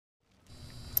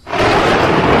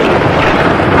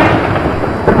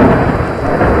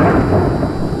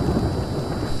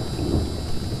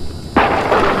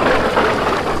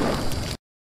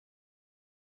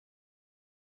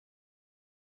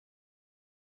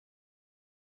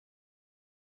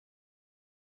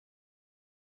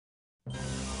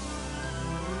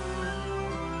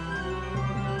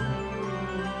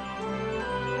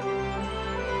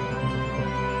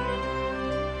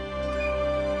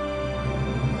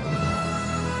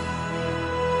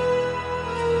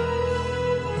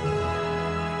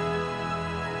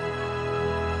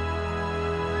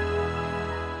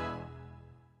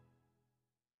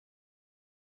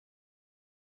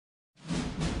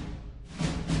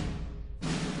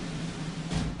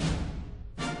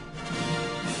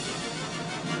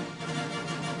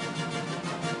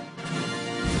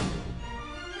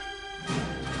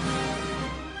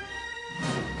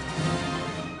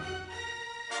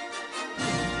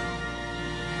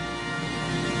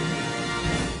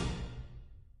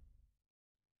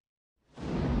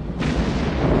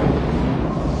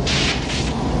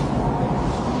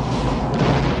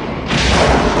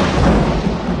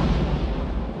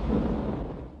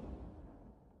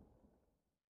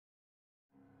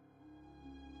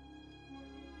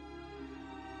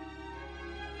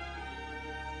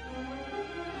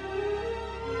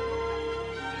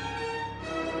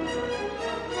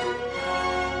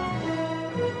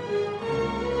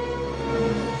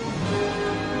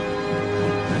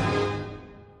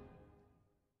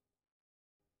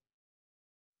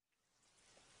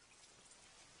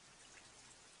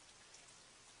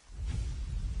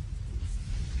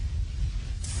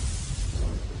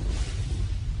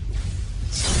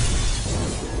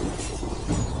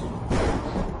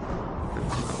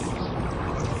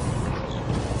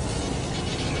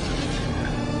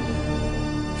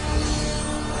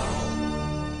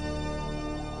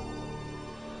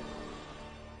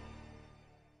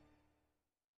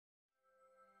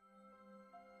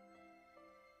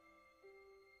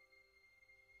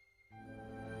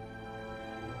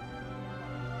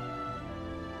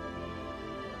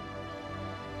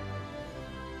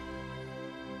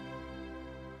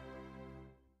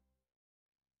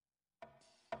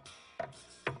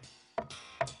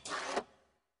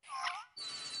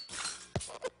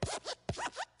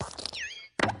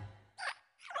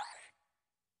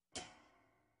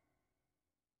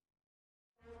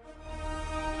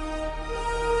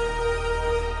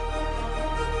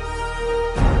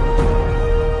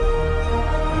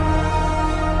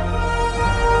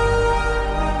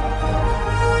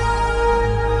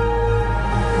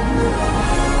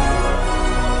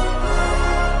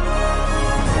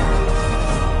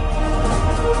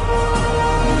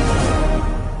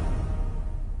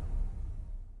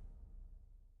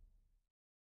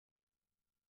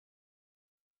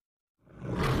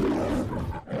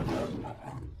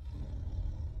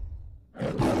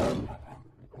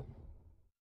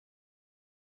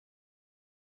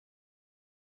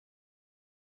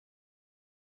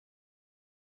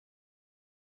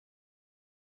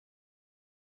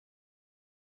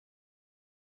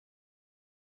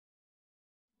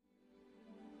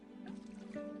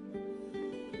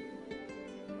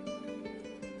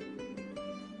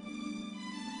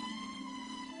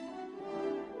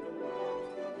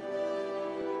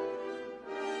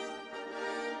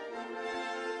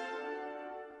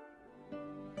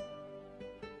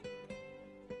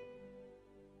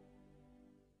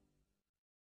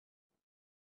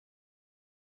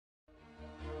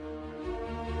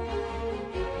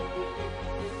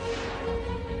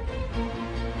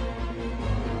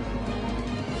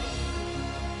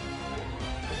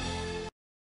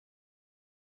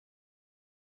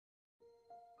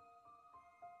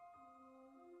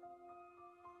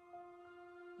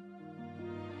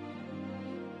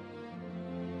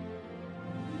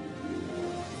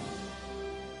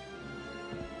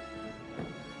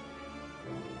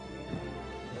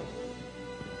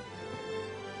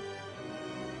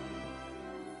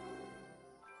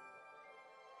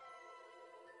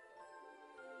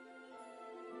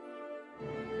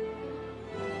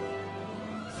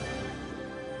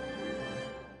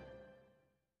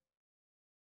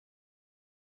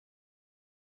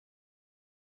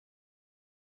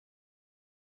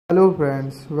Hello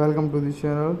friends, welcome to the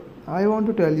channel. I want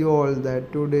to tell you all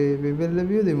that today we will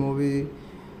review the movie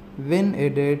Win a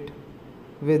Date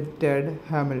with Ted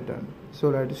Hamilton. So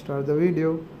let's start the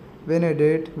video. Win a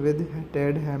Date with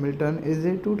Ted Hamilton is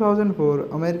a 2004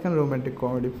 American romantic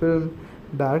comedy film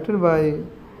directed by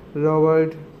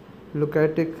Robert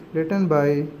Lukatic, written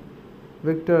by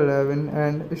Victor Levin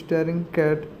and starring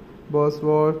Kate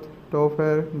Bosworth,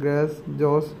 Topher, Grace,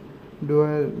 Josh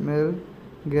Duhamel,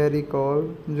 Gary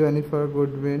Cole, Jennifer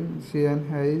Goodwin, Sian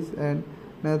Hayes, and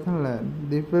Nathan Lane.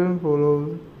 The film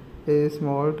follows a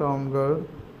small town girl,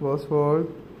 Bosworth,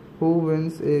 who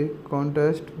wins a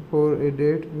contest for a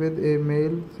date with a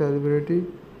male celebrity,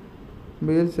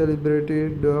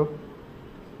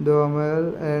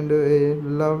 Duhamel, and a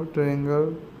love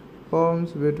triangle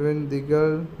forms between the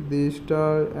girl, the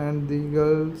star, and the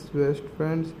girl's best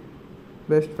friend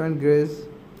Grace.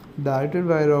 Directed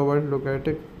by Robert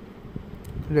Lukatic,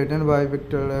 written by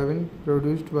Victor Levin,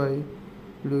 produced by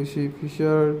Lucy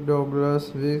Fisher,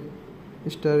 Douglas Wick,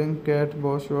 starring Kate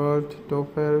Bosworth,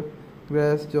 Topher,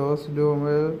 Grace, Josh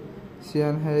Duhamel,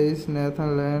 Sian Hayes,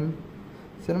 Nathan Lane.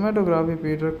 Cinematography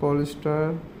Peter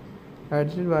Collister,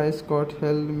 edited by Scott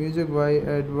Hill, music by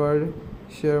Edward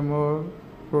Shermore,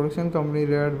 production company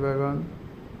Red Wagon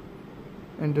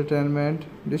Entertainment,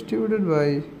 distributed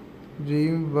by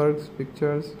DreamWorks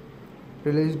Pictures.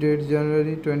 Release date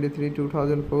January 23,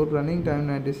 2004. Running time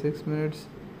 96 minutes.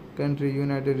 Country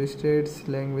United States.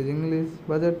 Language English.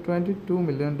 Budget $22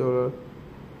 million.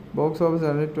 Box office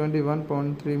earned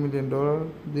 $21.3 million.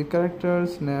 The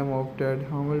character's name of Ted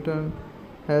Hamilton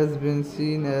has been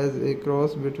seen as a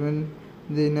cross between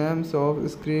the names of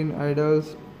screen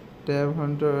idols Tab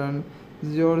Hunter and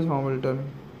George Hamilton.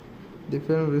 The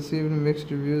film received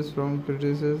mixed reviews from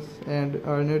critics and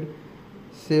earned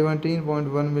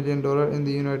 $17.1 million in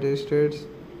the United States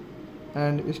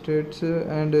and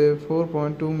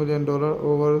 $4.2 million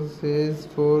overseas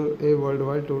for a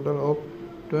worldwide total of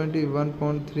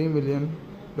 $21.3 million,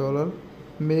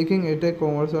 making it a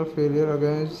commercial failure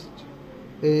against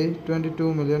a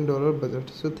 $22 million budget.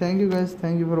 So thank you guys,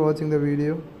 thank you for watching the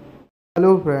video.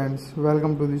 Hello friends,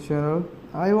 welcome to the channel.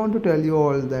 I want to tell you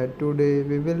all that today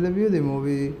we will review the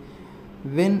movie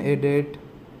Win a Date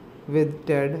with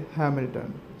Ted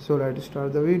Hamilton. So let's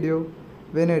start the video.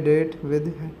 Win a Date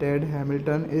with Ted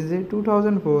Hamilton is a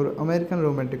 2004 American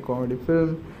romantic comedy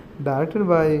film directed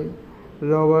by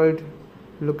Robert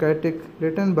Lukatic,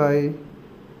 written by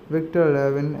Victor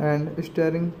Levin and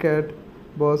starring Kate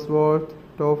Bosworth,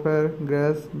 Topher,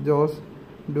 Grace, Josh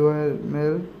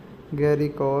Duhamel, Gary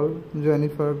Cole,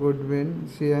 Jennifer Goodwin,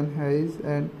 Sian Hayes,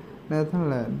 and Nathan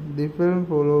Lane. The film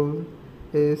follows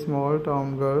a small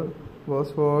town girl,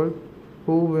 Bosworth,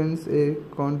 who wins a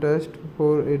contest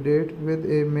for a date with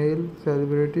a male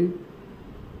celebrity.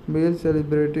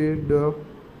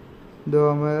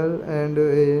 Duhamel, and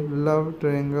a love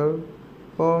triangle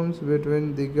forms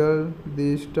between the girl,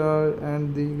 the star,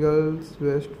 and the girl's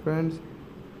best friend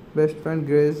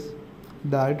Grace.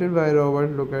 Directed by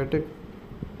Robert Lukatic,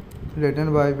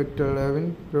 written by Victor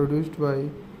Levin, produced by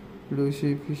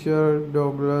Lucy Fisher,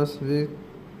 Douglas Wick,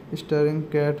 starring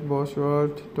Kate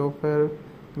Bosworth, Topher,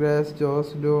 Grace Josh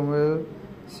Duhamel,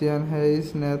 Sian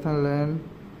Hayes, Nathan Lane.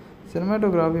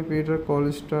 Cinematography Peter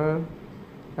Collister,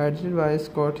 edited by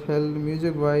Scott Hill,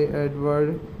 music by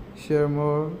Edward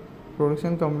Shermore,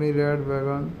 production company Red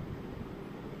Wagon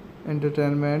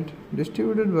Entertainment,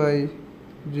 distributed by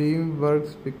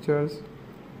DreamWorks Pictures.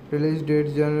 Release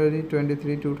date January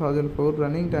 23, 2004.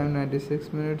 Running time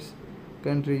 96 minutes.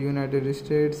 Country United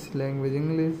States. Language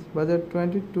English. Budget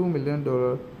 $22 million.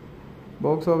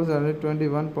 Box office earned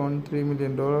 $21.3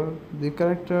 million. The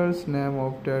character's name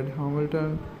of Ted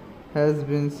Hamilton has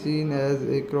been seen as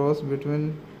a cross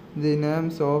between the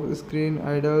names of screen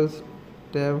idols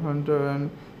Tab Hunter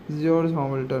and George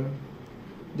Hamilton.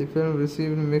 The film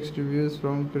received mixed reviews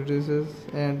from critics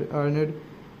and earned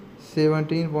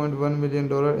 $17.1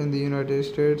 million in the United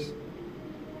States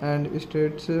and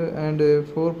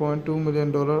 $4.2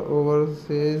 million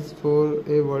overseas for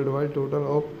a worldwide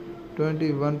total of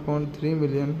 $21.3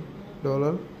 million,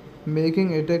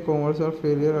 making it a commercial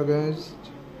failure against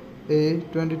a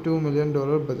 $22 million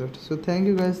budget. So thank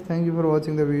you guys, thank you for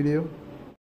watching the video.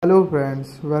 Hello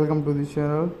friends, welcome to the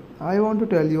channel. I want to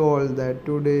tell you all that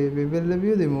today we will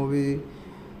review the movie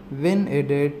Win a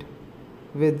Date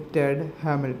with Ted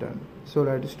Hamilton. So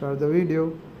let's start the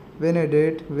video. Win a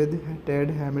Date with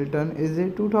Ted Hamilton is a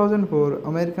 2004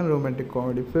 American romantic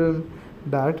comedy film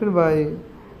directed by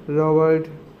Robert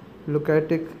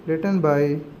Lukatic, written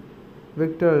by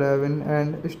Victor Levin,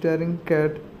 and starring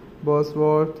Kate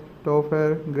Bosworth,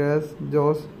 Topher, Grace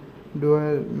Josh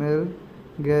Duhamel,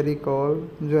 Gary Cole,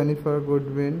 Jennifer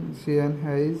Goodwin, Sian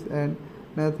Hayes, and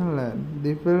Nathan Lane.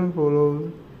 The film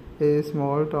follows a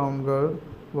small town girl,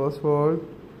 Bosworth,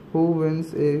 who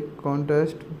wins a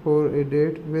contest for a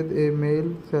date with a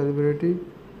male celebrity.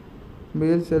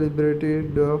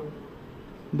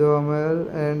 Duhamel,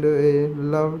 and a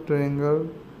love triangle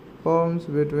forms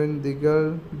between the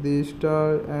girl, the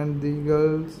star, and the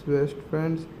girl's best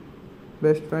friend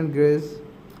Grace.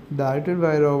 Directed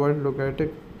by Robert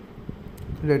Lukatic,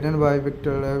 written by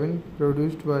Victor Levin,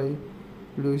 produced by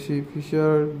Lucy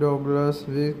Fisher, Douglas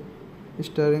Wick,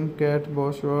 starring Kate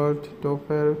Bosworth,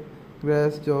 Topher,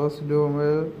 Grace Josh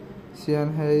Duhamel,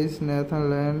 Sian Hayes, Nathan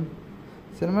Lane.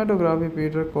 Cinematography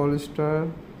Peter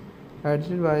Collister,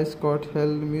 edited by Scott Hill,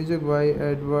 music by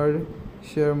Edward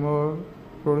Shermore,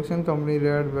 production company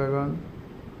Red Wagon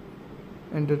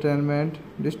Entertainment,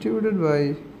 distributed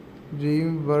by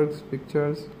DreamWorks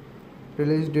Pictures.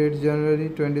 Release date January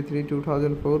 23,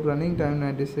 2004. Running time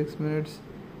 96 minutes.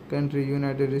 Country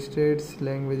United States.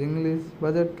 Language English.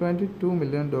 Budget $22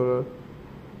 million.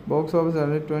 Box office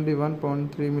earned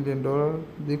 $21.3 million.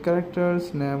 The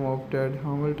character's name of Ted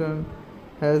Hamilton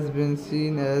has been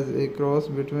seen as a cross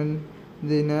between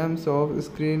the names of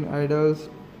screen idols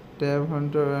Tab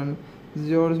Hunter and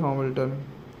George Hamilton.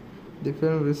 The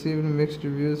film received mixed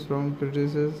reviews from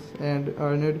critics and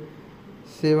earned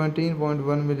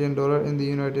 $17.1 million in the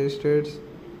United States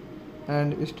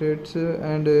and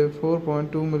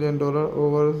 $4.2 million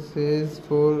overseas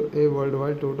for a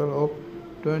worldwide total of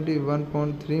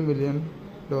 $21.3 million,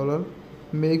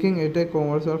 making it a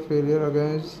commercial failure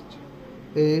against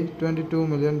a $22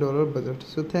 million budget.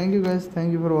 So thank you guys,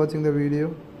 thank you for watching the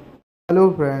video.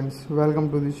 Hello friends,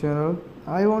 welcome to the channel.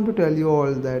 I want to tell you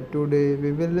all that today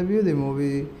we will review the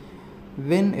movie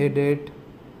Win a Date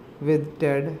with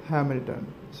Ted Hamilton.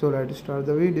 So let's start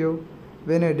the video.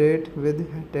 Win a Date with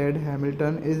Ted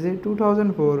Hamilton is a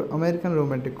 2004 American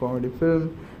romantic comedy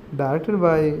film directed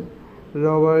by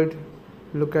Robert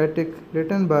Lukatic,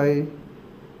 written by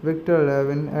Victor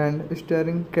Levin, and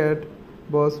starring Kate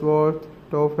Bosworth,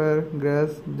 Topher,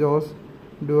 Grace Josh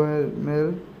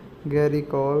Duhamel, Gary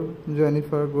Cole,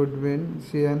 Jennifer Goodwin,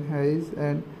 Sian Hayes,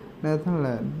 and Nathan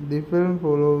Lane. The film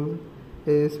follows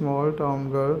a small town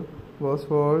girl,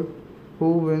 Bosworth,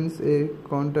 who wins a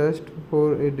contest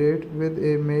for a date with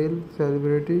a male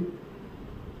celebrity.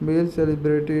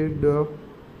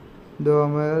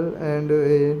 Duhamel, and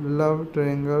a love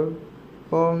triangle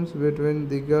forms between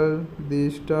the girl, the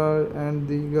star, and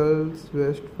the girl's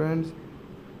best friend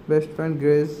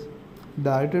Grace.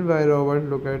 Directed by Robert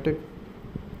Lukatic,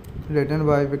 written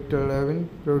by Victor Levin,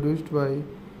 produced by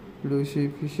Lucy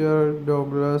Fisher,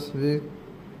 Douglas Wick,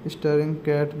 starring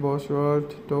Kate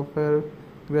Bosworth, Topher,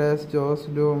 Grace Josh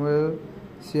Duhamel,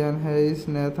 Sian Hayes,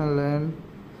 Nathan Lane.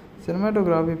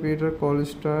 Cinematography Peter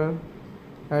Collister.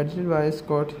 Edited by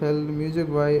Scott Hill.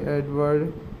 Music by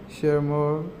Edward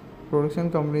Shermore.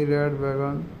 Production company Red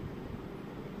Wagon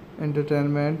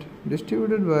Entertainment.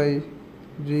 Distributed by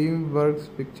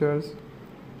DreamWorks Pictures.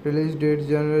 Release date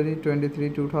January 23,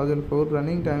 2004.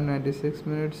 Running time 96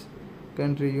 minutes.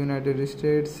 Country United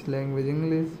States. Language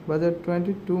English. Budget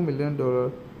 $22 million.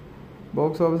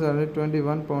 Box office earned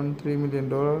 $21.3 million.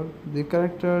 The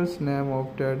character's name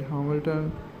of Ted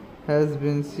Hamilton has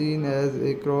been seen as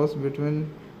a cross between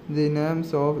the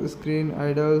names of screen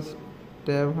idols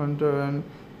Tab Hunter and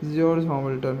George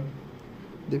Hamilton.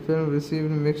 The film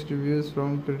received mixed reviews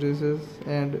from critics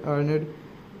and earned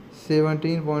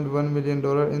 $17.1 million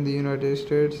in the United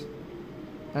States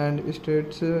and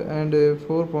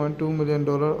 $4.2 million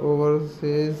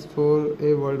overseas for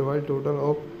a worldwide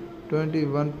total of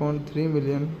 $21.3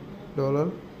 million,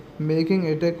 making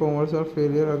it a commercial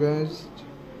failure against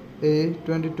a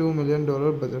 $22 million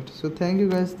budget. So thank you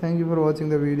guys, thank you for watching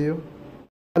the video.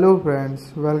 Hello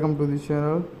friends, welcome to the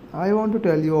channel. I want to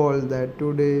tell you all that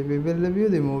today we will review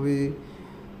the movie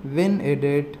Win a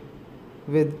Date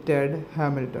with Ted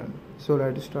Hamilton. So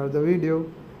let's start the video.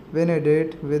 Win a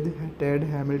Date with Ted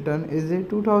Hamilton is a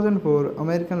 2004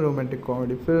 American romantic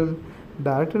comedy film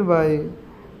directed by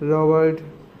Robert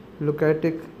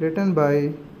Lukatic, written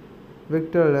by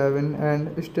Victor Levin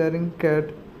and starring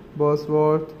Kate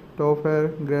Bosworth, Topher,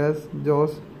 Grace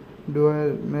Josh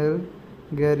Duhamel,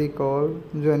 Gary Cole,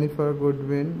 Jennifer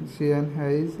Goodwin, Sian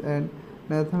Hayes, and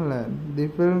Nathan Lane. The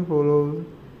film follows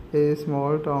a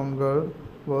small town girl,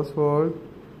 Bosworth,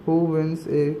 who wins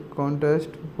a contest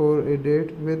for a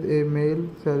date with a male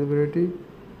celebrity,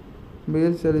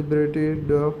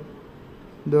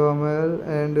 Duhamel,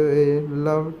 and a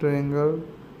love triangle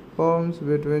forms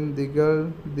between the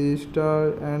girl, the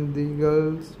star, and the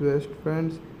girl's best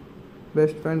friend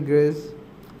Grace.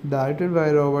 Directed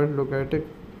by Robert Lukatic,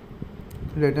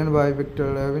 written by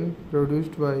Victor Levin,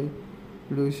 produced by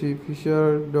Lucy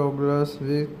Fisher, Douglas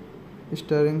Wick,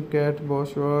 starring Kate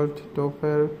Bosworth,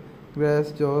 Topher,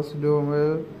 Grace Josh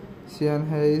Duhamel, Sian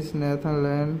Hayes, Nathan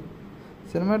Lane.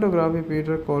 Cinematography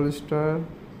Peter Collister.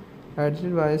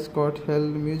 Edited by Scott Hill.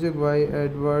 Music by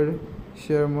Edward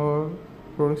Shermore.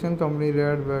 Production company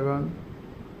Red Wagon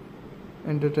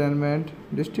Entertainment.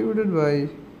 Distributed by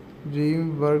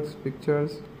DreamWorks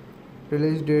Pictures.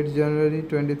 Release date January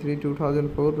 23,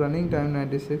 2004. Running time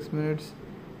 96 minutes.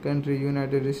 Country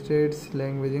United States.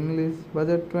 Language English.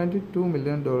 Budget $22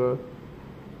 million.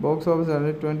 Box office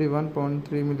earned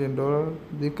 $21.3 million.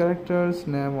 The character's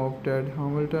name of Ted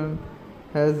Hamilton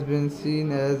has been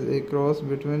seen as a cross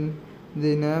between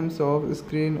the names of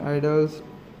screen idols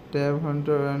Tab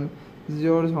Hunter and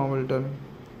George Hamilton.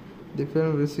 The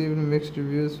film received mixed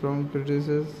reviews from critics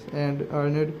and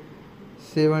earned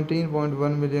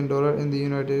 $17.1 million in the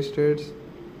United States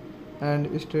and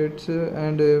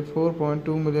 $4.2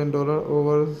 million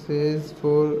overseas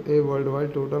for a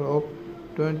worldwide total of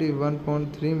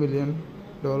 $21.3 million,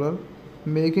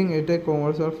 making it a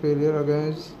commercial failure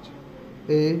against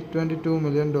a $22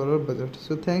 million budget.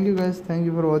 So thank you guys, thank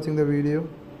you for watching the video.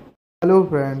 Hello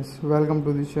friends, welcome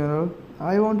to the channel.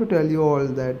 I want to tell you all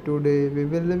that today we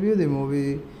will review the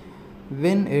movie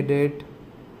Win a Date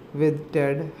with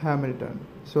Ted Hamilton.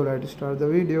 So let's start the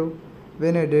video.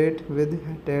 Win a Date with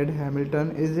Ted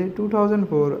Hamilton is a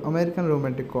 2004 American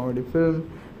romantic comedy film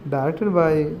directed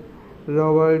by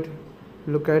Robert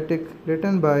Lukatic,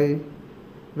 written by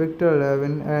Victor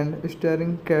Levin and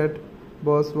starring Kate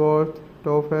Bosworth,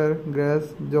 Topher,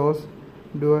 Grace Josh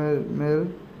Duhamel,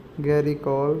 Gary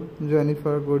Cole,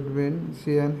 Jennifer Goodwin,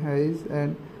 Sian Hayes,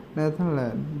 and Nathan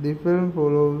Lane. The film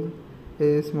follows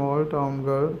a small town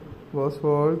girl,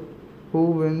 Bosworth,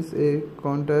 who wins a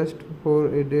contest for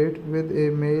a date with a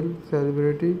male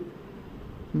celebrity,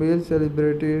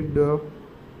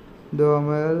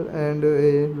 Duhamel, and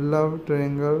a love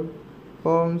triangle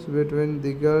forms between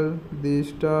the girl, the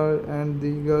star, and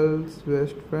the girl's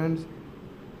best friend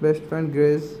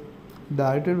Grace.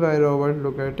 Directed by Robert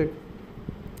Lukatic,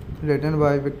 written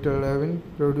by Victor Levin,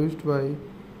 produced by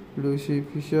Lucy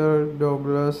Fisher,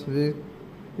 Douglas Wick,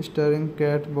 starring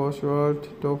Kate Bosworth,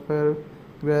 Topher,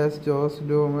 Grace Josh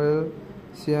Duhamel,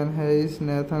 Sian Hayes,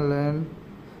 Nathan Lane.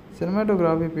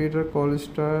 Cinematography Peter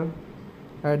Collister.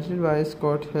 Edited by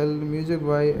Scott Hill. Music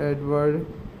by Edward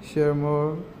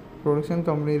Shermore. Production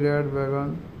company Red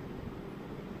Wagon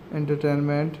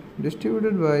Entertainment.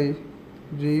 Distributed by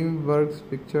DreamWorks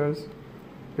Pictures.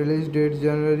 Release date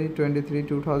January 23,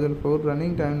 2004.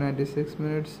 Running time 96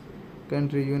 minutes.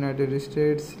 Country United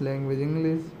States. Language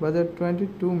English. Budget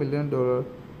 $22 million.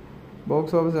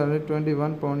 Box office earned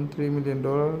 $21.3 million.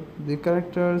 The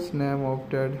character's name of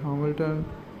Ted Hamilton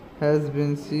has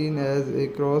been seen as a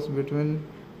cross between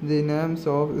the names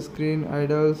of screen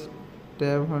idols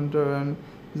Tab Hunter and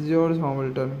George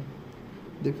Hamilton.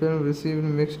 The film received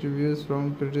mixed reviews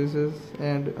from critics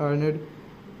and earned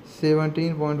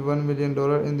 $17.1 million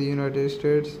in the United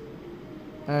States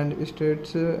and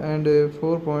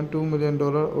 $4.2 million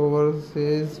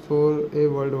overseas for a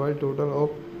worldwide total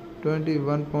of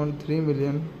 $21.3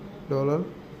 million,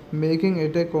 making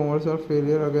it a commercial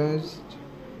failure against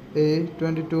a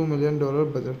 $22 million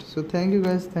budget. So thank you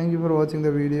guys, thank you for watching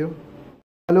the video.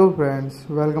 Hello friends,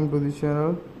 welcome to the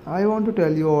channel. I want to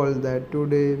tell you all that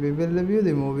today we will review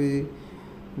the movie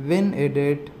Win a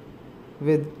Date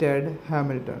with Ted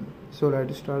Hamilton. So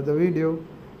let's start the video.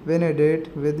 Win a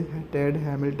Date with Ted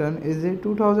Hamilton is a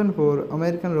 2004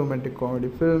 American romantic comedy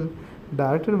film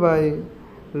directed by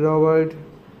Robert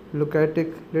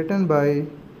Lukatic, written by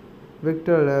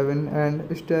Victor Levin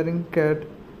and starring Kate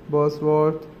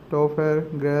Bosworth, Topher,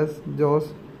 Grace, Josh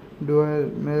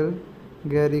Duhamel,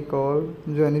 Gary Cole,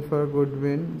 Jennifer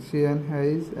Goodwin, Sian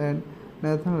Hayes, and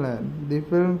Nathan Lane. The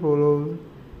film follows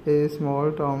a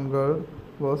small town girl,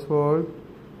 Bosworth,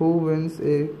 who wins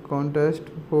a contest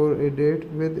for a date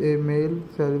with a male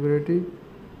celebrity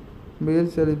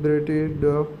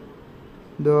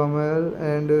Duhamel,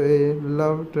 and a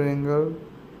love triangle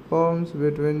forms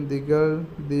between the girl,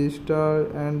 the star,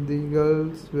 and the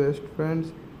girl's best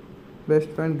friend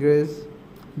Grace.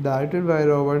 Directed by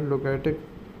Robert Lukatic,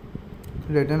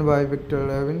 written by Victor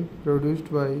Levin,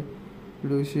 produced by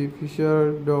Lucy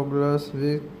Fisher, Douglas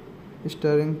Wick,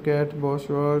 starring Kate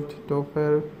Bosworth,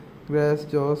 Topher, Grace,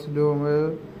 Josh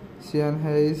Duhamel, Sian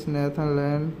Hayes, Nathan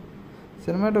Lane.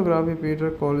 Cinematography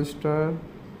Peter Collister.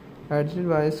 Edited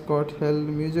by Scott Hill.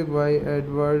 Music by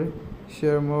Edward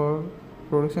Shermore.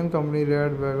 Production company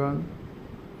Red Wagon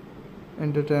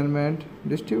Entertainment.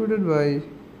 Distributed by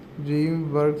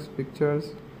DreamWorks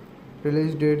Pictures.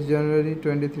 Release date January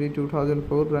 23,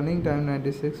 2004. Running time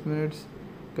 96 minutes.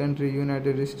 Country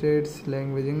United States.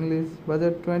 Language English.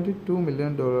 Budget $22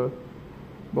 million.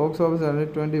 Box office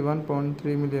earned $21.3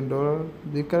 million.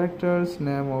 The character's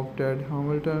name of Ted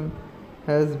Hamilton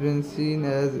has been seen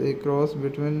as a cross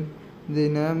between the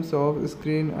names of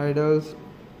screen idols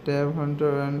Tab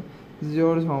Hunter and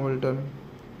George Hamilton.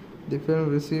 The film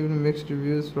received mixed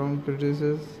reviews from critics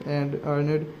and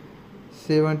earned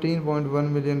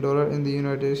 $17.1 million in the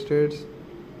United States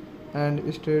and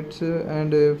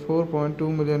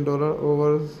 $4.2 million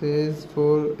overseas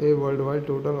for a worldwide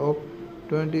total of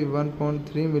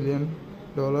 $21.3 million,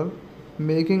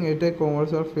 making it a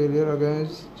commercial failure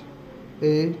against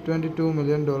a $22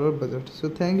 million budget. So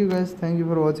thank you guys, thank you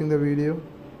for watching the video.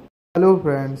 Hello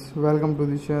friends, welcome to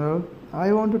the channel.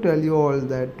 I want to tell you all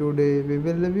that today we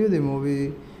will review the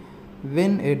movie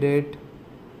Win a Date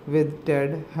with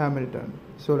Ted Hamilton.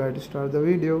 So let's start the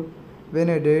video. Win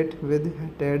a Date with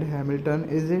Ted Hamilton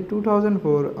is a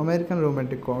 2004 American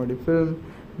romantic comedy film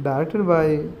directed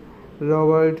by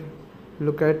Robert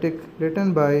Lukatic,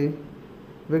 written by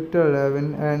Victor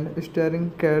Levin and starring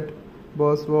Kate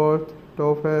Bosworth,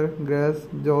 Topher, Grace,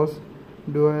 Josh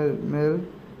Duhamel,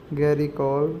 Gary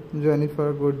Cole,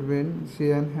 Jennifer Goodwin,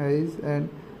 Sian Hayes, and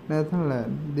Nathan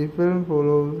Lane. The film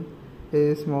follows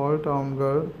a small town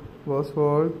girl,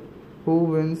 Bosworth, who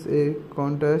wins a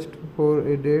contest for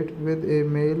a date with a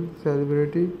male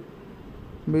celebrity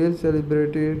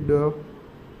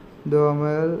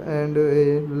Duhamel, and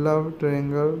a love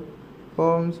triangle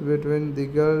forms between the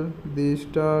girl, the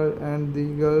star, and the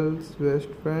girl's best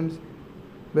friend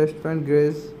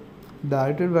Grace.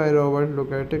 Directed by Robert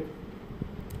Lukatic,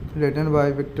 written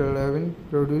by Victor Levin,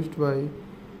 produced by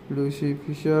Lucy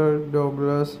Fisher,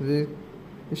 Douglas Wick,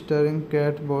 starring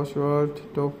Kate Bosworth,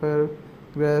 Topher,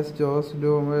 Grace, Josh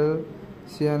Duhamel,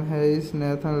 Sian Hayes,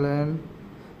 Nathan Lane.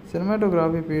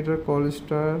 Cinematography Peter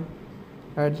Collister.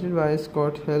 Edited by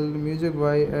Scott Hill. Music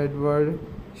by Edward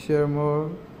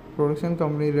Shermore. Production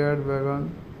company Red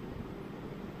Wagon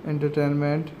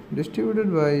Entertainment.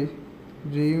 Distributed by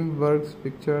DreamWorks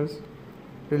Pictures.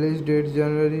 Release date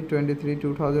January 23,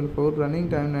 2004. Running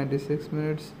time 96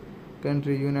 minutes.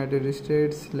 Country United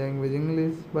States. Language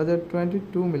English. Budget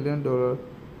 $22 million.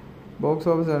 Box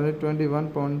office earned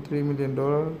 $21.3 million.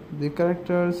 The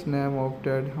character's name of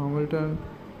Ted Hamilton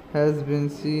has been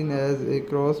seen as a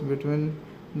cross between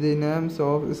the names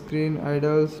of screen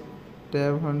idols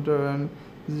Tab Hunter and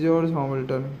George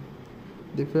Hamilton.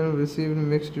 The film received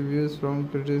mixed reviews from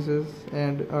critics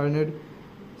and earned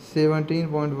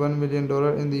 $17.1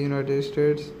 million in the United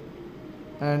States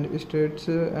and states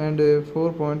and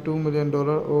 $4.2 million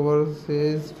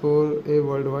overseas for a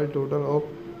worldwide total of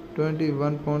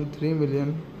 $21.3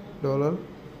 million,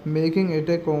 making it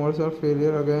a commercial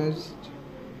failure against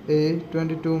a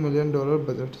 $22 million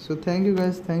budget. So thank you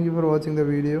guys, thank you for watching the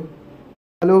video.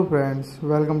 Hello friends,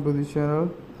 welcome to the channel.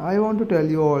 I want to tell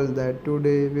you all that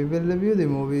today we will review the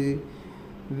movie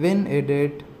Win a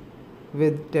Date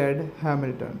with Ted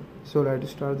Hamilton. So let's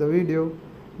start the video.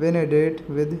 Win a Date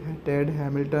with Ted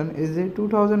Hamilton is a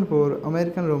 2004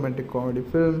 American romantic comedy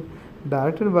film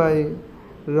directed by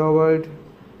Robert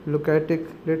Lukatic,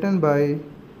 written by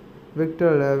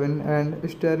Victor Levin and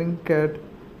starring Kate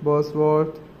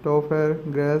Bosworth, Topher,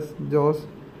 Grace, Josh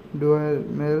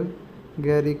Duhamel,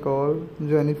 Gary Cole,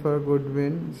 Jennifer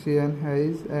Goodwin, Sian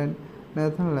Hayes, and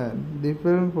Nathan Lane. The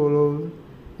film follows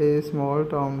a small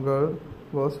town girl,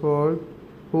 Bosworth,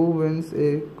 who wins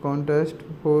a contest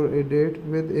for a date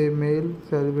with a male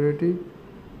celebrity,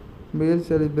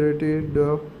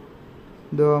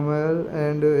 Duhamel,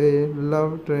 and a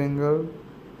love triangle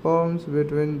forms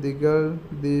between the girl,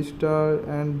 the star,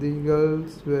 and the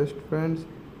girl's best friend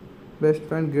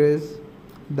Grace.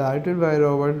 Directed by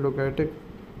Robert Lukatic,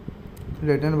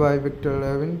 written by Victor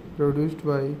Levin, produced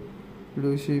by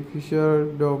Lucy Fisher,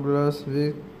 Douglas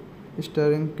Wick,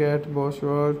 starring Kate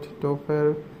Bosworth,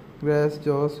 Topher, Grace,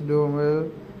 Josh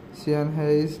Duhamel, Sian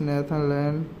Hayes, Nathan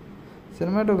Lane.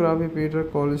 Cinematography Peter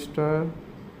Collister.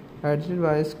 Edited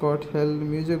by Scott Hill.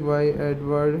 Music by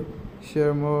Edward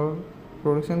Shermore.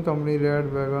 Production company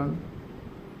Red Wagon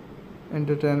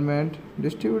Entertainment.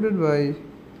 Distributed by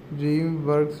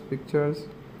DreamWorks Pictures.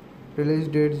 Release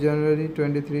date January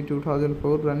 23,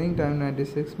 2004. Running time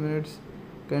 96 minutes.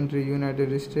 Country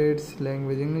United States.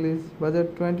 Language English.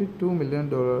 Budget $22 million.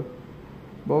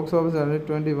 Box office earned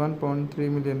 $21.3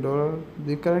 million.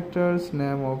 The character's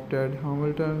name of Ted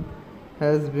Hamilton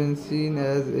has been seen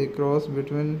as a cross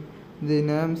between the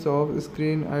names of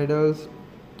screen idols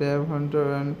Tab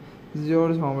Hunter and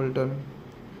George Hamilton.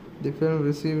 The film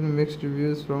received mixed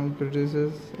reviews from critics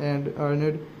and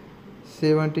earned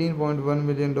 $17.1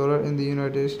 million in the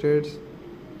United States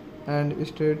and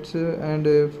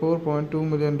 $4.2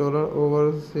 million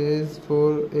overseas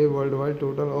for a worldwide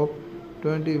total of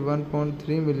 $21.3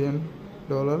 million,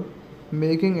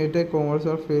 making it a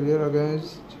commercial failure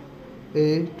against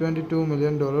a $22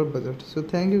 million budget. So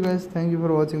thank you guys, thank you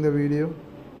for watching the video.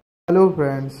 Hello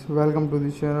friends, welcome to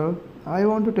the channel. I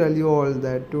want to tell you all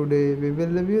that today we will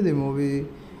review the movie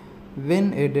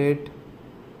Win a Date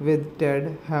with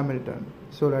Ted Hamilton.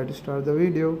 So let's start the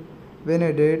video. Win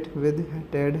a Date with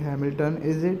Ted Hamilton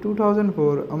is a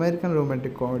 2004 American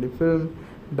romantic comedy film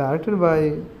directed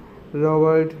by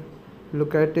Robert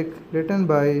Lukatic, written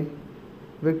by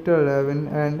Victor Levin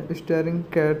and starring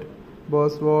Kate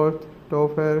Bosworth,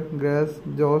 Topher, Grace,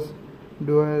 Josh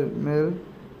Duhamel,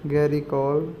 Gary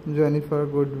Cole, Jennifer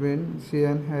Goodwin,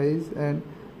 Sian Hayes, and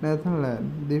Nathan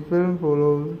Lane. The film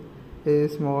follows a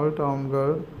small town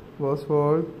girl,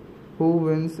 Bosworth, who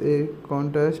wins a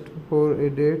contest for a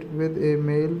date with a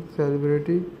male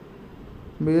celebrity,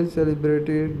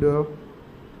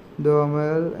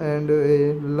 Duhamel, and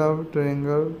a love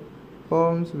triangle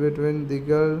forms between the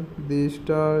girl, the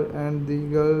star, and the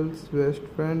girl's best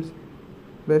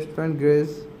friend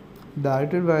Grace.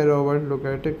 Directed by Robert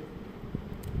Lukatic,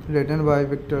 written by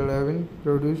Victor Levin,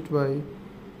 produced by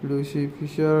Lucy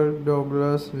Fisher,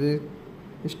 Douglas Wick,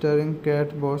 starring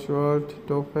Kate Bosworth,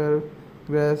 Topher,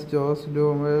 Grace, Josh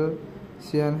Duhamel,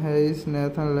 Sian Hayes,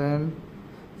 Nathan Lane.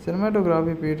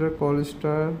 Cinematography Peter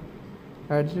Collister.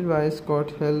 Edited by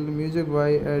Scott Hill. Music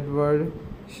by Edward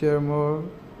Shermore.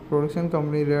 Production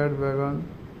company Red Wagon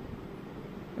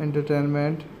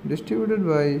Entertainment. Distributed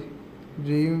by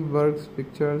DreamWorks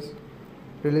Pictures.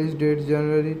 Release date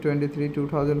January 23,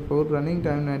 2004. Running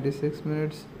time 96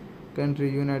 minutes. Country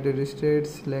United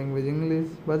States. Language English.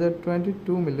 Budget $22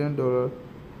 million.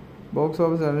 Box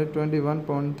office earned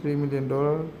 $21.3 million.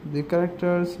 The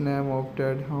character's name of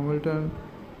Ted Hamilton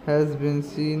has been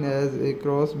seen as a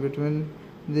cross between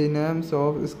the names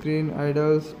of screen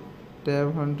idols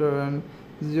Tab Hunter and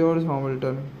George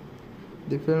Hamilton.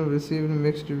 The film received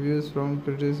mixed reviews from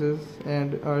critics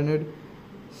and earned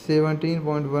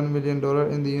 $17.1 million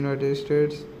in the United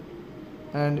States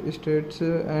and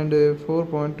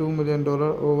 $4.2 million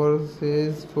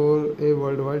overseas for a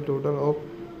worldwide total of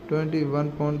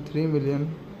 $21.3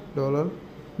 million,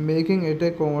 making it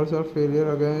a commercial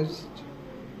failure against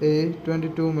a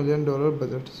 $22 million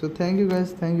budget. So thank you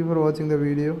guys, thank you for watching the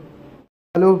video.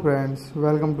 Hello friends,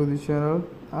 welcome to the channel.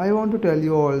 I want to tell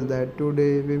you all that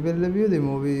today we will review the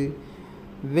movie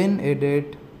Win a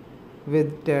Date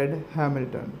with Ted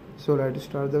Hamilton. So let's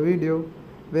start the video.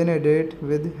 When a Date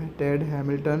with Ted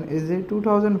Hamilton is a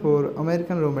 2004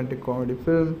 American romantic comedy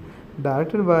film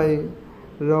directed by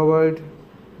Robert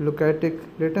Lukatic,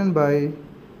 written by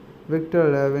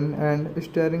Victor Levin, and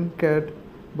starring Kate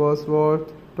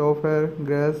Bosworth, Topher,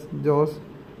 Grace, Josh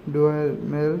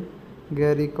Duhamel,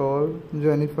 Gary Cole,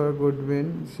 Jennifer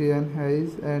Goodwin, Sian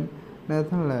Hayes, and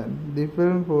Nathan Lane. The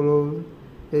film follows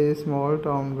a small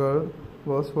town girl,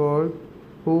 Bosworth,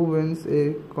 who wins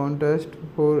a contest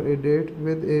for a date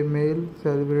with a male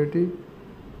celebrity.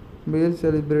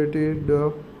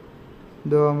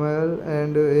 Duhamel,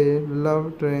 and a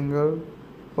love triangle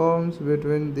forms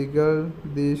between the girl,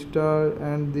 the star,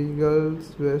 and the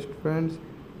girl's best friend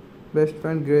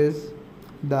Grace.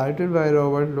 Directed by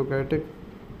Robert Lukatic,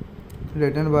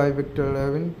 written by Victor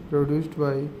Levin, produced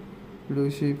by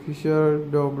Lucy Fisher,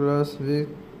 Douglas Wick,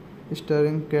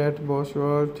 starring Kate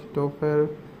Bosworth, Topher,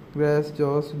 Grace,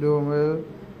 Josh Duhamel,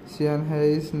 Sian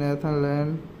Hayes, Nathan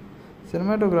Lane.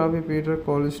 Cinematography Peter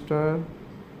Collister.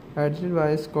 Edited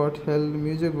by Scott Hill.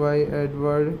 Music by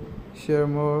Edward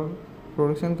Shermore.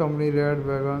 Production company Red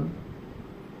Wagon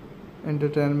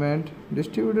Entertainment.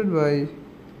 Distributed by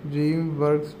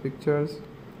DreamWorks Pictures.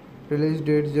 Release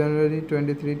date January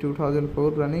 23,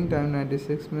 2004. Running time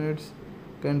 96 minutes.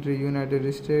 Country United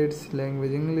States.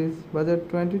 Language English. Budget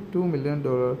 $22 million.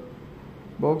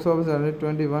 Box office earned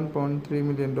 $21.3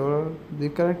 million. The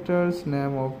character's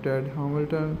name of Ted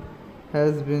Hamilton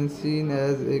has been seen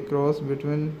as a cross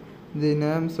between the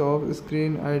names of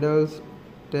screen idols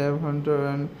Tab Hunter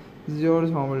and George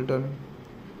Hamilton.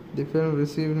 The film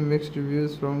received mixed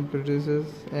reviews from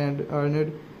critics and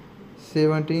earned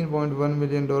 $17.1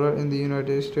 million in the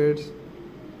United States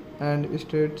and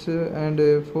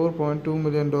 $4.2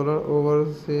 million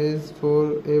overseas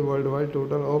for a worldwide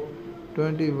total of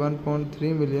 $21.3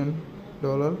 million,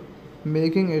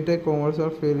 making it a commercial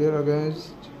failure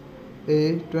against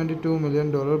a $22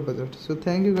 million budget. So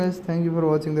thank you guys, thank you for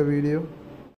watching the video.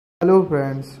 Hello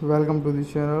friends, welcome to the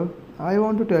channel. I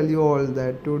want to tell you all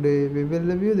that today we will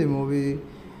review the movie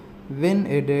Win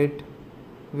a Date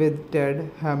with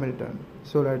Ted Hamilton.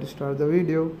 So let's start the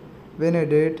video. Win a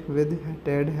Date with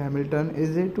Ted Hamilton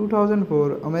is a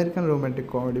 2004 American romantic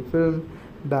comedy film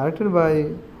directed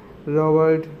by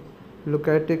Robert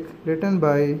Lukatic, written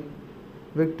by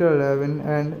Victor Levin,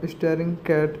 and starring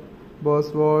Kate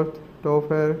Bosworth,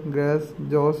 Topher, Grace,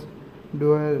 Josh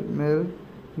Duhamel,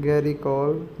 Gary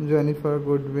Cole, Jennifer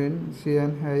Goodwin,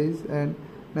 Sian Hayes, and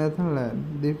Nathan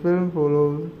Lane. The film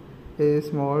follows a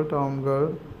small town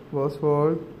girl,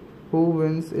 Bosworth, who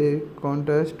wins a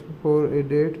contest for a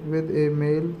date with a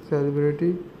male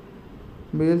celebrity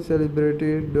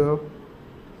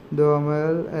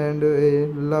Duhamel, and a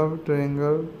love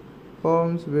triangle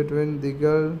forms between the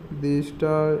girl, the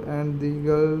star, and the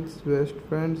girl's best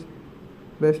friend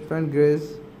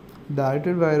Grace.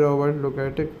 Directed by Robert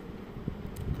Lukatic,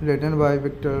 written by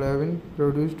Victor Levin,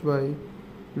 produced by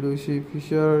Lucy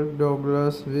Fisher,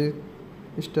 Douglas Wick,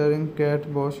 starring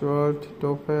Kate Bosworth,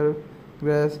 Topher,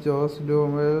 Grace, Josh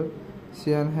Duhamel,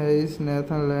 Sian Hayes,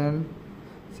 Nathan Lane.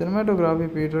 Cinematography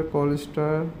Peter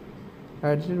Collister.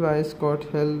 Edited by Scott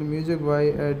Hill. Music by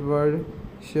Edward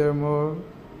Shermore.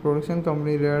 Production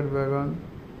company Red Wagon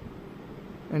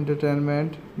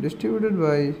Entertainment. Distributed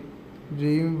by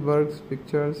DreamWorks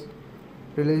Pictures.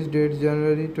 Release date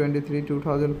January 23,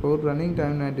 2004. Running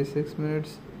time 96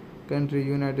 minutes. Country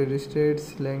United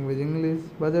States. Language English.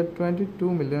 Budget $22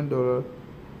 million.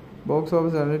 Box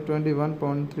office earned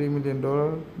 $21.3 million.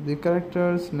 The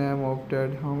character's name of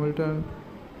Ted Hamilton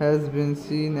has been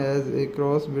seen as a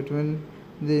cross between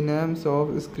the names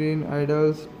of screen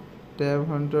idols Tab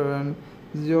Hunter and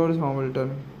George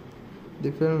Hamilton.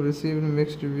 The film received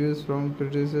mixed reviews from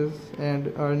critics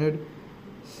and earned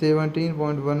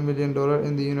 $17.1 million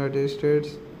in the United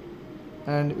States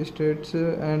and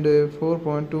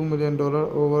 $4.2 million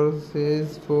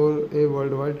overseas for a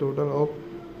worldwide total of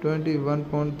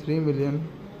 $21.3 million,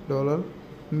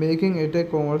 making it a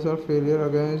commercial failure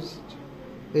against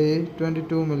a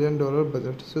 $22 million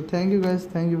budget. So thank you guys,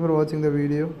 thank you for watching the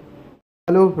video.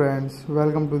 Hello friends,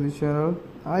 welcome to the channel.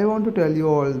 I want to tell you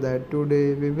all that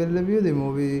today we will review the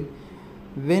movie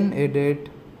Win a Date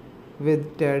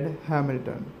with Ted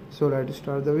Hamilton. So let's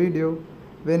start the video.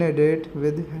 Win a Date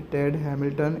with Ted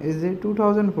Hamilton is a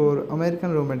 2004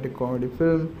 American romantic comedy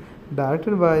film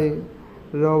directed by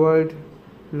Robert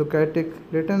Lukatic,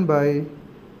 written by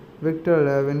Victor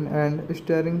Levin, and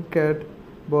starring Kate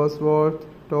Bosworth,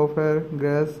 Topher,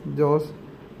 Grace, Josh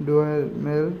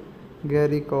Duhamel,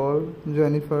 Gary Cole,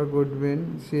 Jennifer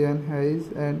Goodwin, Sian Hayes,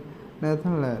 and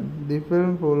Nathan Lane. The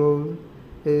film follows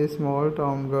a small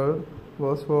town girl,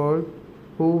 Bosworth,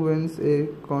 who wins a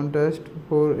contest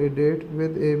for a date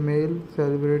with a male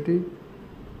celebrity.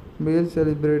 Male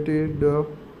celebrity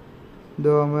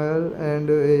Duhamel and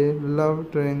a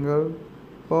love triangle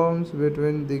forms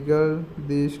between the girl,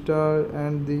 the star,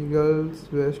 and the girl's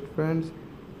best friend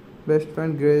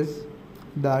Grace.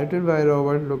 Directed by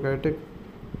Robert Lukatic,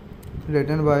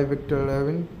 written by Victor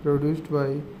Levin, produced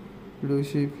by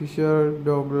Lucy Fisher,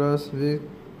 Douglas Wick,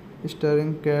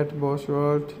 starring Kate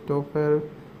Bosworth, Topher,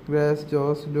 Grace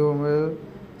Josh Duhamel,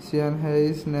 Sian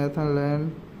Hayes, Nathan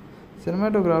Lane.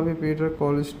 Cinematography Peter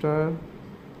Collister,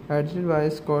 edited by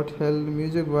Scott Hill,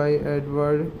 music by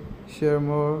Edward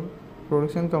Shermore,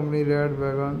 production company Red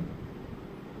Wagon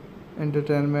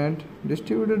Entertainment,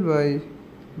 distributed by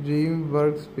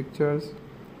DreamWorks Pictures.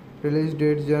 Release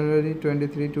date January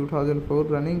 23, 2004.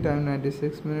 Running time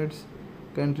 96 minutes.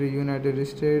 Country United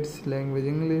States. Language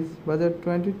English. Budget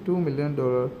 $22 million.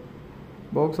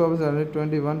 Box office earned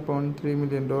 $21.3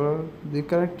 million. The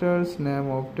character's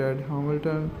name of Ted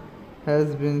Hamilton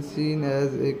has been seen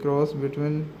as a cross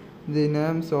between the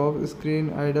names of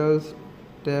screen idols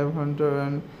Tab Hunter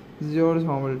and George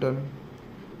Hamilton.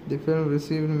 The film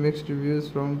received mixed reviews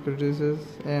from critics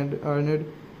and earned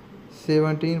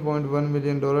 $17.1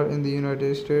 million in the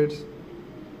United States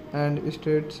and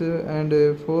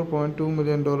 $4.2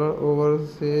 million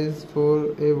overseas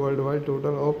for a worldwide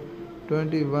total of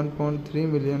 $21.3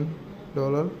 million,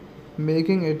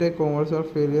 making it a commercial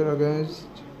failure against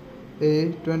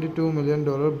a $22 million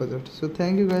budget. So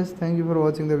thank you guys, thank you for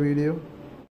watching the video.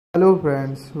 Hello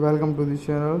friends, welcome to the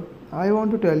channel. I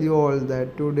want to tell you all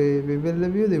that today we will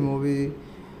review the movie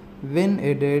Win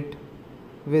a Date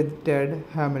with Ted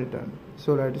Hamilton.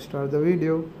 So let's start the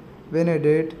video. Win a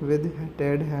Date with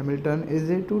Ted Hamilton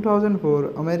is a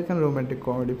 2004 American romantic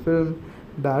comedy film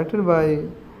directed by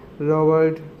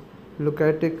Robert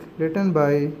Lukatic, written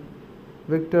by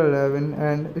Victor Levin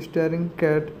and starring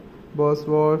Kate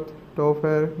Bosworth,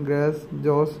 Topher, Grace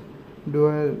Josh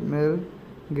Duhamel,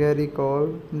 Gary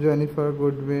Cole, Jennifer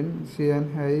Goodwin,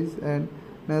 Sian Hayes, and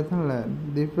Nathan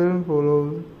Lane. The film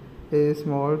follows a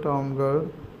small town girl,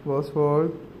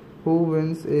 Bosworth, who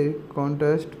wins a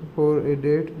contest for a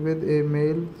date with a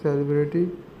male celebrity.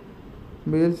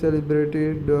 Male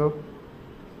celebrity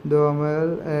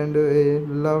Duhamel and a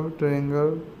love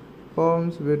triangle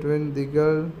forms between the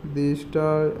girl, the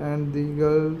star, and the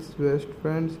girl's best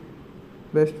friend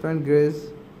Grace.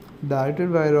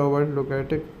 Directed by Robert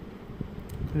Lukatic,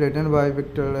 written by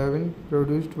Victor Levin,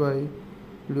 produced by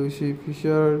Lucy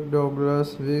Fisher,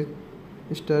 Douglas Wick,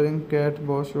 starring Kate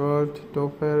Bosworth,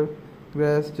 Topher,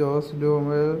 Grace Josh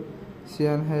Duhamel,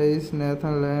 Sian Hayes,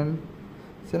 Nathan Lane.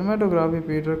 Cinematography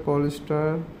Peter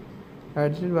Collister,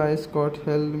 edited by Scott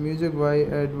Hill, music by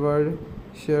Edward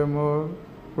Shermore,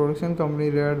 production company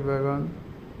Red Wagon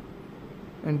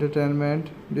Entertainment,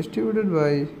 distributed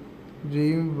by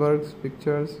DreamWorks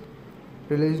Pictures.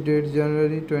 Release date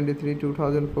January 23,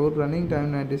 2004. Running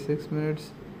time 96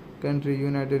 minutes. Country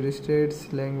United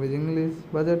States. Language English.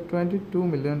 Budget $22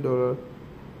 million.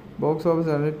 Box office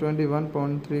earned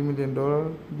 $21.3 million.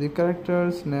 The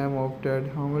character's name of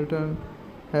Ted Hamilton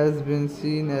has been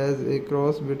seen as a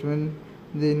cross between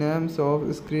the names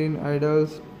of screen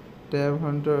idols Tab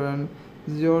Hunter and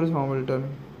George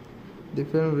Hamilton. The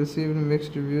film received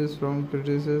mixed reviews from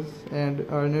critics and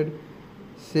earned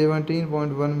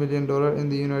 $17.1 million in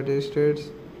the United States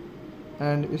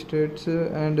and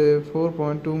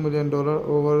 $4.2 million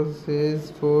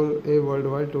overseas for a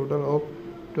worldwide total of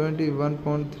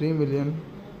 $21.3 million,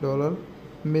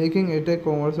 making it a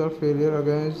commercial failure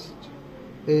against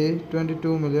a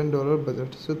 $22 million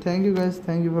budget. So thank you guys,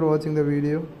 thank you for watching the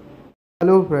video.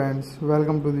 Hello friends,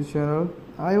 welcome to the channel.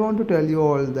 I want to tell you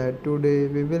all that today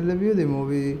we will review the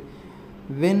movie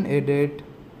Win a Date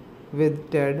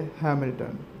with Ted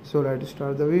Hamilton. So let's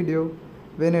start the video.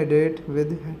 Win a Date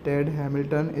with Ted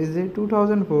Hamilton is a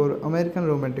 2004 American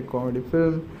romantic comedy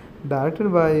film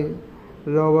directed by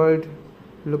Robert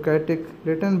Lukatic,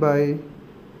 written by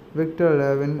Victor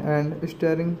Levin and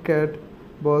starring Kate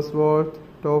Bosworth,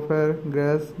 Topher,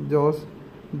 Grace Josh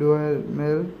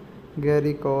Duhamel,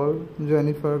 Gary Cole,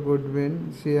 Jennifer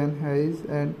Goodwin, Sian Hayes,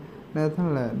 and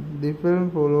Nathan Lane. The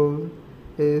film follows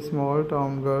a small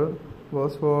town girl,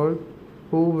 Bosworth,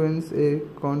 who wins a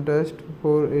contest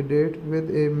for a date with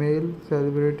a male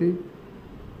celebrity.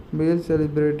 Male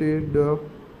celebrity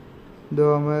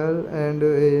Duhamel and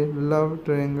a love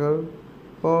triangle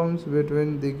forms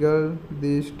between the girl,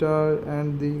 the star,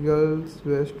 and the girl's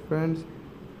best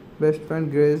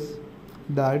friend Grace.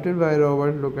 Directed by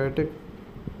Robert Lukatic,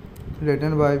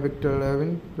 written by Victor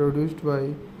Levin, produced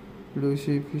by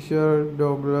Lucy Fisher,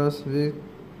 Douglas Wick,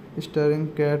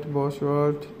 starring Kate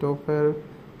Bosworth, Topher,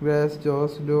 Grace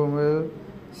Josh Duhamel,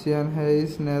 Sean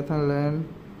Hayes, Nathan Lane.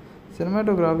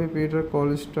 Cinematography Peter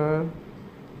Collister.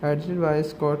 Edited by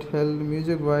Scott Hill.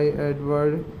 Music by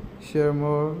Edward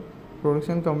Shermore.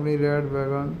 Production company Red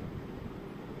Wagon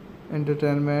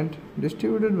Entertainment.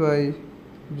 Distributed by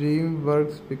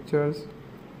DreamWorks Pictures.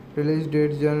 Release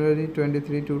date January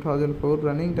 23, 2004.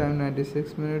 Running time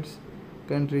 96 minutes.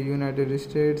 Country United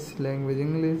States. Language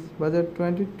English. Budget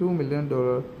 $22 million.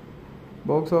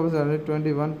 Box office earned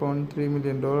 $21.3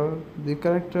 million. The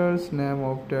character's name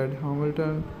of Ted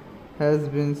Hamilton has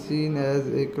been seen as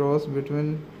a cross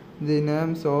between the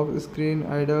names of screen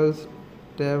idols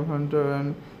Tab Hunter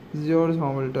and George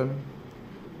Hamilton.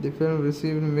 The film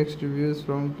received mixed reviews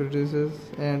from critics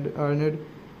and earned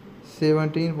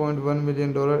 $17.1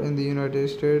 million in the United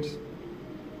States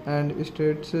and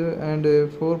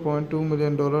 $4.2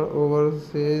 million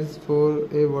overseas for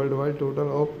a worldwide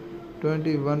total of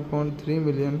 $21.3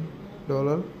 million,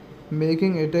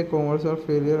 making it a commercial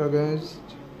failure against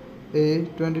a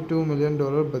 $22 million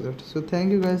budget. So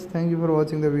thank you guys, thank you for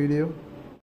watching the video.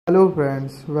 Hello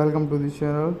friends, welcome to the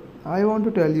channel. I want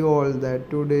to tell you all that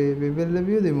today we will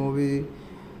review the movie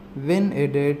Win a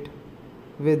Date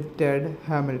with Ted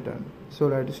Hamilton. So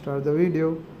let's start the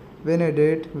video. Win a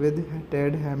Date with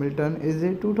Ted Hamilton is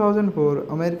a 2004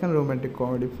 American romantic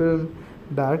comedy film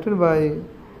directed by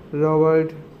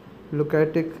Robert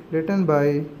Lukatic, written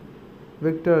by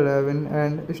Victor Levin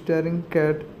and starring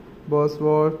Kate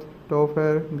Bosworth,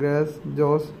 Topher, Grace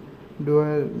Josh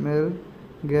Duhamel,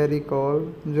 Gary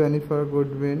Cole, Jennifer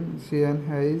Goodwin, Sean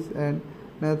Hayes, and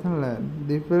Nathan Lane.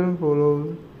 The film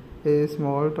follows a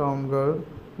small town girl,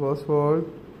 Bosworth,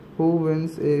 who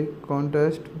wins a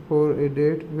contest for a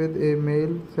date with a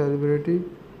male celebrity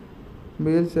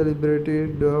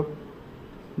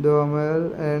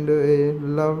Duhamel, and a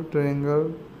love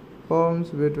triangle forms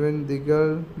between the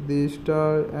girl, the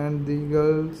star, and the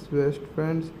girl's best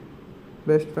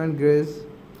friend Grace.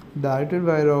 Directed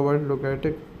by Robert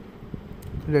Lukatic,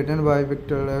 written by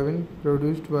Victor Levin,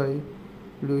 produced by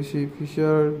Lucy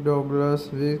Fisher,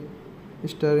 Douglas Wick,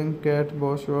 starring Kate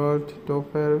Bosworth,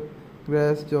 Topher,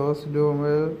 Grace Josh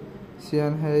Duhamel,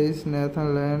 Sean Hayes,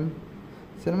 Nathan Lane.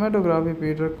 Cinematography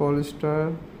Peter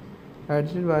Collister.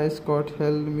 Edited by Scott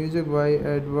Hill. Music by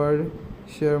Edward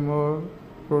Shermore.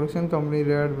 Production company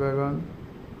Red Wagon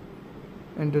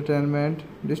Entertainment.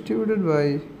 Distributed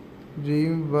by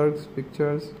DreamWorks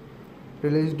Pictures.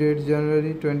 Release date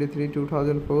January 23,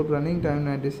 2004. Running time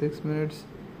 96 minutes.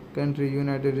 Country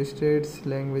United States.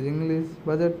 Language English.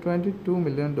 Budget $22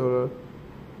 million.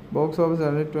 Box office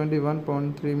earned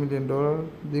 $21.3 million.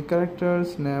 The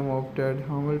character's name of Ted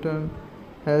Hamilton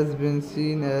has been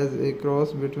seen as a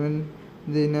cross between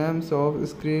the names of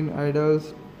screen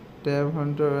idols Tab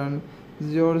Hunter and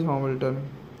George Hamilton.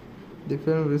 The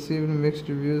film received mixed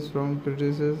reviews from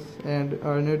critics and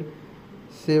earned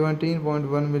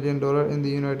 $17.1 million in the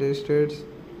United States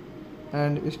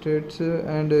and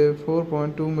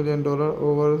 $4.2 million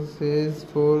overseas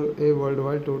for a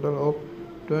worldwide total of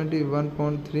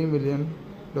 $21.3 million,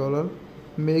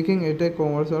 making it a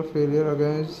commercial failure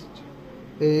against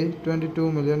a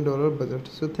 $22 million budget.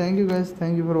 So thank you guys,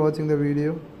 thank you for watching the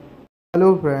video.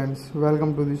 Hello friends,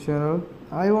 welcome to the channel.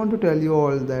 I want to tell you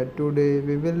all that today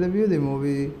we will review the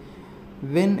movie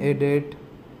Win a Date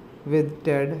with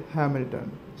Ted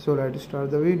Hamilton. So let's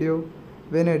start the video.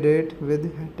 Win a Date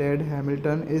with Ted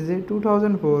Hamilton is a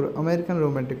 2004 American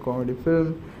romantic comedy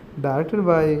film directed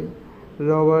by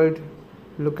Robert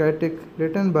Lukatic,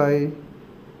 written by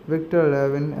Victor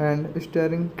Levin and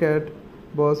starring Kate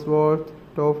Bosworth,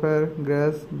 Topher,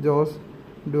 Grace Josh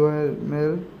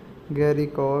Duhamel, Gary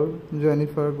Cole,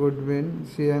 Jennifer Goodwin,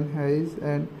 Sean Hayes,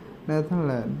 and Nathan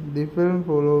Lane. The film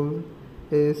follows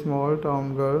a small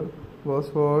town girl,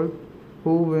 Bosworth,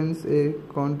 who wins a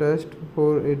contest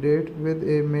for a date with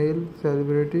a male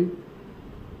celebrity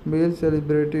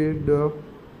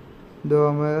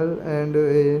Duhamel, and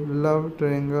a love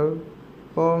triangle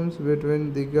forms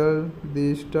between the girl,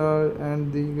 the star,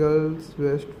 and the girl's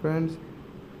best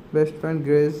friend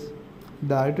Grace.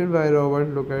 Directed by Robert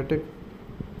Lukatic,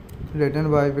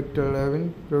 written by Victor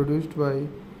Levin, produced by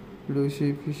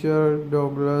Lucy Fisher,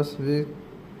 Douglas Wick,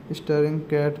 starring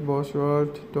Kate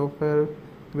Bosworth, Topher,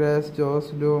 Grace Josh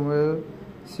Duhamel,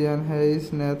 Sean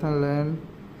Hayes, Nathan Lane.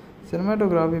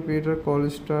 Cinematography Peter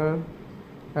Collister.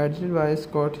 Edited by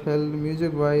Scott Hill.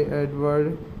 Music by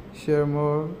Edward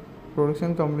Shermore.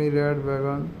 Production company Red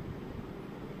Wagon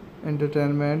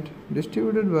Entertainment.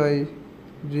 Distributed by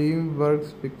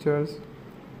DreamWorks Pictures.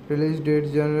 Release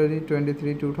date January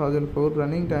 23, 2004.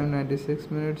 Running time 96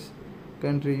 minutes.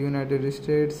 country United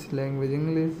States, language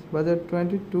English, budget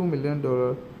 $22 million,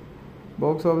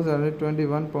 box office earned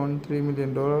 $21.3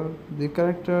 million. The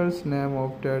character's name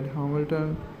of Ted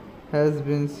Hamilton has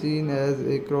been seen as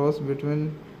a cross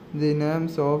between the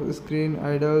names of screen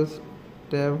idols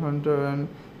Tab Hunter and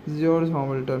George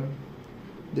Hamilton.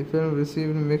 The film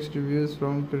received mixed reviews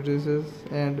from critics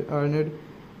and earned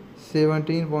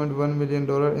 $17.1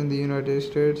 million in the United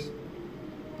States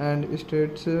and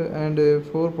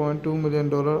 $4.2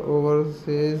 million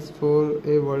overseas for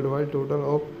a worldwide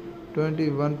total of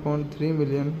 $21.3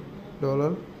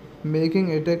 million, making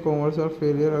it a commercial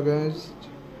failure against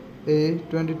a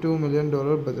 $22 million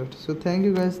budget. So thank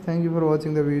you guys, thank you for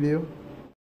watching the video.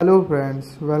 Hello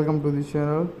friends, welcome to the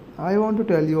channel. I want to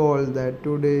tell you all that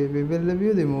today we will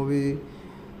review the movie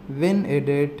Win a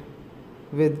Date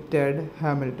with Ted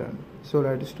Hamilton. So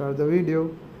let's start the video.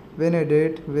 Win a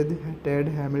Date with Ted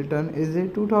Hamilton is a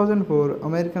 2004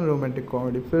 American romantic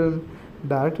comedy film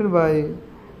directed by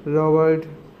Robert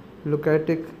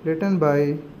Lukatic, written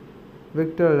by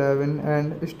Victor Levin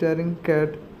and starring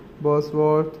Kate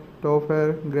Bosworth,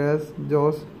 Topher, Grace,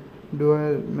 Josh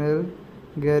Duhamel,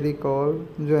 Gary Cole,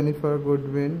 Jennifer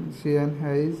Goodwin, Sian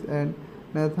Hayes, and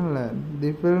Nathan Lane.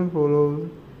 The film follows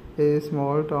a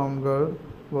small town girl,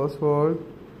 Bosworth,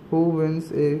 who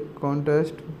wins a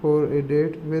contest for a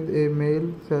date with a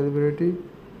male celebrity,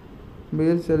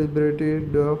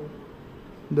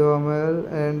 Duhamel,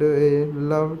 and a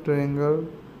love triangle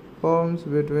forms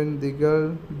between the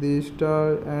girl, the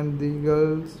star, and the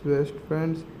girl's best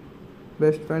friend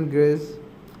Grace.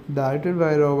 Directed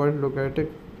by Robert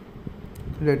Lukatic,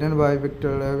 written by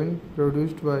Victor Levin,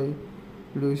 produced by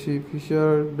Lucy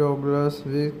Fisher, Douglas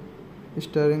Wick,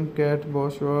 starring Kate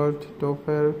Bosworth,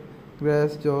 Topher,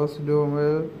 Grace, Josh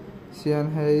Duhamel,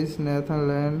 Sian Hayes, Nathan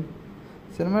Lane.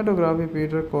 Cinematography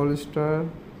Peter Collister.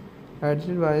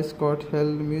 Edited by Scott Hill.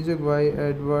 Music by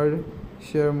Edward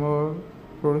Shermore.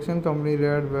 Production company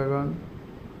Red Wagon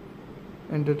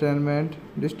Entertainment.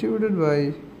 Distributed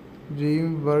by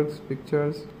DreamWorks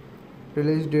Pictures.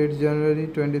 Release date January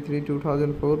 23,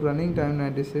 2004. Running time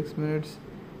 96 minutes.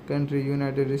 Country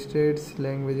United States.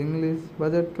 Language English.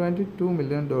 Budget $22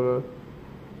 million.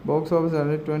 Box office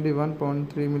earned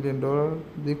 $21.3 million.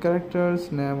 The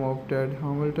character's name of Ted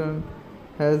Hamilton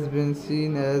has been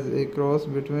seen as a cross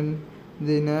between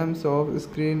the names of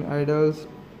screen idols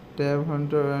Tab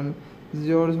Hunter and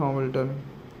George Hamilton.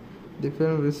 The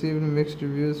film received mixed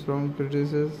reviews from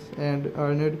critics and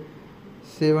earned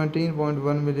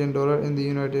 $17.1 million in the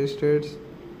United States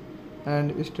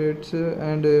and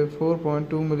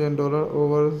 $4.2 million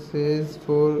overseas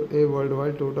for a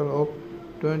worldwide total of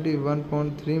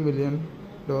 $21.3 million,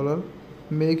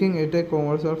 making it a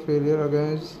commercial failure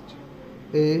against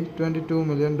a $22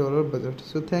 million budget.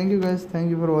 So thank you guys, thank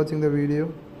you for watching the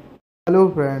video. Hello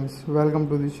friends, welcome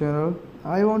to the channel.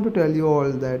 I want to tell you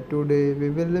all that today we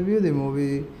will review the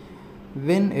movie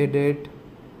Win a Date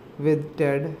with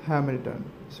Ted Hamilton.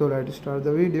 So let's start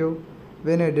the video.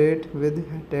 Win a Date with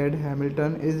Ted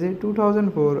Hamilton is a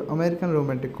 2004 American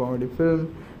romantic comedy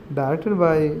film directed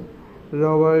by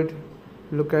Robert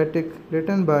Lukatic,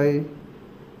 written by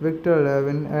Victor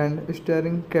Levin and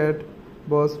starring Kate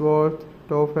Bosworth,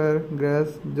 Topher,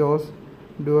 Grace, Josh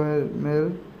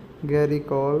Duhamel, Gary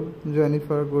Cole,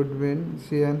 Jennifer Goodwin,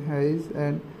 Sian Hayes,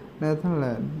 and Nathan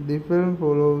Lane. The film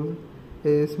follows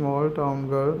a small town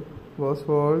girl,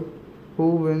 Bosworth,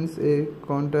 who wins a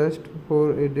contest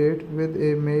for a date with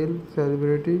a male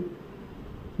celebrity,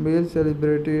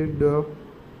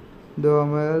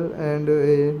 Duhamel, and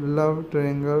a love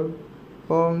triangle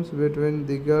forms between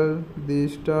the girl, the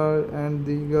star, and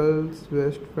the girl's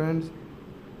best friend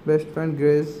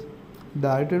Grace.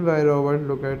 Directed by Robert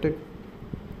Lukatic,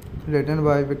 written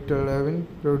by Victor Levin,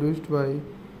 produced by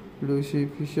Lucy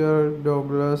Fisher,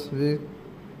 Douglas Wick,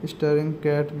 starring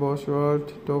Kate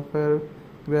Bosworth, Topher,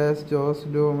 Grace, Josh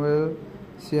Duhamel,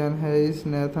 Sian Hayes,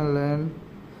 Nathan Lane.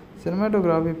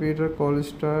 Cinematography Peter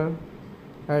Collister.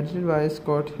 Edited by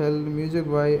Scott Hill. Music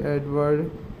by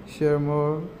Edward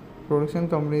Shermore. Production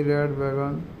company Red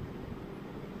Wagon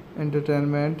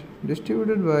Entertainment.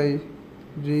 Distributed by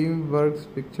DreamWorks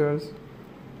Pictures.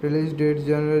 Release date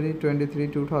January 23,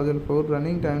 2004.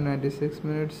 Running time 96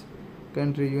 minutes.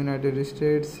 Country United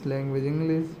States. Language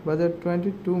English. Budget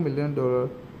 $22 million.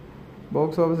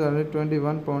 Box office earned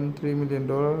 $21.3 million.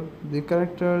 The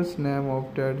character's name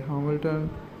of Ted Hamilton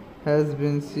has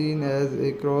been seen as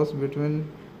a cross between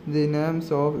the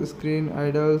names of screen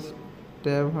idols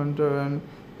Tab Hunter and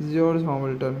George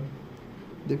Hamilton.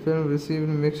 The film received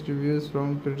mixed reviews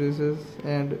from critics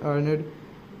and earned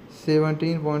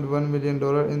 $17.1 million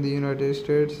in the United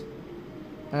States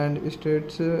and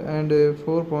states and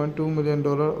 $4.2 million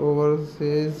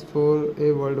overseas for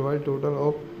a worldwide total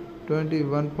of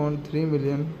 $21.3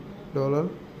 million,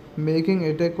 making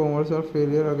it a commercial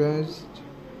failure against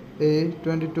a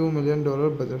 $22 million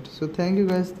budget. So thank you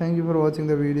guys, thank you for watching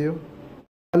the video.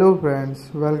 Hello friends,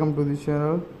 welcome to the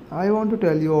channel. I want to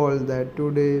tell you all that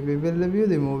today we will review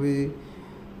the movie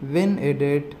Win a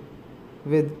Date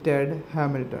with Ted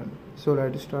Hamilton. So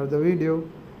let's start the video.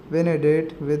 Win a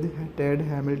Date with Ted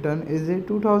Hamilton is a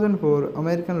 2004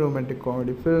 American romantic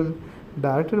comedy film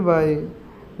directed by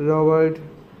Robert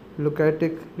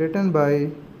Lukatic, written by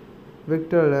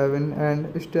Victor Levin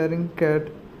and starring Kat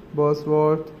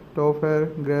Bosworth, Topher,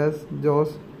 Grace, Josh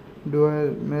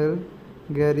Duhamel,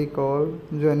 Gary Cole,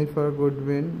 Jennifer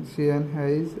Goodwin, Sian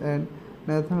Hayes, and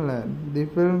Nathan Lane. The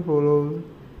film follows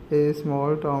a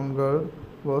small town girl,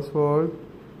 Bosworth,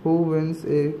 who wins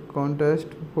a contest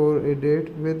for a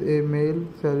date with a male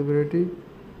celebrity.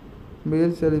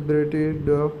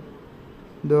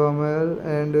 Duhamel,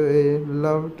 and a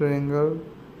love triangle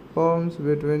forms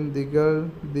between the girl,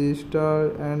 the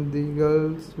star, and the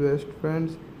girl's best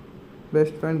friend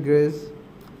Grace.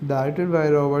 Directed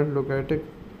by Robert Lukatic,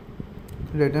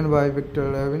 written by Victor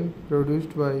Levin,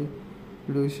 produced by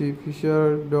Lucy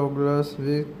Fisher, Douglas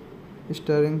Wick,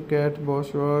 starring Kat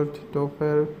Bosworth,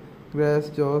 Topher, Grace,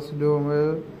 Josh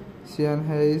Duhamel, Sian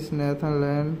Hayes, Nathan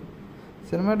Lane.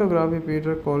 Cinematography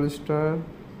Peter Collister.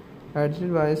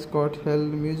 Edited by Scott Hill.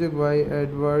 Music by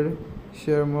Edward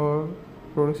Shermore.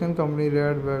 Production company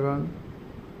Red Wagon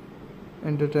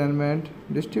Entertainment.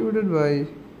 Distributed by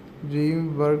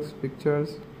DreamWorks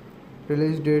Pictures.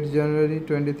 Release date January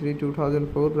 23,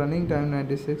 2004. Running time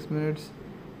 96 minutes.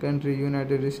 Country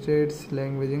United States.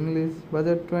 Language English.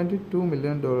 Budget $22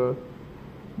 million.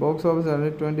 Box office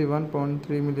earned $21.3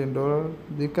 million.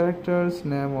 The character's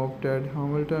name of Ted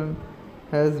Hamilton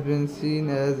has been seen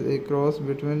as a cross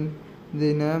between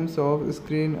the names of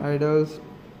screen idols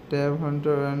Tab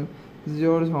Hunter and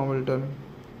George Hamilton.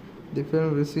 The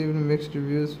film received mixed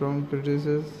reviews from critics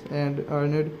and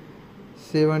earned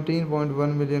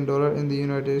 $17.1 million in the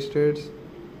United States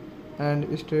and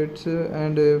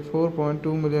 $4.2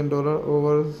 million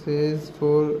overseas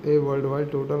for a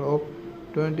worldwide total of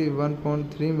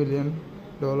 $21.3 million,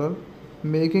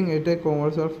 making it a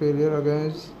commercial failure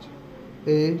against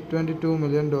a $22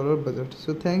 million budget.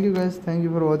 So thank you guys, thank you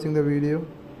for watching the video.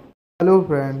 Hello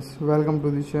friends, welcome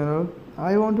to the channel.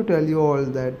 I want to tell you all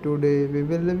that today we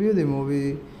will review the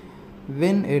movie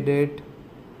Win a Date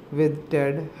with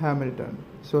Ted Hamilton.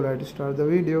 So let's start the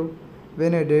video.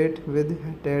 Win a Date with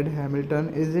Ted Hamilton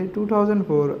is a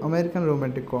 2004 American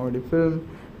romantic comedy film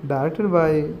directed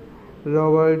by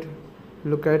Robert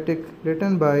Lukatic,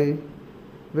 written by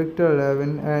Victor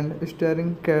Levin and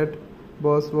starring Kat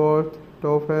Bosworth,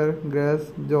 Topher,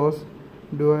 Grace, Josh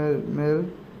Duhamel,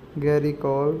 Gary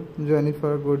Cole,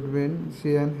 Jennifer Goodwin,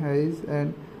 Sian Hayes,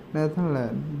 and Nathan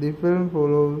Lane. The film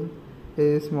follows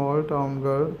a small town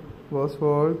girl,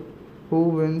 Bosworth, who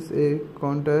wins a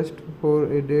contest for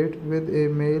a date with a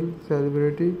male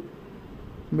celebrity.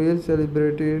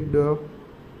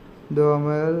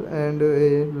 Duhamel, and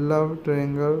a love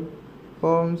triangle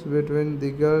forms between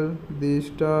the girl, the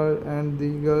star, and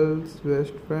the girl's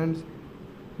best friend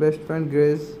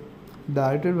Grace.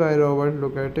 Directed by Robert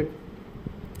Lukatic,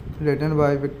 written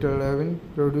by Victor Levin,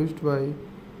 produced by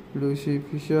Lucy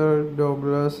Fisher,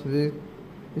 Douglas Wick,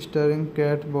 starring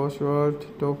Kat Bosworth,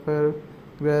 Topher,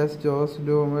 Grace, Josh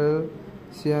Duhamel,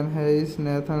 Sian Hayes,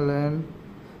 Nathan Lane.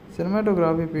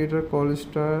 Cinematography Peter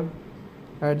Collister.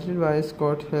 Edited by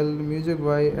Scott Hill. Music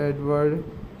by Edward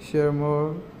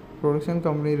Shermore. Production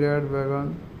company Red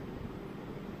Wagon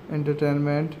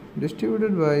Entertainment.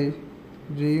 Distributed by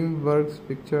DreamWorks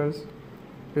Pictures.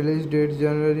 Release date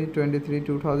January 23,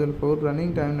 2004.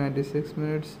 Running time 96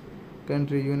 minutes.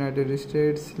 Country United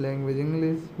States. Language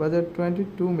English. Budget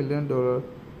 $22 million.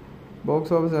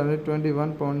 Box office earned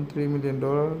 $21.3 million.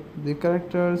 The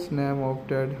character's name of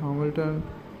Ted Hamilton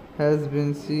has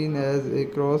been seen as a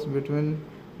cross between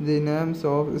the names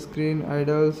of screen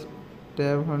idols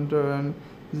Tab Hunter and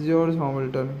George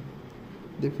Hamilton.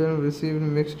 The film received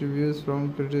mixed reviews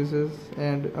from critics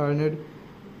and earned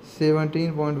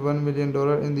 $17.1 million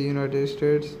in the United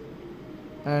States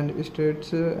and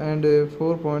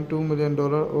 $4.2 million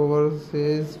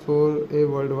overseas for a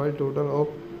worldwide total of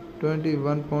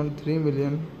 $21.3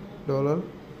 million,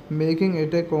 making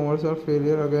it a commercial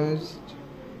failure against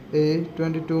a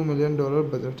 $22 million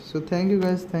budget. So thank you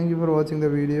guys, thank you for watching the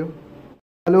video.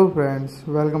 Hello friends,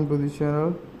 welcome to the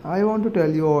channel. I want to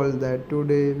tell you all that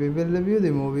today we will review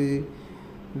the movie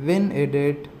Win a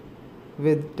Date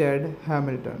with Ted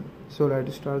Hamilton. So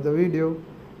let's start the video.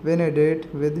 When a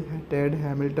Date with Ted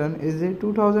Hamilton is a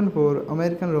 2004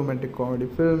 American romantic comedy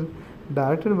film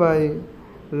directed by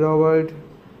Robert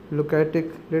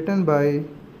Lukatic, written by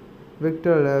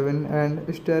Victor Levin,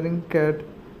 and starring Kate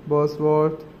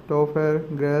Bosworth, Topher,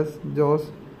 Grace, Josh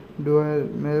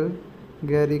Duhamel,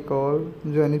 Gary Cole,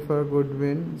 Jennifer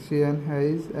Goodwin, Sian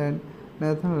Hayes, and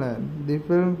Nathan Lane. The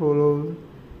film follows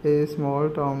a small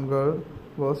town girl,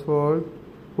 Bosworth,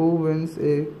 who wins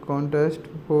a contest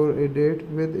for a date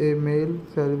with a male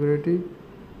celebrity.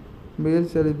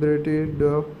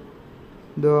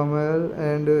 Duhamel,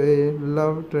 and a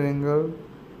love triangle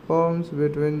forms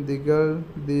between the girl,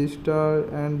 the star,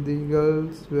 and the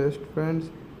girl's best friend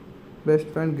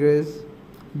Grace.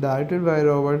 Directed by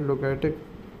Robert Lukatic,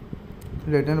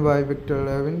 written by Victor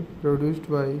Levin, produced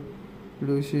by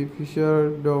Lucy Fisher,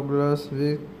 Douglas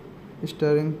Wick,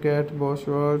 starring Kate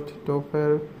Bosworth,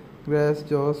 Topher, Grace,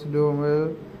 Josh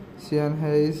Duhamel, Sian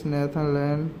Hayes, Nathan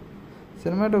Lane.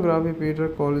 Cinematography Peter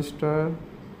Collister.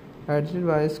 Edited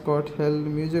by Scott Hill.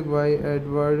 Music by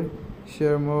Edward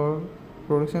Shermore.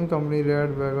 Production company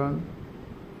Red Wagon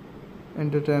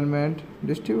Entertainment.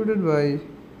 Distributed by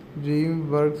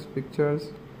DreamWorks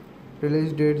Pictures.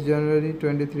 Release date January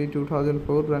 23,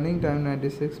 2004. Running time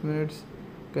 96 minutes.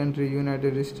 Country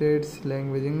United States.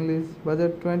 Language English.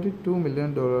 Budget $22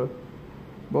 million.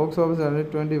 Box office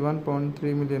earned $21.3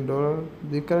 million.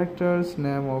 The character's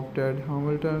name of Ted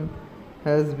Hamilton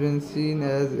has been seen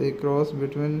as a cross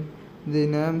between the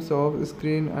names of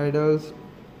screen idols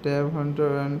Tab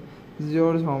Hunter and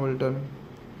George Hamilton.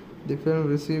 The film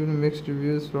received mixed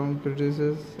reviews from critics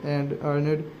and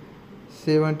earned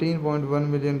 $17.1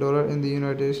 million in the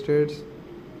United States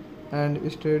and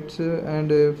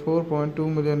 $4.2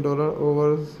 million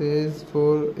overseas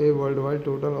for a worldwide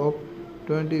total of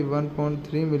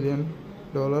 $21.3 million,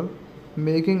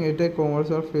 making it a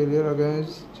commercial failure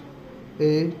against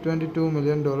a $22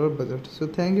 million budget. So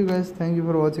thank you guys, thank you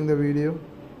for watching the video.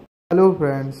 Hello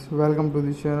friends, welcome to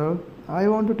the channel. I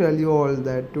want to tell you all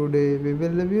that today we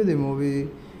will review the movie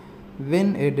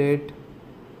Win a Date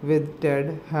with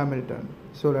Ted Hamilton.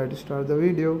 So let's start the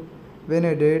video. Win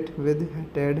a Date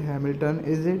with Ted Hamilton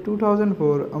is a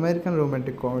 2004 American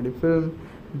romantic comedy film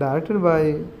directed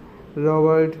by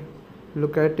Robert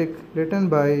Lukatic, written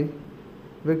by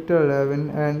Victor Levin,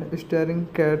 and starring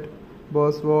Kate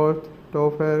Bosworth,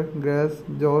 Topher, Grace,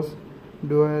 Josh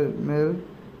Duhamel,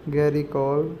 Gary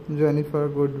Cole, Jennifer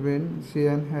Goodwin,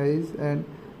 Sian Hayes, and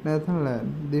Nathan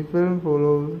Lane. The film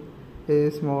follows a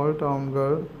small town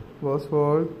girl,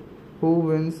 Bosworth, who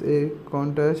wins a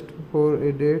contest for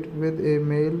a date with a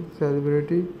male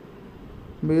celebrity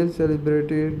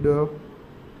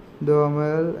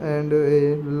Duhamel, and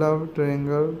a love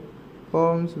triangle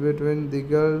forms between the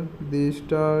girl, the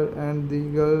star, and the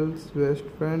girl's best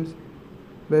friend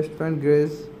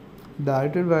Grace.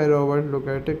 Directed by Robert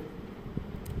Lukatic,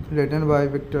 written by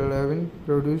Victor Levin,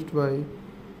 produced by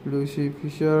Lucy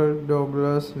Fisher,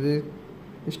 Douglas Wick,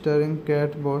 starring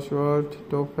Kate Bosworth,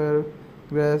 Topher,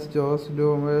 Grace, Josh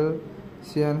Duhamel,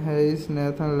 Sian Hayes,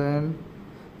 Nathan Lane.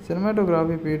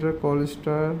 Cinematography Peter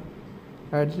Collister.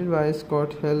 Edited by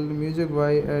Scott Hill. Music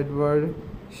by Edward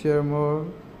Shermore.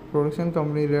 Production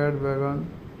company Red Wagon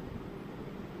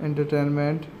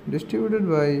Entertainment. Distributed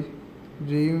by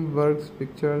DreamWorks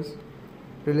Pictures.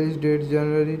 Release date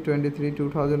January 23,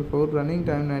 2004. Running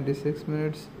time 96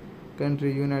 minutes.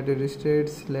 Country United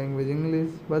States. Language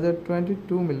English. Budget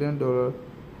 $22 million.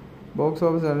 Box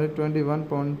office earned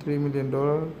 $21.3 million.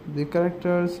 The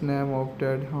character's name of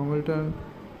Ted Hamilton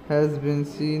has been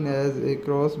seen as a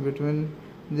cross between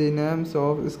the names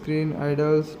of screen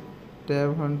idols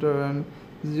Tab Hunter and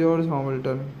George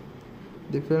Hamilton.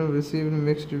 The film received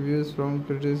mixed reviews from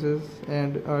critics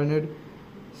and earned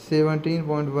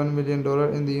 $17.1 million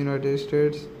in the United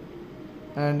States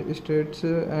and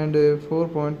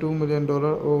 $4.2 million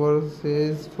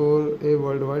overseas for a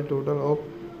worldwide total of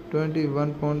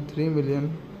 $21.3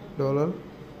 million,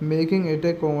 making it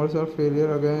a commercial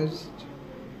failure against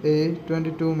a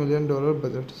 $22 million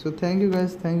budget. So thank you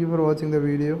guys, thank you for watching the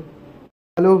video.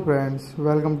 Hello friends,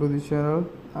 welcome to the channel.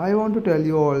 I want to tell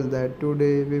you all that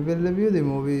today we will review the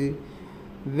movie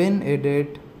Win a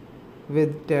Date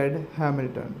with Ted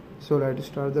Hamilton. So let's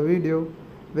start the video.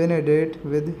 Win a Date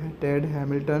with Ted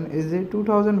Hamilton is a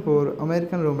 2004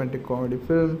 American romantic comedy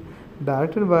film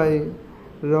directed by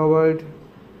Robert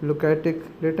Lukatic,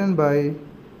 written by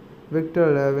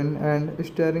Victor Levin, and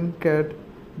starring Kate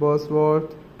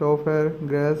Bosworth, Topher,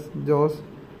 Grace, Josh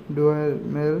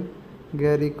Duhamel,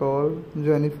 Gary Cole,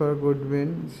 Jennifer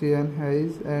Goodwin, Sian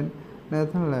Hayes, and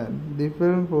Nathan Lane. The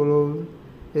film follows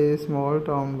a small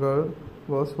town girl,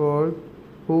 Bosworth,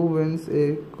 who wins a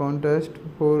contest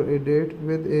for a date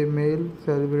with a male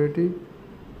celebrity.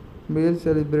 Male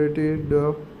celebrity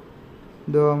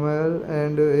Duhamel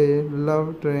and a love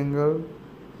triangle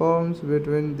forms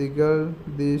between the girl,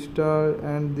 the star,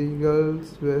 and the girl's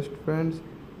best friend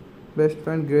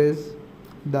Grace.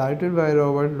 Directed by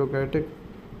Robert Lukatic,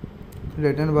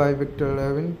 written by Victor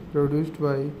Levin, produced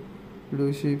by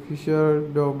Lucy Fisher,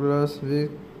 Douglas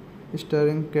Wick,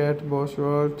 starring Kate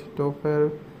Bosworth,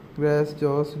 Topher, Grace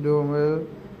Josh Duhamel,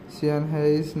 Sian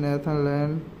Hayes, Nathan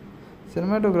Lane.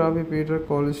 Cinematography Peter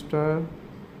Collister,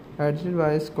 edited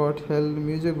by Scott Hill,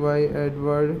 music by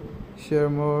Edward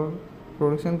Shermore,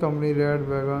 production company Red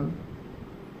Wagon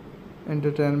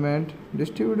Entertainment,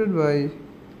 distributed by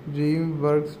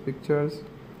DreamWorks Pictures.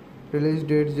 Release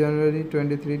date January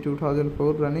 23,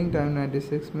 2004, running time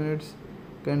 96 minutes,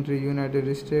 country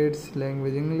United States,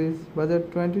 language English, budget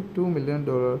 $22 million,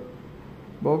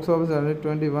 box office earned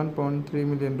 $21.3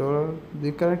 million.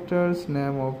 The character's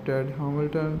name of Ted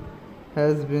Hamilton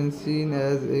has been seen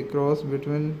as a cross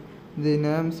between the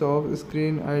names of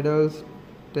screen idols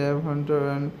Tab Hunter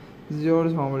and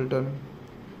George Hamilton.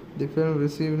 The film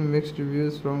received mixed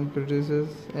reviews from critics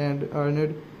and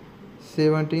earned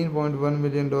 $17.1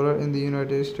 million in the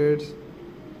United States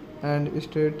and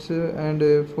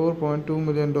 $4.2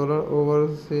 million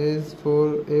overseas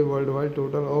for a worldwide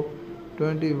total of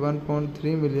 $21.3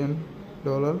 million,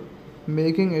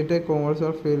 making it a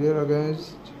commercial failure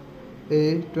against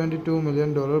a $22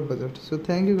 million budget. So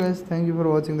thank you guys, thank you for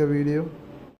watching the video.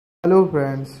 Hello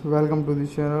friends, welcome to the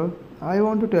channel. I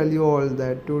want to tell you all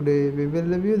that today we will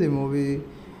review the movie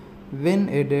Win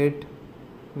a Date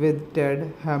with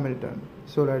Ted Hamilton.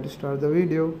 So let's start the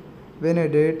video. Win a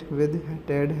Date with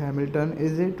Ted Hamilton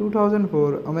is a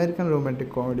 2004 American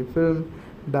romantic comedy film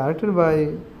directed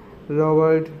by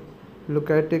Robert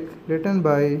Lukatic, written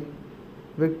by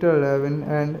Victor Levin,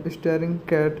 and starring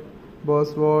Kate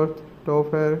Bosworth,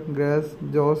 Topher, Grace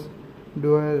Josh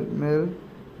Duhamel,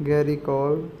 Gary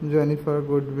Cole, Jennifer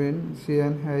Goodwin,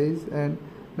 Sian Hayes, and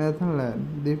Nathan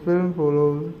Lane. The film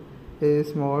follows a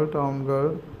small town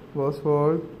girl,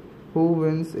 Bosworth, who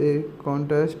wins a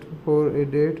contest for a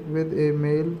date with a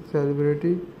male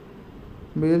celebrity.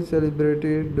 Male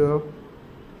celebrity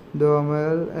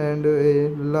Duhamel and a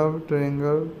love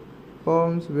triangle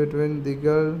forms between the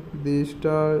girl, the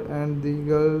star, and the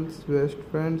girl's best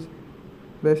friend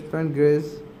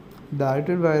Grace.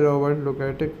 Directed by Robert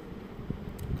Lukatic,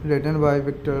 written by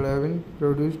Victor Levin,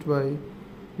 produced by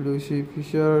Lucy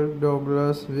Fisher,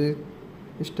 Douglas Wick,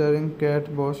 starring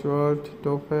Kate Bosworth,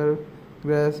 Topher,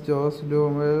 Grace Josh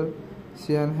Duhamel,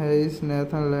 Sian Hayes,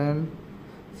 Nathan Lane.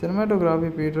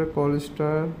 Cinematography Peter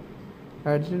Collister,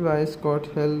 edited by Scott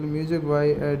Hill, music by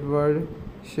Edward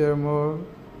Shermore,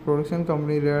 production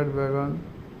company Red Wagon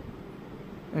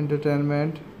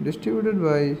Entertainment, distributed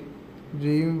by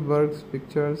DreamWorks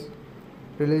Pictures.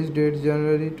 Release date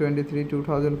January 23,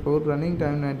 2004, running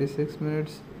time 96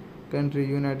 minutes, country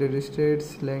United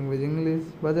States, language English,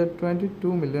 budget $22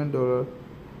 million,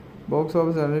 box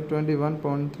office earned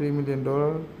 $21.3 million.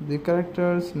 The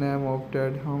character's name of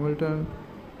Ted Hamilton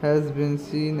has been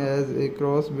seen as a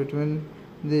cross between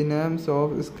the names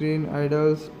of screen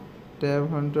idols Tab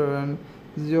Hunter and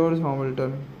George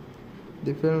Hamilton.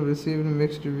 The film received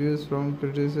mixed reviews from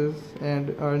critics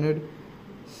and earned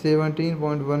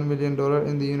 $17.1 million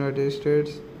in the United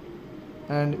States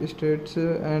and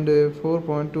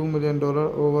 $4.2 million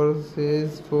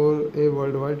overseas for a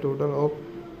worldwide total of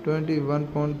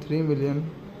 $21.3 million,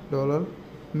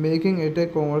 making it a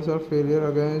commercial failure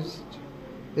against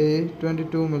a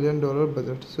 $22 million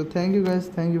budget. So thank you guys,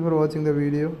 thank you for watching the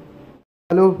video.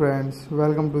 Hello friends,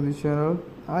 welcome to the channel.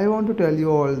 I want to tell you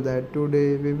all that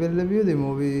today we will review the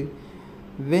movie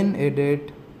Win a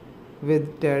Date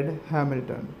with Ted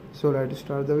Hamilton. So let's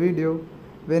start the video.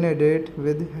 Win a Date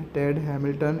with Ted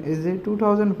Hamilton is a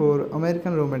 2004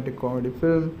 American romantic comedy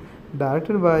film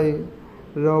directed by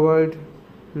Robert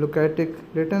Lukatic,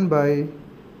 written by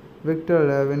Victor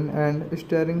Levin, and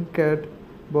starring Kate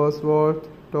Bosworth,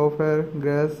 Topher,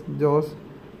 Grace Josh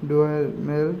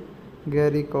Duhamel,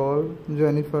 Gary Cole,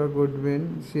 Jennifer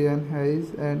Goodwin, Sian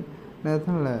Hayes, and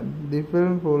Nathan Lane. The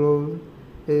film follows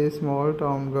a small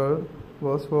town girl,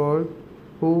 Bosworth,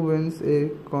 who wins a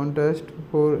contest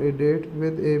for a date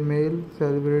with a male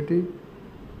celebrity.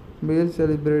 Male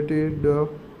celebrity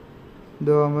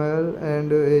Duhamel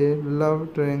and a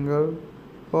love triangle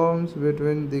forms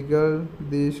between the girl,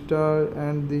 the star,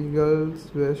 and the girl's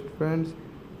best friend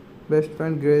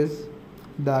Grace.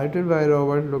 Directed by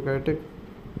Robert Lukatic,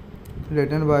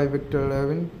 written by Victor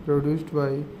Levin, produced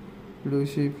by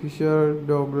Lucy Fisher,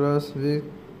 Douglas Wick,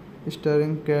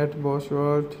 starring Kate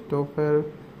Bosworth, Topher,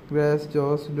 Grace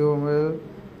Josh Duhamel,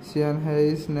 Sean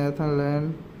Hayes, Nathan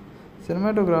Lane.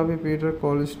 Cinematography Peter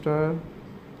Collister.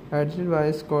 Edited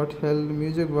by Scott Hill.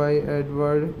 Music by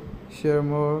Edward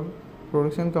Shermore.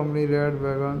 Production company Red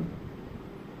Wagon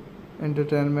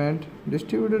Entertainment.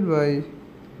 Distributed by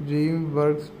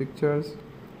DreamWorks Pictures.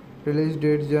 Release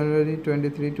date January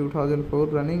 23, 2004.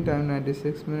 Running time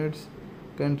 96 minutes.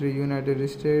 Country United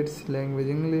States. Language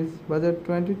English. Budget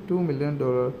 $22 million.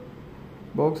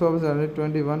 Box office earned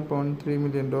 $21.3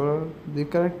 million. The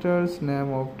character's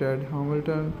name of Ted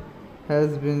Hamilton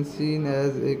has been seen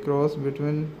as a cross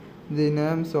between the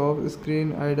names of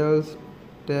screen idols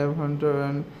Tab Hunter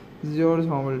and George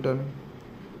Hamilton.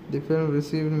 The film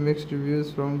received mixed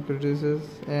reviews from critics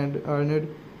and earned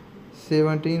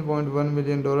 $17.1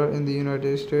 million in the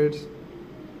United States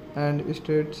and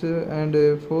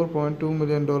 $4.2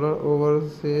 million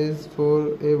overseas for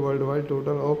a worldwide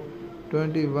total of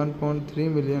 $21.3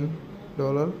 million,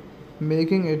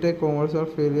 making it a commercial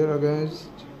failure against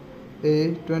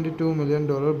a $22 million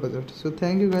budget. So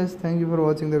thank you guys, thank you for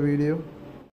watching the video.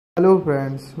 Hello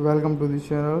friends, welcome to the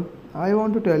channel. I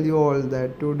want to tell you all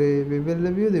that today we will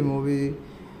review the movie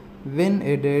Win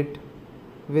a Date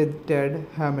with Ted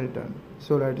Hamilton.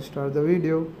 So let's start the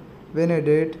video. Win a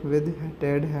Date with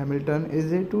Ted Hamilton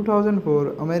is a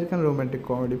 2004 American romantic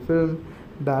comedy film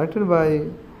directed by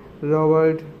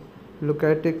Robert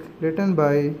Lukatic, written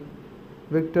by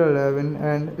Victor Levin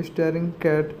and starring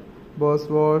Kate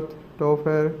Bosworth,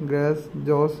 Topher, Grace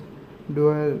Josh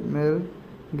Duhamel,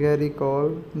 Gary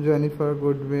Cole, Jennifer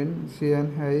Goodwin,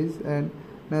 Sean Hayes, and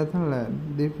Nathan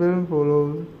Lane. The film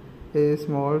follows a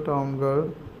small town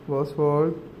girl,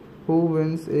 Bosworth, who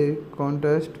wins a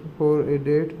contest for a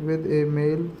date with a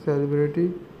male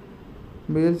celebrity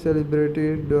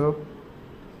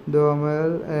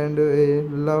Duhamel, and a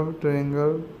love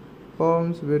triangle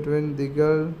forms between the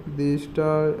girl, the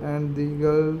star, and the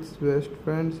girl's best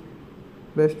friend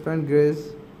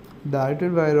Grace.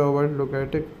 Directed by Robert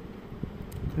Lukatic,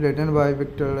 written by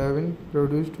Victor Levin,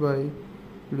 produced by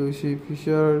Lucy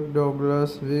Fisher,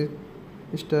 Douglas Wick,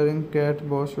 starring Kate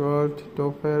Bosworth,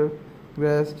 Topher,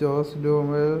 Grace Josh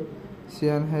Duhamel,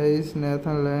 Sean Hayes,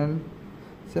 Nathan Lane.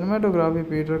 Cinematography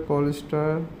Peter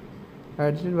Collister.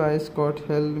 Edited by Scott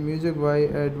Hill. Music by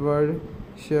Edward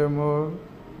Shermore.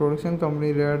 Production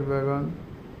company Red Wagon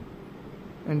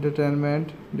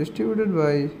Entertainment. Distributed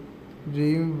by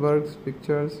DreamWorks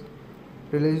Pictures.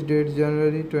 Release date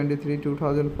January 23,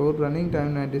 2004. Running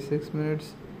time 96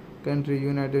 minutes. Country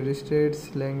United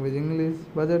States. Language English.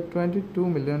 Budget $22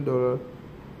 million.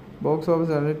 Box office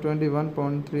earned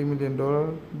 $21.3 million.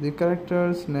 The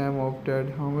character's name of Ted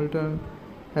Hamilton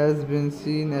has been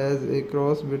seen as a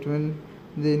cross between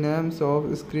the names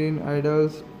of screen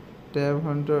idols Tab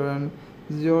Hunter and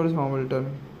George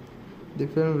Hamilton. The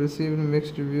film received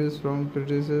mixed reviews from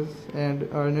critics and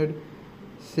earned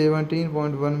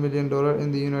 $17.1 million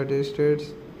in the United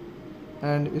States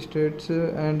and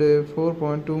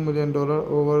 $4.2 million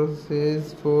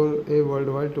overseas for a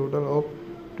worldwide total of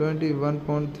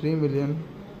 $21.3 million,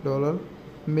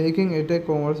 making it a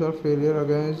commercial failure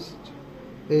against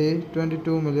a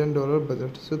 $22 million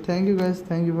budget. So thank you guys,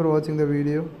 thank you for watching the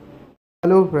video.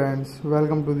 Hello friends,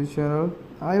 welcome to the channel.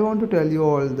 I want to tell you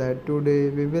all that today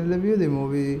we will review the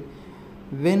movie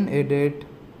Win a Date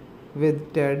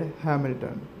with Ted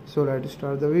Hamilton. So let's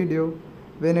start the video.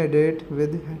 Win a Date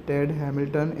with Ted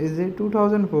Hamilton is a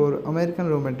 2004 American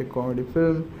romantic comedy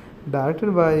film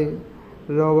directed by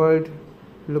Robert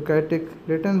Lukatic,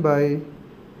 written by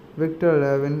Victor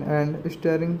Levin and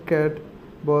starring Kate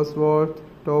Bosworth,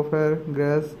 Topher,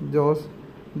 Grace Josh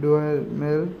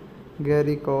Duhamel,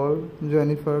 Gary Cole,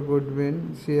 Jennifer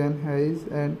Goodwin, Sean Hayes,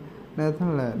 and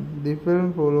Nathan Lane. The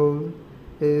film follows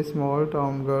a small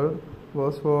town girl,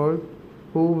 Bosworth,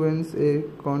 who wins a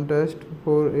contest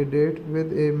for a date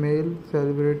with a male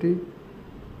celebrity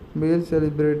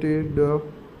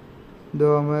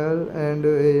Duhamel, and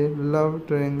a love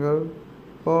triangle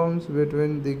forms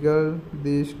between the girl,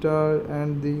 the star,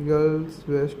 and the girl's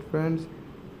best friend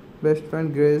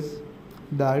Grace.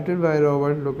 Directed by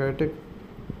Robert Lukatic,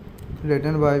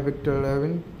 written by Victor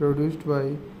Levin, produced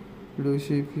by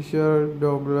Lucy Fisher,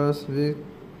 Douglas Wick,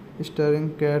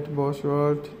 starring Kate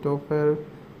Bosworth, Topher,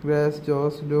 Grace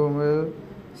Josh Duhamel,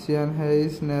 Sean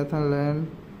Hayes, Nathan Lane.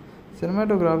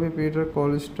 Cinematography Peter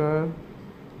Collister.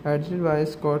 Edited by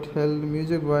Scott Hill.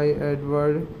 Music by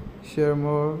Edward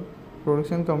Shermore.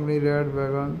 Production company Red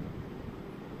Wagon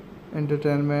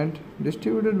Entertainment.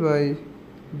 Distributed by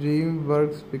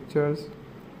DreamWorks Pictures.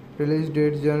 Release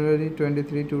date January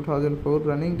 23, 2004.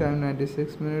 Running time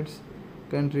 96 minutes.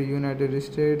 country United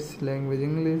States, language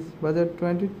English, budget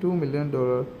 $22 million.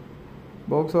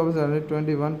 Box office earned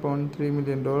 $21.3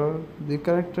 million. The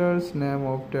character's name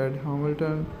of Ted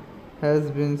Hamilton has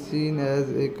been seen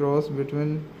as a cross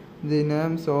between the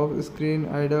names of screen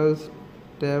idols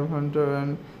Tab Hunter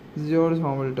and George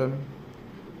Hamilton.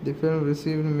 The film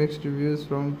received mixed reviews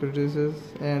from critics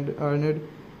and earned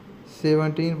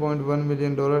 $17.1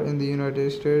 million in the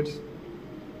United States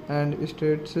and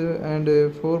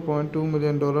 $4.2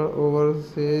 million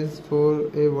overseas for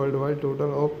a worldwide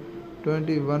total of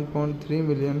 $21.3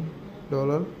 million,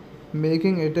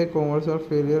 making it a commercial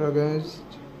failure against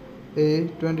a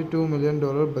 $22 million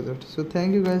budget. So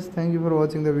thank you guys, thank you for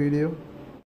watching the video.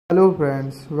 Hello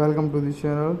friends, welcome to the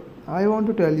channel. I want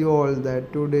to tell you all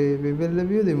that today we will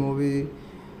review the movie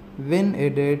Win a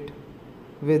Date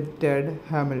with Ted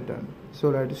Hamilton. So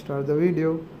let's start the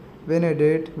video. Win a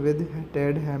Date with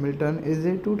Ted Hamilton is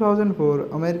a 2004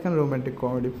 American romantic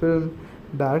comedy film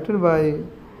directed by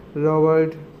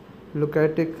Robert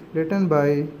Lukatic, written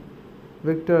by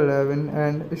Victor Levin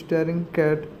and starring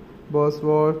Kate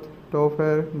Bosworth,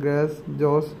 Topher, Grace,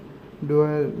 Josh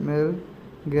Duhamel,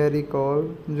 Gary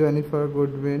Cole, Jennifer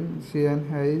Goodwin, Sian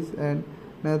Hayes, and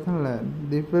Nathan Lane.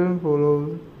 The film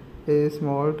follows a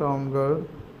small town girl,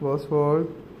 Bosworth,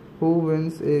 who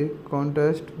wins a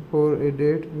contest for a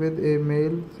date with a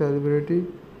male celebrity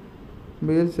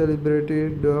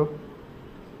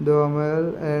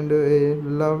Duhamel, and a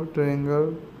love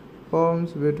triangle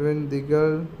forms between the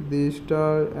girl, the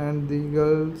star, and the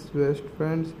girl's best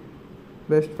friend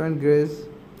Grace.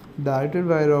 Directed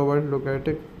by Robert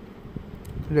Lukatic,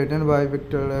 written by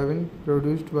Victor Levin,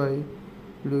 produced by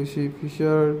Lucy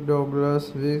Fisher,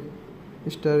 Douglas Wick,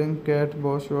 starring Kate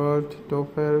Bosworth,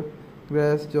 Topher,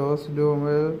 Grace, Josh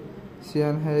Duhamel,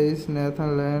 Sian Hayes,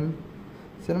 Nathan Lane.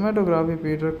 Cinematography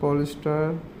Peter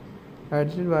Collister.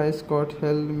 Edited by Scott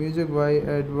Hill. Music by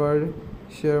Edward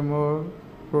Shermore.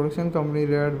 Production company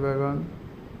Red Wagon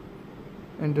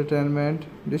Entertainment.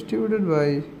 Distributed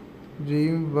by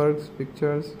DreamWorks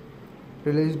Pictures.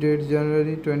 Release date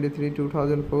January 23,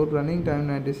 2004. Running time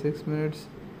 96 minutes.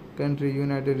 Country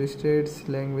United States.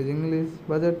 Language English.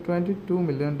 Budget $22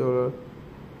 million.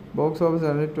 Box office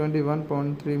earned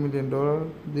 $21.3 million.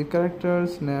 The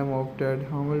character's name of Ted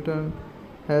Hamilton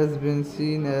has been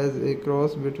seen as a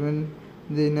cross between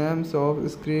the names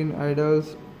of screen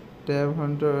idols Tab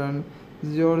Hunter and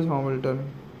George Hamilton.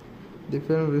 The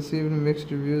film received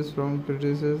mixed reviews from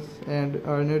critics and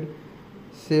earned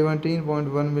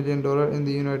 $17.1 million in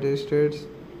the United States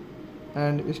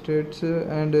and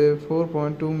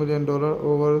 $4.2 million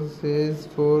overseas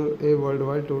for a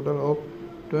worldwide total of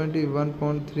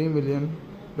 $21.3 million,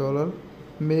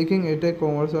 making it a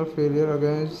commercial failure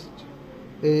against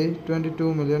a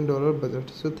 $22 million budget.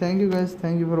 So thank you guys,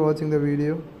 thank you for watching the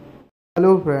video.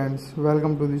 Hello friends,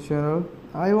 welcome to the channel.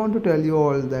 I want to tell you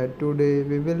all that today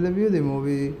we will review the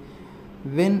movie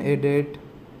Win a Date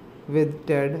with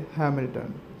Ted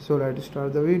Hamilton. So let's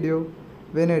start the video.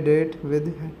 Win a Date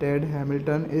with Ted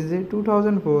Hamilton is a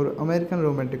 2004 American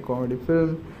romantic comedy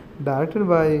film directed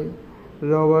by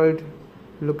Robert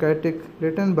Lukatic,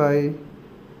 written by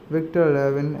Victor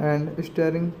Levin and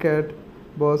starring Kate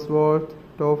Bosworth,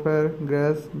 Topher,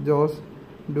 Grace, Josh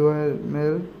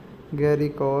Duhamel, Gary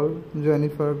Cole,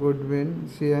 Jennifer Goodwin,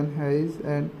 Sian Hayes,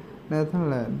 and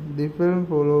Nathan Lane. The film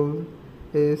follows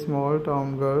a small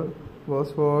town girl,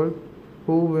 Bosworth,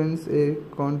 who wins a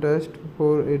contest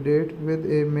for a date with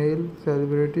a male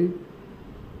celebrity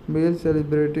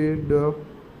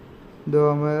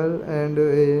Duhamel, and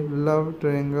a love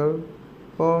triangle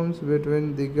forms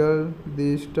between the girl,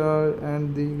 the star,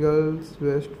 and the girl's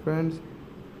best friend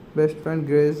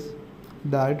Grace.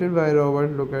 Directed by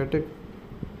Robert Lukatic,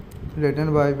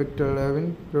 written by Victor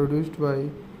Levin, produced by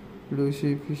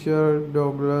Lucy Fisher,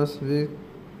 Douglas Wick,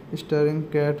 starring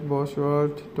Kate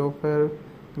Bosworth, Topher,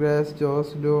 Grace, Josh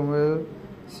Duhamel,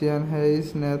 Sian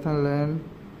Hayes, Nathan Lane.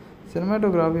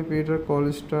 Cinematography Peter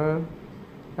Collister.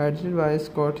 Edited by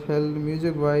Scott Hill.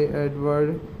 Music by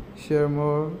Edward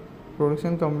Shermore.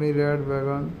 Production company Red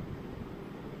Wagon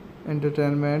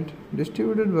Entertainment.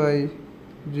 Distributed by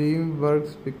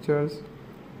DreamWorks Pictures.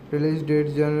 Release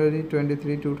date January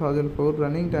 23, 2004.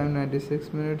 Running time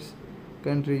 96 minutes.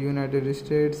 Country United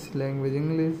States. Language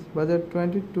English. Budget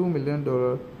 $22 million.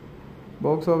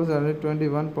 Box office earned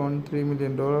 $21.3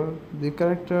 million. The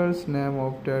character's name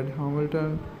of Ted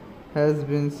Hamilton has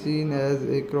been seen as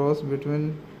a cross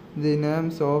between the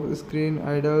names of screen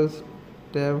idols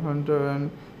Tab Hunter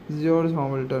and George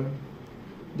Hamilton.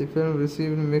 The film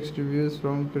received mixed reviews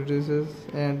from critics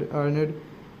and earned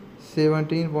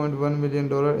 $17.1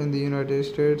 million in the United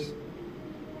States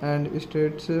and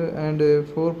states and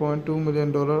 $4.2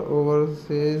 million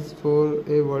overseas for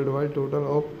a worldwide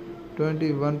total of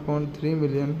 $21.3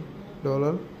 million,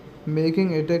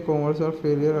 making it a commercial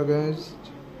failure against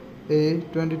a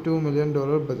 $22 million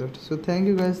budget. So thank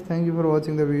you guys, thank you for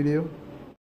watching the video.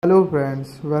 Hello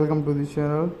friends, welcome to the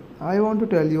channel. I want to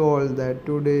tell you all that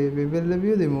today we will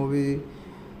review the movie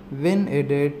Win a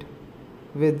Date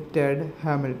with Ted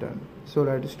Hamilton. So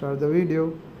let's start the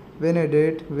video. Win a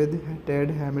Date with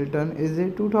Ted Hamilton is a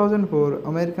 2004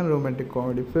 American romantic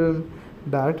comedy film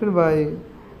directed by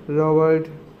Robert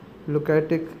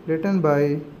Lukatic, written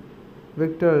by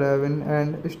Victor Levin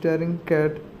and starring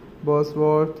Kate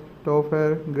Bosworth,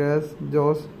 Topher, Grace,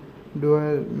 Josh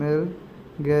Duhamel,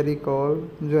 Gary Cole,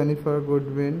 Jennifer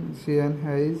Goodwin, Sian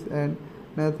Hayes, and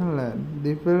Nathan Lane.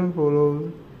 The film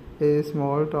follows a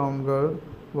small town girl,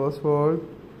 Bosworth,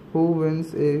 who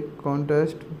wins a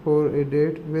contest for a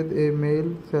date with a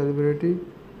male celebrity.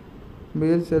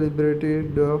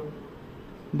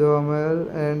 Duhamel,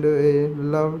 and a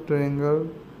love triangle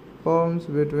forms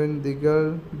between the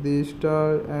girl, the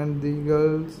star, and the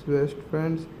girl's best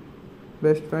friend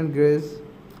Grace.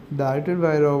 Directed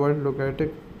by Robert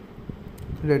Lukatic,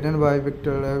 written by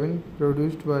Victor Levin,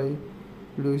 produced by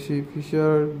Lucy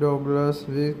Fisher, Douglas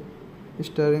Wick,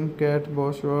 starring Kate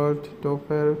Bosworth,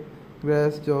 Topher,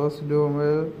 Grace, Josh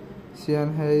Duhamel,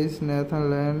 Sian Hayes, Nathan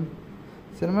Lane.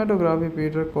 Cinematography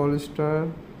Peter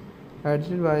Collister.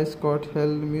 Edited by Scott Hill.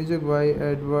 Music by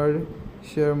Edward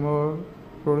Shermore.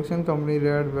 Production company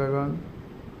Red Wagon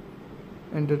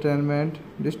Entertainment.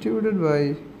 Distributed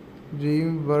by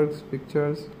DreamWorks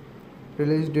Pictures.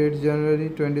 Release date January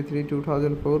 23,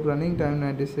 2004. Running time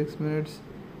 96 minutes.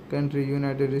 Country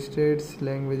United States.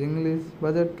 Language English.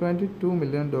 Budget $22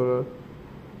 million.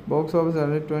 Box office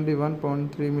earned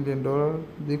 $21.3 million.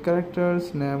 The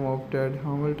character's name of Ted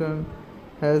Hamilton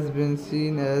has been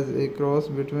seen as a cross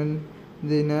between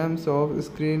the names of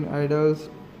screen idols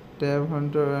Tab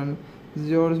Hunter and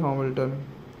George Hamilton.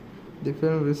 The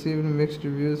film received mixed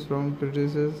reviews from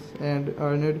critics and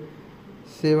earned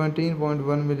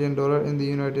 $17.1 million in the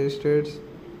United States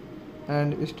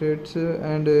and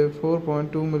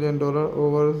 $4.2 million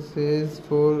overseas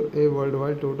for a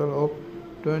worldwide total of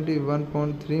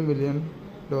 $21.3 million,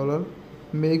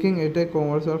 making it a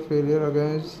commercial failure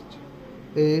against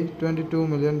a $22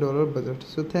 million budget.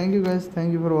 So thank you guys,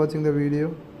 thank you for watching the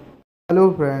video.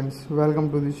 Hello friends,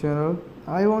 welcome to the channel.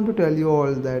 I want to tell you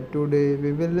all that today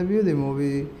we will review the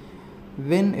movie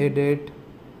Win a Date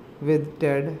with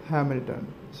Ted Hamilton.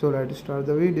 So let's start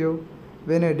the video.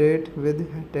 Win a Date with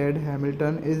Ted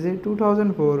Hamilton is a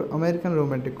 2004 American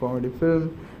romantic comedy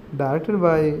film directed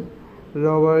by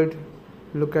Robert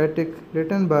Lukatic,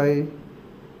 written by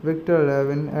Victor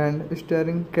Levin and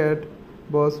starring Kate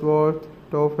Bosworth,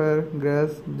 Topher,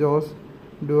 Grace, Josh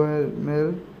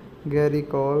Duhamel, Gary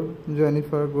Cole,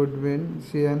 Jennifer Goodwin,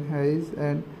 Sian Hayes,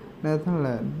 and Nathan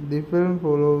Lane. The film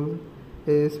follows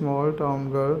a small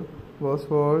town girl,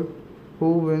 Bosworth,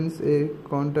 who wins a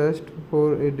contest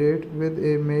for a date with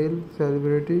a male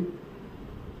celebrity.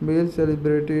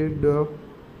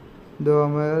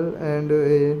 Duhamel, and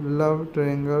a love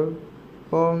triangle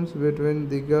forms between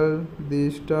the girl, the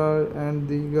star, and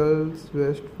the girl's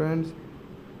best friend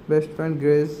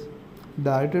Grace.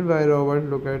 Directed by Robert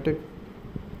Lukatic,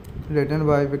 written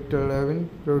by Victor Levin,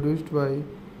 produced by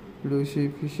Lucy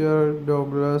Fisher,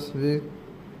 Douglas Wick,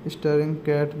 starring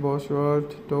Kate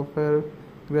Bosworth, Topher,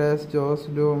 Grace, Josh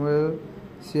Duhamel,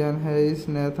 Sian Hayes,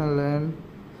 Nathan Lane.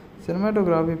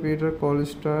 Cinematography Peter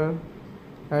Collister.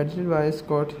 Edited by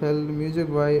Scott Hill. Music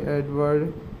by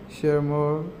Edward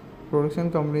Shermore.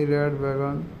 Production company Red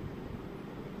Wagon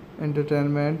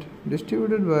Entertainment.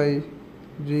 Distributed by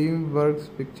DreamWorks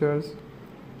Pictures.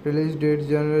 Release date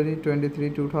January 23,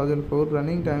 2004.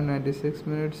 Running time 96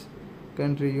 minutes.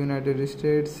 Country United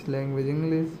States. Language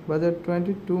English. Budget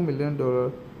 $22 million.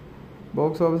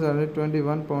 Box office earned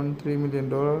 $21.3 million.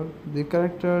 The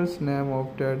character's name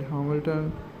of Ted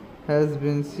Hamilton has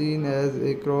been seen as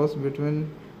a cross between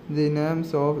the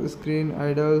names of screen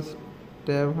idols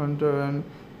Tab Hunter and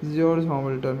George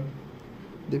Hamilton.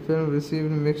 The film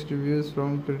received mixed reviews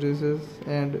from critics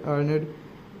and earned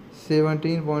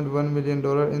 $17.1 million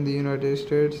in the United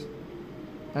States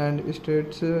and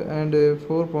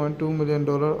 $4.2 million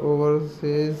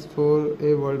overseas for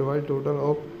a worldwide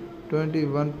total of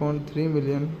 $21.3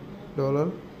 million,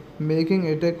 making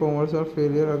it a commercial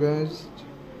failure against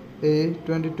a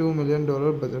 $22 million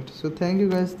budget. So thank you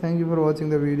guys, thank you for watching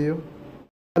the video.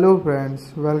 Hello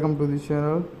friends, welcome to the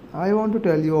channel. I want to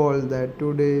tell you all that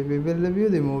today we will review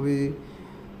the movie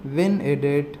Win a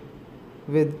Date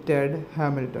with Ted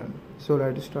Hamilton. So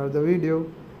let's start the video.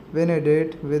 When a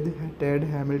Date with Ted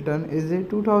Hamilton is a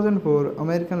 2004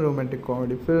 American romantic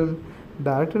comedy film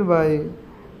directed by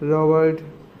Robert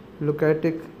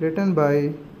Lukatic, written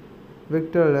by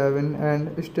Victor Levin,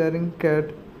 and starring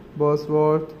Kate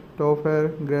Bosworth,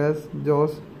 Topher, Grace,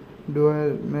 Josh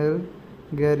Duhamel,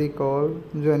 Gary Cole,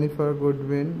 Jennifer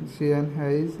Goodwin, Sian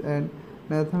Hayes, and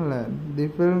Nathan Lane. The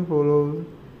film follows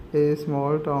a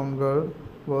small town girl,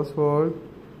 Bosworth,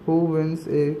 who wins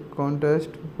a contest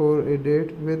for a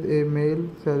date with a male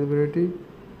celebrity.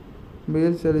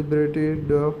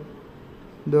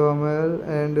 Duhamel,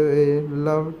 and a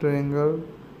love triangle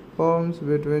forms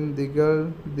between the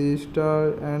girl, the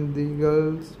star, and the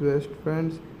girl's best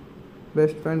friend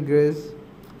Grace.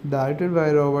 Directed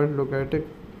by Robert Lukatic,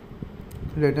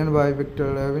 written by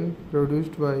Victor Levin,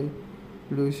 produced by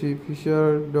Lucy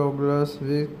Fisher, Douglas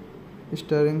Wick,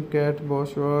 starring Kate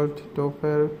Bosworth,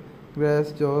 Topher,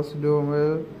 Grace, Josh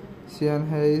Duhamel, Sian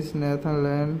Hayes, Nathan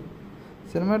Lane.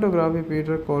 Cinematography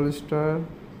Peter Collister.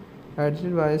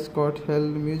 Edited by Scott Hill.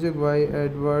 Music by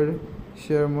Edward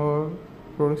Shermore.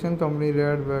 Production company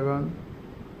Red Wagon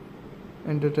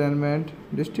Entertainment.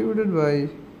 Distributed by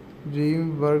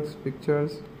DreamWorks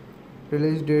Pictures.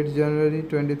 Release date January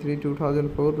 23,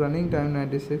 2004. Running time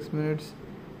 96 minutes.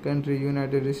 Country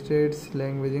United States.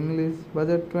 Language English.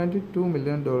 Budget $22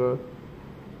 million.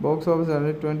 Box office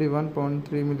earned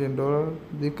 $21.3 million.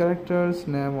 The character's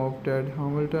name of Ted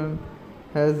Hamilton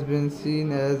has been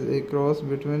seen as a cross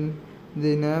between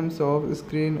the names of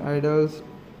screen idols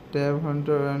Tab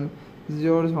Hunter and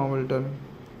George Hamilton.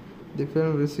 The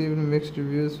film received mixed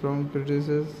reviews from critics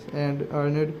and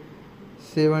earned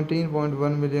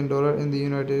 $17.1 million in the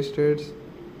United States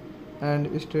and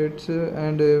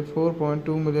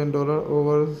 $4.2 million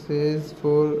overseas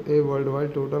for a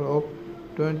worldwide total of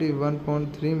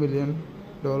 $21.3 million,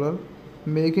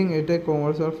 making it a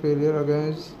commercial failure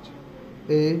against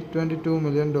a $22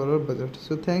 million budget.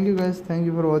 So thank you guys, thank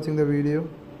you for watching the video.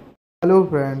 Hello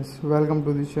friends, welcome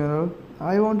to the channel.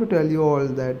 I want to tell you all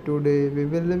that today we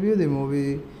will review the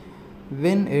movie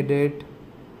When a Date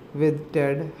with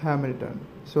Ted Hamilton.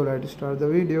 So let's start the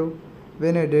video.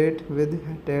 When a Date with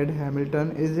Ted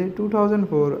Hamilton is a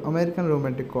 2004 American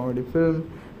romantic comedy film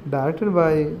directed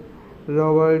by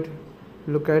Robert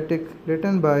Lukatic,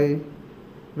 written by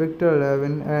Victor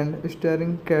Levin, and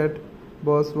starring Kate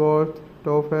Bosworth,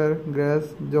 Topher,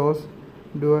 Grace, Josh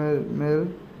Duhamel,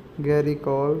 Gary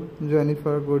Cole,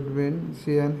 Jennifer Goodwin,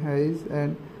 Sian Hayes,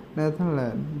 and Nathan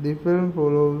Lane. The film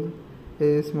follows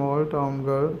a small town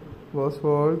girl,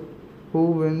 Bosworth,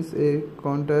 who wins a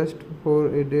contest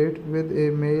for a date with a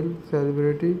male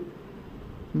celebrity.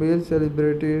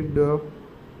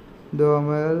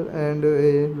 Duhamel, and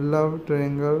a love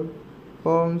triangle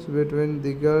forms between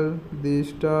the girl, the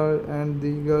star, and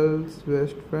the girl's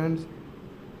best friend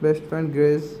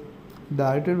Grace.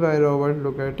 Directed by Robert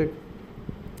Lukatic,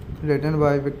 written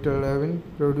by Victor Levin,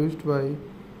 produced by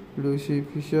Lucy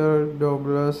Fisher,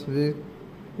 Douglas Wick,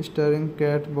 starring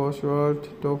Kate Bosworth,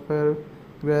 Topher,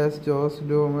 Grace, Josh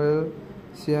Duhamel,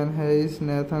 Sian Hayes,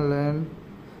 Nathan Lane.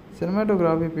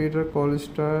 Cinematography Peter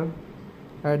Collister.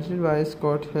 Edited by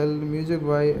Scott Hill. Music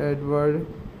by Edward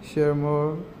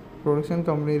Shermore. Production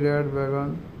company Red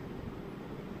Wagon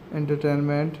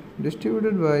Entertainment.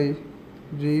 Distributed by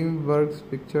DreamWorks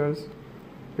Pictures.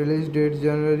 Release date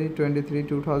January 23,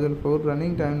 2004.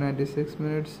 Running time 96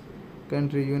 minutes.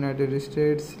 Country United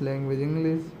States. Language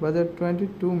English. Budget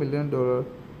 $22 million.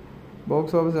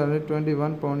 Box office earned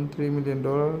 $21.3 million.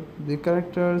 The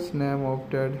character's name of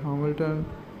Ted Hamilton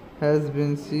has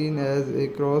been seen as a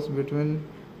cross between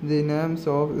the names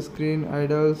of screen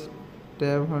idols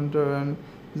Tab Hunter and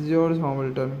George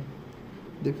Hamilton.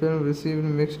 The film received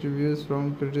mixed reviews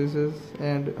from critics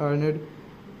and earned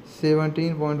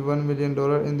 $17.1 million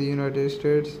in the United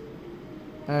States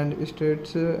and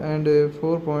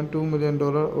 $4.2 million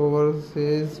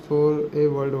overseas for a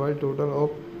worldwide total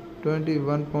of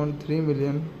 $21.3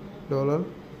 million,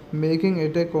 making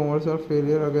it a commercial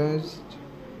failure against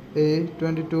a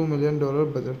 $22 million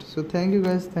budget. So thank you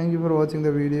guys, thank you for watching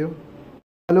the video.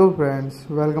 Hello friends,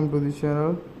 welcome to the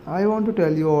channel. I want to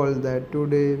tell you all that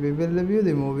today we will review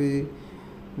the movie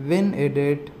When a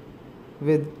Date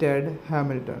with Ted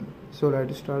Hamilton. So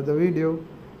let's start the video.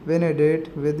 When a Date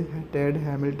with Ted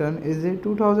Hamilton is a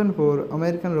 2004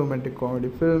 American romantic comedy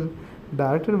film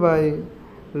directed by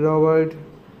Robert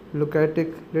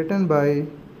Lukatic, written by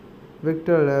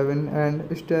Victor Levin, and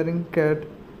starring Kate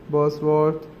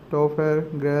Bosworth, Topher,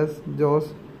 Grace,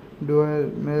 Josh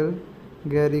Duhamel,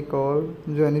 Gary Cole,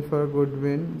 Jennifer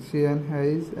Goodwin, Sian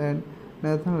Hayes, and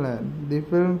Nathan Lane. The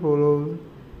film follows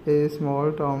a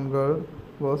small town girl,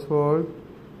 Bosworth,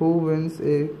 who wins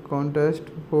a contest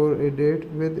for a date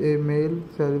with a male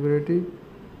celebrity.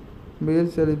 Male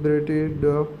celebrity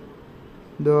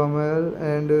Duhamel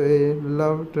and a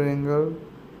love triangle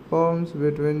forms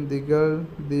between the girl,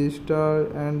 the star,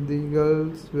 and the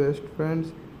girl's best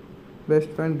friend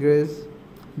Grace.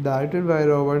 Directed by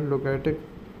Robert Lukatic,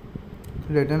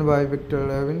 written by Victor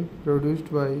Levin,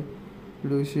 produced by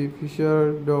Lucy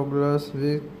Fisher, Douglas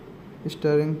Wick,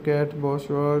 starring Kate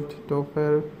Bosworth,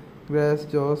 Topher, Grace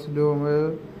Josh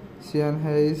Duhamel, Sian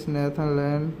Hayes, Nathan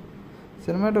Lane.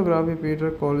 Cinematography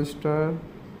Peter Collister,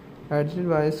 edited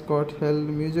by Scott Hill,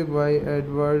 music by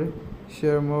Edward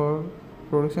Shermore,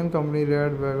 production company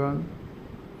Red Wagon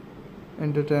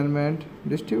Entertainment,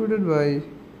 distributed by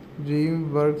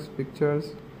DreamWorks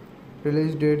Pictures.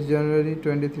 Release date January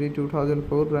 23,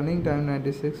 2004, running time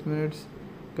 96 minutes,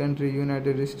 country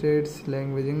United States,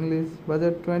 language English,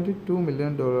 budget $22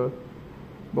 million,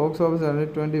 box office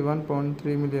earned $21.3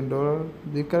 million.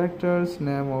 The character's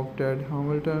name of Ted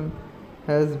Hamilton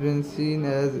has been seen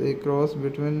as a cross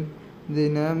between the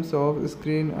names of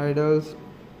screen idols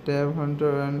Tab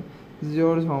Hunter and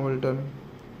George Hamilton.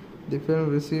 The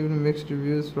film received mixed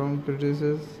reviews from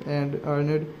critics and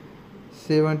earned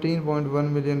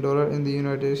 $17.1 million in the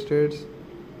United States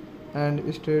and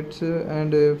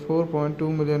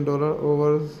 $4.2 million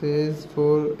overseas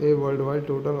for a worldwide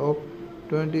total of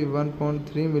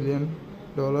 $21.3 million,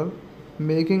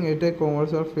 making it a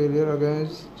commercial failure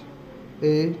against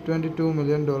a $22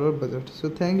 million budget. So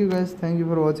thank you guys, thank you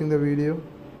for watching the video.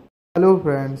 Hello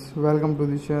friends, welcome to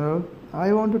the channel.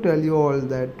 I want to tell you all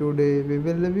that today we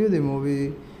will review the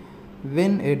movie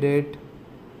Win a Date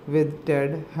with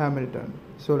Ted Hamilton.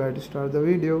 So let's start the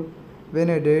video. Win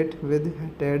a Date with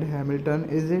Ted Hamilton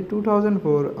is a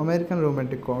 2004 American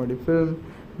romantic comedy film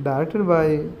directed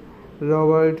by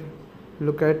Robert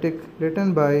Lukatic,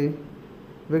 written by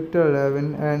Victor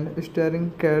Levin, and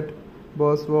starring Kate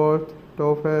Bosworth,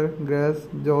 Topher, Grace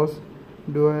Josh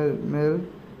Duhamel,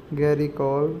 Gary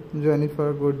Cole,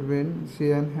 Jennifer Goodwin,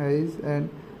 Sian Hayes, and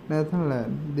Nathan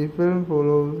Lane. The film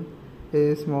follows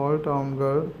a small town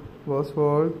girl,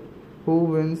 Bosworth, who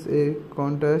wins a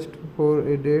contest for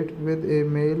a date with a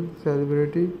male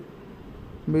celebrity.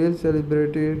 Male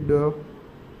celebrity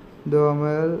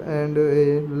Duhamel and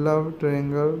a love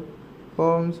triangle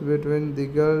forms between the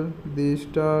girl, the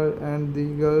star, and the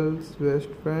girl's best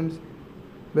friend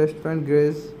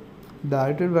Grace.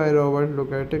 Directed by Robert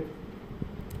Lukatic,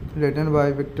 written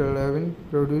by Victor Levin,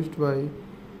 produced by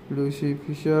Lucy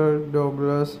Fisher,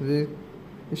 Douglas Wick,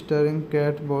 starring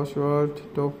Kate Bosworth,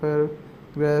 Topher,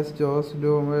 Grace Josh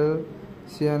Duhamel,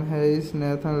 Sian Hayes,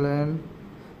 Nathan Lane.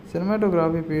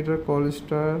 Cinematography Peter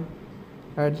Collister,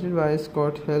 edited by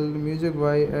Scott Hill, music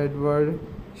by Edward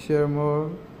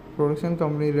Shermore, production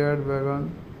company Red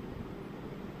Wagon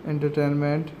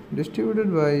Entertainment,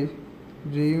 distributed by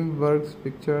DreamWorks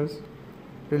Pictures.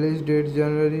 Release date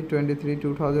January 23,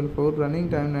 2004, running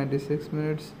time 96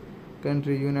 minutes,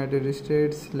 country United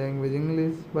States, language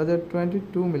English, budget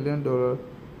 $22 million,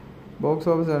 box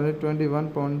office earned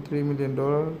 $21.3 million.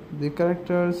 The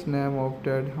character's name of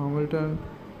Ted Hamilton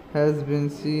has been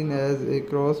seen as a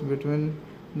cross between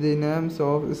the names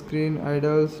of screen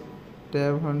idols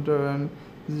Tab Hunter and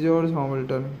George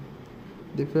Hamilton.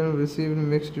 The film received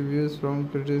mixed reviews from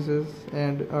critics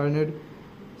and earned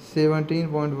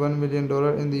 $17.1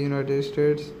 million in the United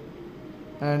States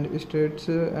and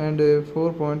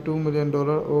 $4.2 million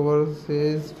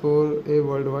overseas for a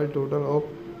worldwide total of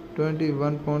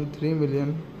 $21.3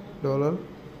 million,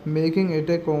 making it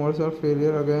a commercial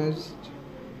failure against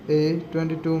a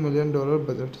 $22 million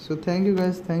budget. So thank you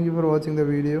guys, thank you for watching the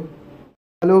video.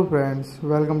 Hello friends,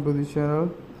 welcome to the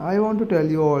channel. I want to tell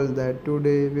you all that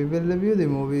today we will review the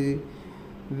movie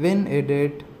Win a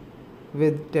Date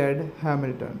with Ted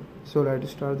Hamilton. So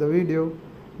let's start the video.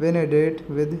 Win a Date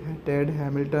with Ted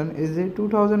Hamilton is a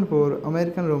 2004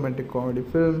 American romantic comedy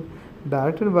film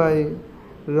directed by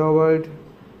Robert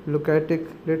Lukatic,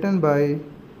 written by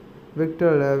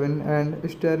Victor Levin,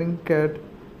 and starring Kate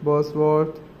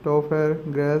Bosworth, Topher,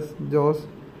 Grace Josh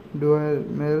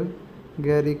Duhamel,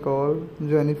 Gary Cole,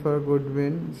 Jennifer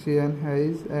Goodwin, Sian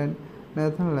Hayes, and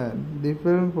Nathan Lane. The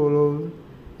film follows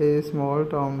a small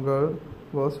town girl,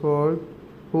 Bosworth,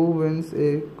 who wins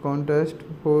a contest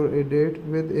for a date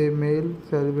with a male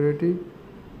celebrity.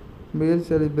 Male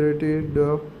celebrity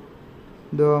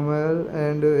Duhamel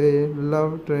and a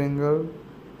love triangle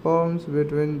forms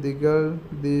between the girl,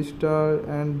 the star,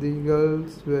 and the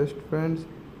girl's best friend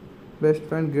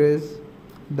Grace.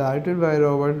 Directed by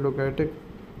Robert Lukatic,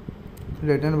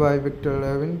 written by Victor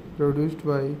Levin, produced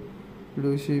by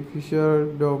Lucy Fisher,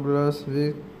 Douglas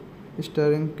Wick,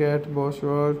 starring Kate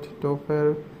Bosworth,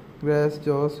 Topher, Grace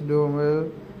Josh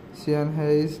Duhamel, Sian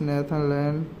Hayes, Nathan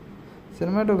Lane.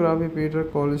 Cinematography Peter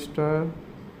Collister.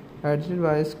 Edited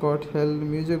by Scott Hill.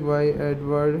 Music by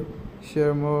Edward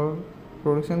Shermore.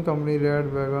 Production company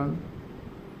Red Wagon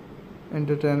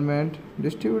Entertainment.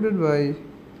 Distributed by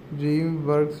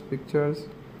DreamWorks Pictures.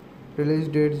 Release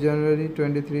date January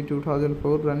 23,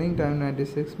 2004. Running time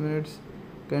 96 minutes.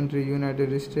 Country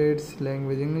United States.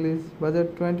 Language English.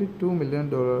 Budget $22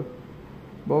 million.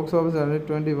 Box office earned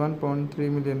 $21.3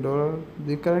 million.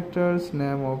 The character's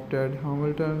name of Ted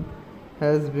Hamilton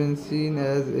has been seen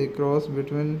as a cross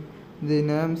between the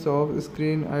names of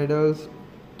screen idols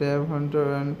Tab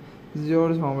Hunter and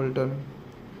George Hamilton.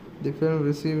 The film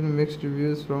received mixed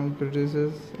reviews from critics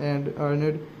and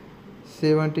earned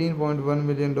 $17.1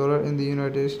 million in the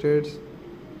United States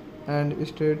and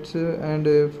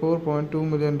 $4.2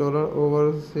 million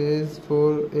overseas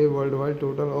for a worldwide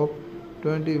total of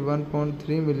 $21.3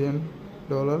 million,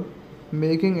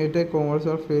 making it a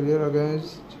commercial failure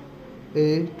against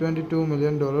a $22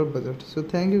 million budget. So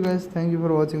thank you guys, thank you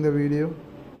for watching the video.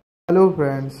 Hello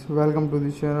friends, welcome to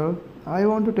the channel. I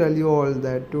want to tell you all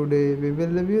that today we will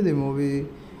review the movie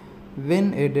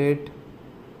Win a Date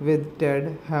with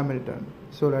Ted Hamilton.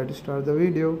 So let's start the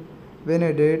video. Win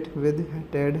a Date with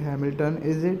Ted Hamilton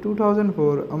is a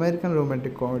 2004 American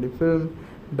romantic comedy film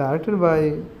directed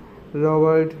by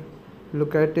Robert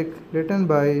Lukatic, written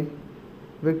by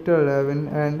Victor Levin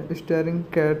and starring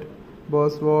Kate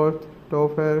Bosworth,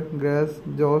 Topher, Grace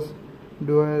Josh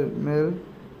Duhamel,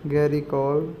 Gary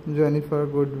Cole, Jennifer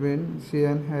Goodwin,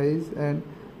 Sian Hayes, and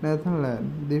Nathan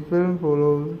Lane. The film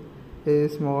follows a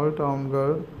small town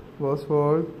girl,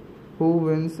 Bosworth, who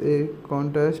wins a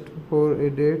contest for a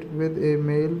date with a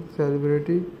male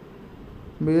celebrity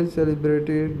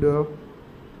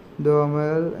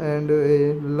Duhamel, and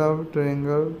a love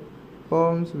triangle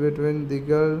forms between the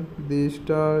girl, the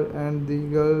star, and the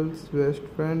girl's best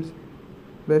friend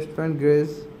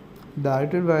Grace.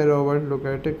 Directed by Robert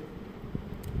Lukatic,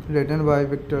 written by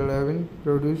Victor Levin,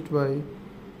 produced by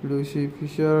Lucy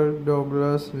Fisher,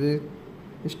 Douglas Wick,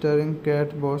 starring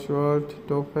Kate Bosworth,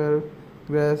 Topher,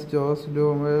 Grace Josh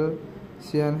Duhamel,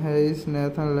 Sian Hayes,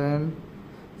 Nathan Lane.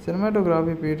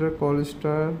 Cinematography Peter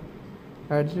Collister.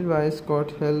 Edited by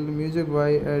Scott Hill. Music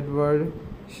by Edward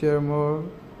Shermore.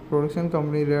 Production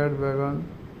company Red Wagon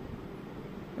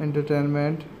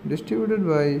Entertainment. Distributed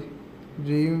by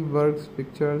DreamWorks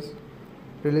Pictures.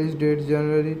 Release date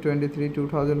January 23,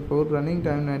 2004. Running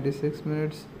time 96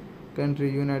 minutes. Country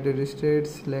United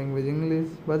States. Language English.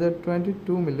 Budget $22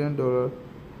 million.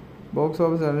 Box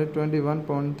office earned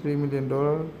 $21.3 million.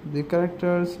 The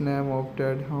character's name of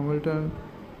Ted Hamilton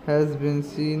has been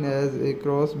seen as a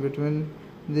cross between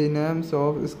the names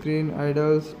of screen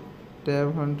idols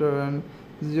Tab Hunter and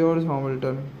George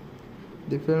Hamilton.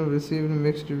 The film received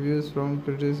mixed reviews from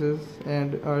critics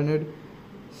and earned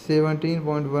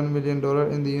 $17.1 million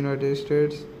in the United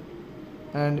States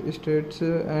and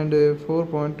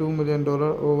 $4.2 million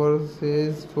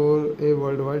overseas for a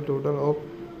worldwide total of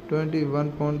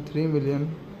 $21.3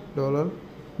 million,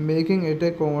 making it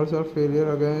a commercial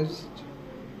failure against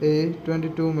a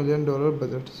 $22 million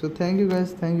budget. So thank you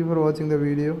guys, thank you for watching the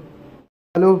video.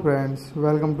 Hello friends,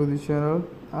 welcome to the channel.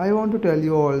 I want to tell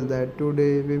you all that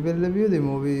today we will review the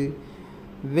movie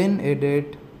Win a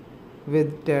Date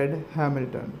with Ted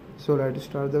Hamilton. So let's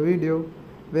start the video.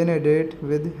 Win a Date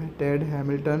with Ted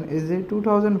Hamilton is a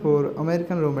 2004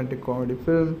 American romantic comedy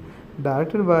film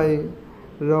directed by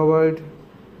Robert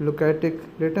Lukatic,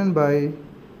 written by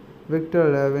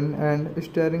Victor Levin and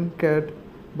starring Kate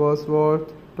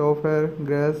Bosworth, Topher,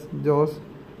 Grace Josh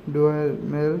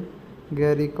Duhamel,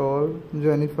 Gary Cole,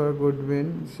 Jennifer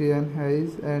Goodwin, Sian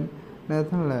Hayes, and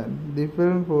Nathan Lane. The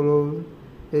film follows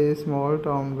a small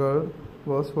town girl,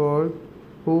 Bosworth,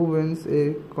 who wins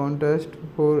a contest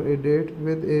for a date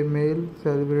with a male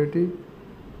celebrity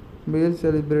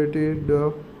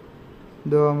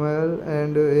Duhamel,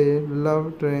 and a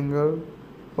love triangle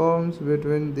forms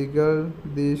between the girl,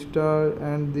 the star,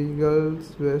 and the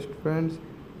girl's best friend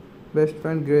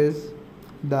Grace.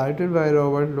 Directed by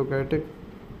Robert Lukatic,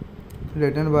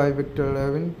 written by Victor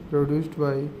Levin, produced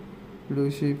by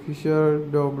Lucy Fisher,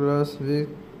 Douglas Wick,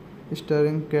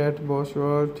 starring Kate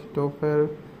Bosworth, Topher,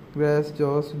 Grace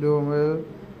Josh Duhamel,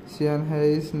 Sian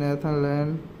Hayes, Nathan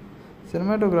Lane.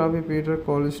 Cinematography Peter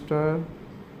Collister.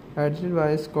 Edited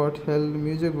by Scott Hill.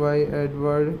 Music by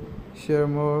Edward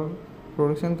Shermore.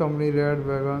 Production company Red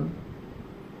Wagon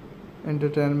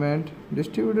Entertainment.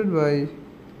 Distributed by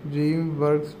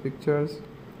DreamWorks Pictures.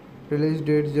 Release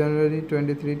date January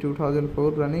 23,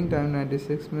 2004. Running time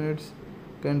 96 minutes.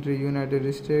 Country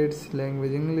United States.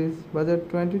 Language English. Budget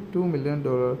 $22 million.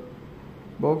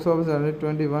 Box office earned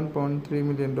 $21.3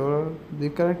 million. The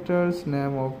character's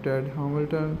name of Ted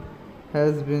Hamilton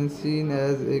has been seen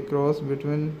as a cross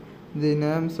between the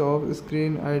names of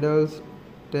screen idols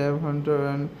Tab Hunter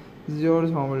and George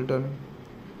Hamilton.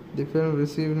 The film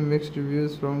received mixed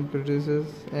reviews from critics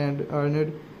and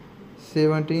earned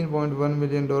 $17.1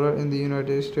 million in the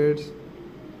United States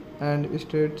and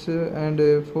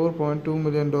 $4.2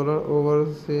 million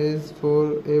overseas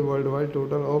for a worldwide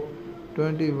total of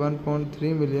 $21.3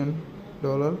 million,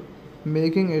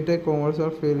 making it a commercial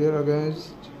failure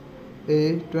against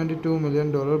a $22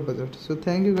 million budget. So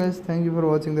thank you guys, thank you for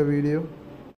watching the video.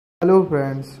 Hello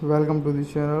friends, welcome to the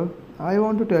channel. I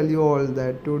want to tell you all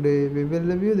that today we will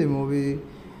review the movie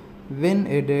Win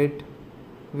a Date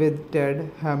with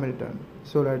Ted Hamilton.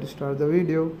 So let's start the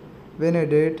video. Win a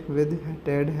Date with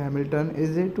Ted Hamilton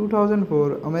is a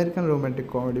 2004 American romantic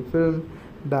comedy film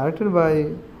directed by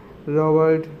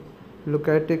Robert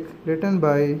Lukatic, written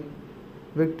by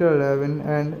Victor Levin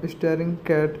and starring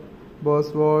Kate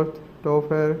Bosworth,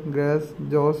 Topher, Grace,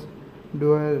 Josh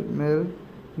Duhamel,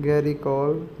 Gary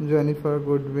Cole, Jennifer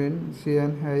Goodwin,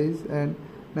 Sian Hayes, and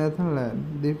Nathan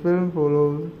Lane. The film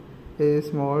follows a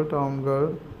small town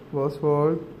girl,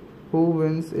 Bosworth, who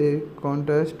wins a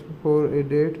contest for a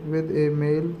date with a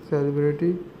male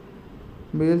celebrity,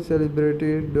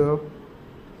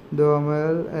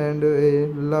 Duhamel, and a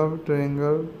love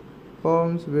triangle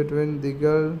forms between the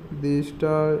girl, the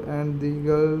star, and the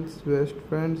girl's best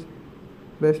friend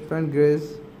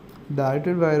Grace.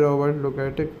 Directed by Robert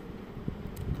Lukatic,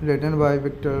 written by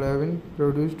Victor Levin,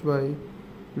 produced by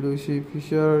Lucy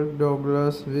Fisher,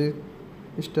 Douglas Wick,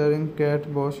 starring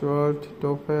Kate Bosworth,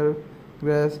 Topher,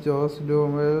 Grace, Josh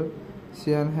Duhamel,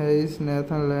 Sian Hayes,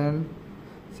 Nathan Lane.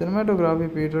 Cinematography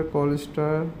Peter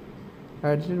Collister.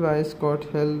 Edited by Scott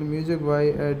Hill. Music by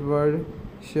Edward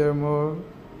Shermore.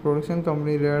 Production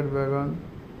company Red Wagon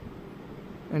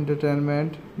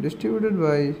Entertainment. Distributed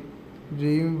by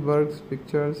DreamWorks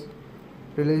Pictures.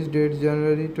 Release date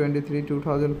January 23,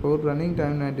 2004. Running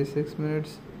time 96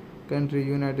 minutes. Country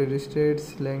United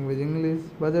States. Language English.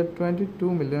 Budget $22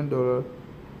 million.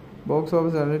 Box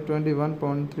office earned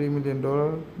 $21.3 million.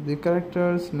 The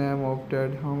character's name of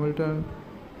Ted Hamilton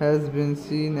has been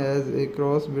seen as a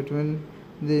cross between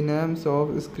the names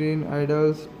of screen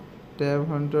idols Tab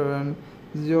Hunter and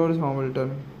George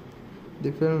Hamilton.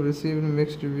 The film received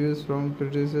mixed reviews from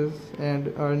critics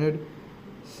and earned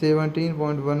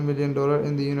 $17.1 million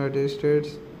in the United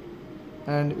States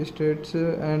and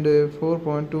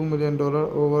 $4.2 million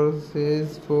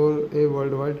overseas for a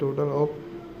worldwide total of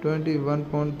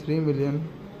 $21.3 million,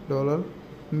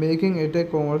 making it a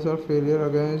commercial failure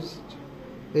against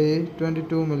a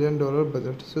 $22 million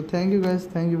budget. So thank you guys,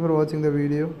 thank you for watching the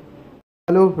video.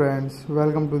 Hello friends,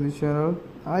 welcome to the channel.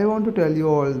 I want to tell you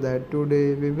all that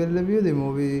today we will review the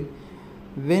movie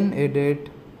Win a Date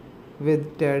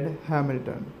with Ted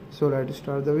Hamilton. So let's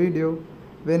start the video.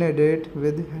 Win a Date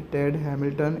with Ted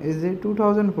Hamilton is a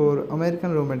 2004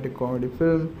 American romantic comedy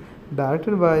film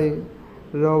directed by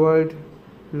Robert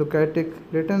Lukatic,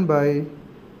 written by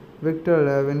Victor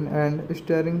Levin and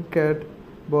starring Kate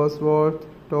Bosworth,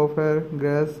 Topher,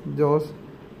 Grace, Josh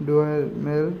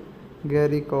Duhamel,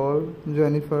 Gary Cole,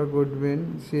 Jennifer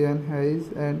Goodwin, Sian Hayes,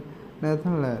 and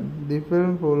Nathan Lane. The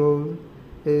film follows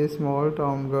a small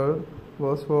town girl,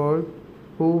 Bosworth,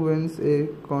 who wins a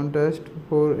contest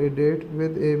for a date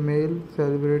with a male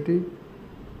celebrity,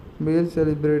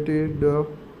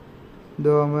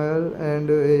 Duhamel, and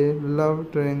a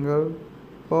love triangle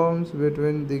forms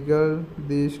between the girl,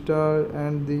 the star,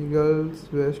 and the girl's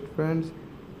best friend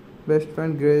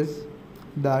Grace.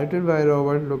 Directed by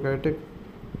Robert Lukatic,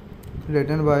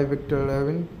 written by Victor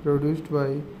Levin, produced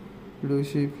by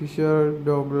Lucy Fisher,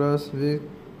 Douglas Wick,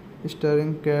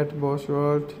 starring Kate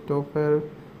Bosworth, Topher,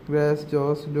 Grace,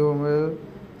 Josh Duhamel,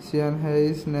 Sian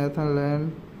Hayes, Nathan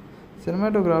Lane.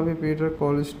 Cinematography Peter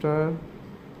Collister.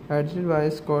 Edited by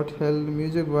Scott Hill.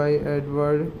 Music by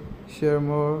Edward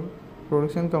Shermore.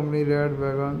 Production company Red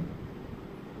Wagon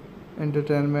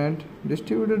Entertainment.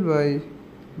 Distributed by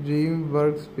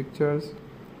DreamWorks Pictures.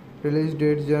 Release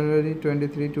date January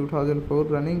 23, 2004.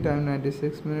 Running time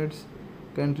 96 minutes.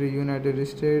 Country United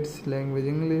States. Language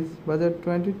English. Budget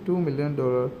 $22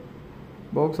 million.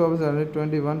 Box office earned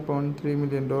 $21.3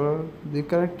 million. The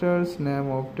character's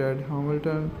name of Ted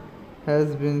Hamilton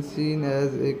has been seen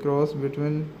as a cross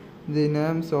between the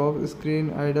names of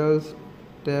screen idols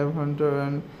Tab Hunter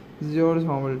and George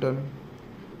Hamilton.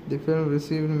 The film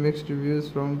received mixed reviews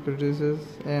from critics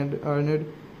and earned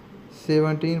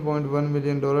 $17.1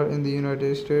 million in the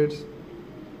United States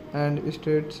and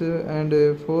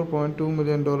 $4.2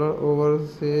 million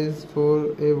overseas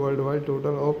for a worldwide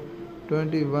total of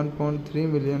 $21.3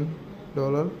 million,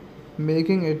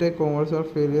 making it a commercial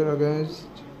failure against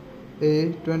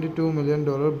a $22 million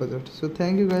budget. So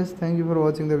thank you guys, thank you for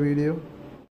watching the video.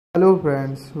 Hello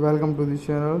friends, welcome to the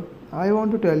channel. I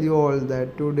want to tell you all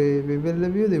that today we will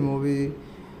review the movie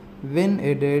Win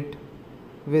a Date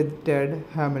with Ted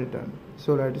Hamilton.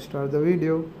 So let's start the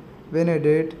video. Win a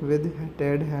Date with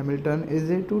Ted Hamilton is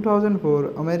a 2004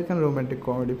 American romantic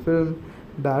comedy film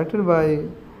directed by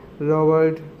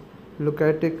Robert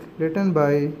Lukatic, written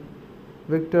by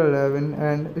Victor Levin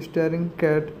and starring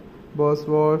Kat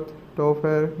Bosworth,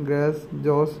 Topher, Grace,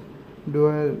 Josh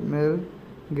Duhamel,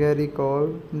 Gary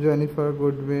Cole, Jennifer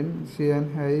Goodwin,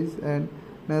 Sian Hayes, and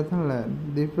Nathan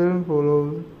Lane. The film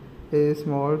follows a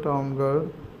small town girl,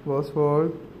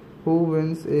 Bosworth, who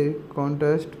wins a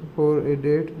contest for a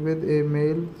date with a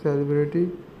male celebrity.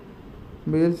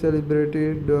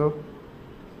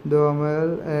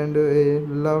 Duhamel, and a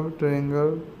love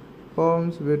triangle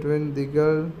forms between the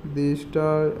girl, the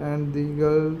star, and the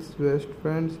girl's best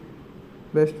friend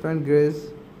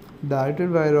Grace.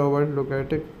 Directed by Robert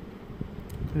Lukatic,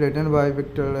 written by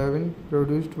Victor Levin,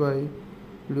 produced by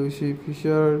Lucy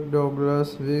Fisher,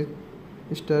 Douglas Wick,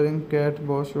 starring Kat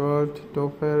Bosworth,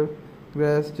 Topher,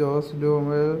 Grace, Josh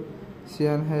Duhamel,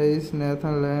 Sian Hayes,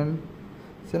 Nathan Lane.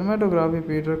 Cinematography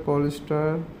Peter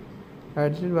Collister.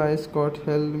 Edited by Scott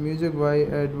Hill. Music by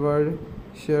Edward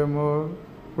Shermore.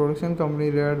 Production company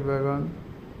Red Wagon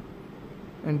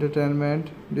Entertainment.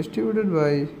 Distributed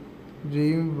by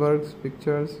DreamWorks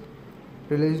Pictures.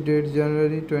 Release date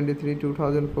January 23,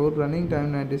 2004. Running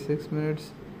time 96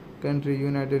 minutes. Country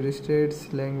United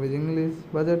States. Language English.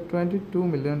 Budget $22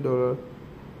 million.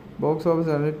 Box office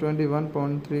earned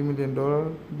 $21.3 million.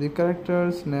 The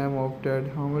character's name of Ted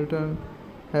Hamilton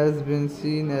has been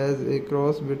seen as a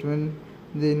cross between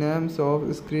the names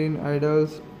of screen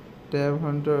idols Tab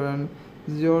Hunter and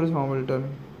George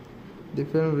Hamilton. The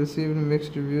film received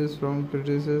mixed reviews from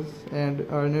critics and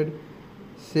earned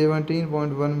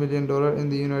 $17.1 million in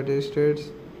the United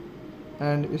States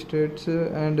and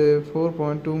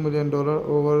 $4.2 million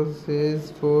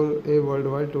overseas for a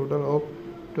worldwide total of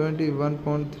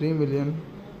 $21.3 million,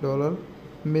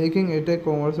 making it a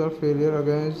commercial failure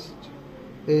against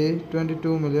a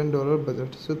 $22 million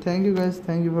budget. So thank you guys,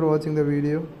 thank you for watching the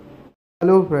video.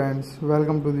 Hello friends,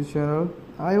 welcome to the channel.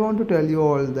 I want to tell you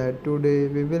all that today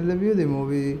we will review the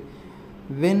movie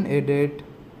Win a Date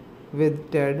with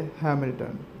Ted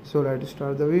Hamilton. So let's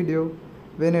start the video.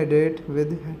 Win a Date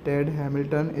with Ted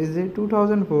Hamilton is a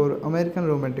 2004 American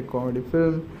romantic comedy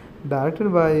film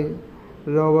directed by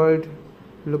Robert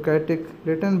Lukatic,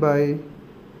 written by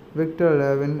Victor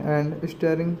Levin and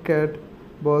starring Kat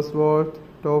Bosworth,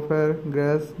 Topher,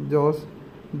 Grace, Josh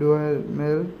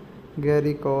Duhamel,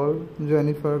 Gary Cole,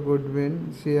 Jennifer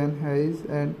Goodwin, Sian Hayes,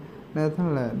 and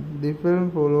Nathan Lane. The film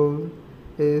follows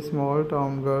a small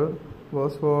town girl,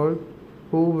 Bosworth,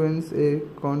 who wins a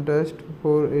contest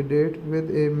for a date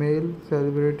with a male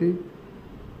celebrity.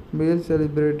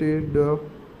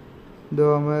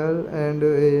 Duhamel, and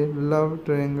a love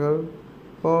triangle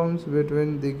forms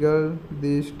between the girl,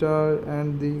 the star,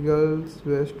 and the girl's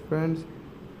best friend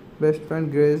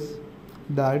Grace.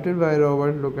 Directed by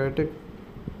Robert Lukatic,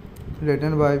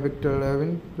 written by Victor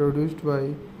Levin, produced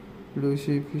by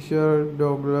Lucy Fisher,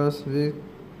 Douglas Wick,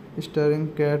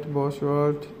 starring Kat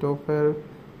Bosworth, Topher,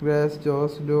 Grace,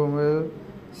 Josh Duhamel,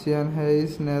 Sian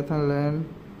Hayes, Nathan Lane.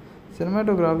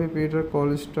 Cinematography Peter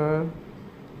Collister.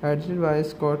 Edited by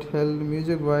Scott Hill.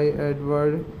 Music by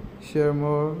Edward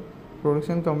Shermore.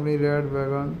 Production company Red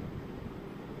Wagon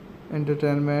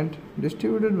Entertainment.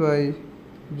 Distributed by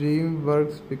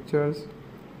DreamWorks Pictures.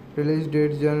 Release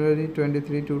date January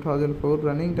 23, 2004.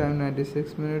 Running time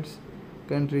 96 minutes.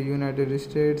 Country United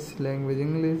States. Language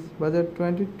English. Budget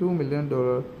 $22 million.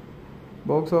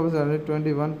 Box office earned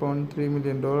 $21.3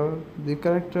 million. The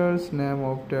character's name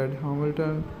of Ted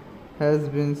Hamilton has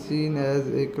been seen as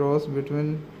a cross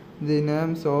between the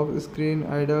names of screen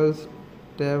idols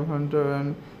Tab Hunter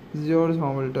and George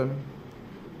Hamilton.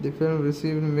 The film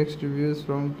received mixed reviews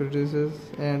from critics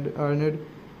and earned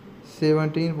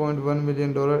 $17.1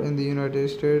 million in the United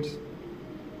States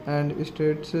and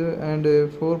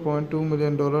 $4.2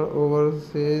 million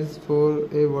overseas for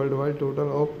a worldwide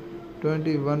total of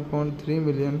 $21.3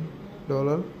 million,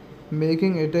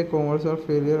 making it a commercial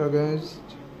failure against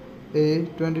a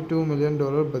 $22 million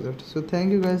budget. So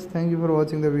thank you guys, thank you for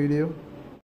watching the video.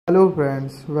 Hello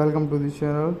friends, welcome to the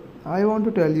channel. I want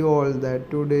to tell you all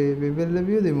that today we will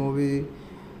review the movie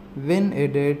Win a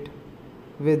Date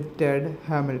with Ted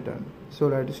Hamilton. So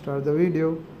let's start the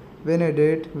video. Win a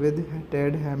Date with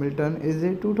Ted Hamilton is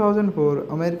a 2004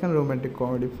 American romantic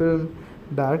comedy film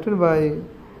directed by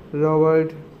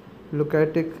Robert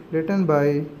Lukatic, written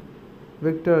by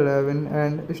Victor Levin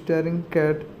and starring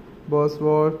Kate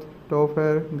Bosworth,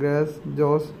 Topher, Grace,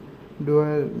 Josh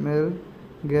Duhamel,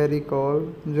 Gary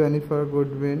Cole, Jennifer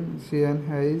Goodwin, Sian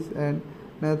Hayes, and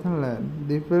Nathan Lane.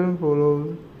 The film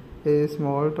follows a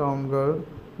small town girl,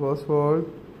 Bosworth,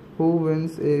 who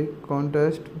wins a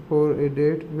contest for a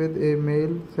date with a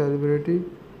male celebrity.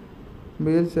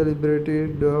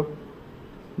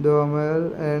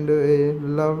 Duhamel, and a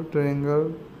love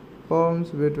triangle forms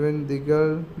between the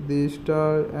girl, the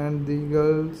star, and the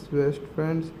girl's best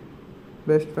friend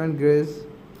Grace.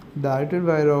 Directed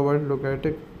by Robert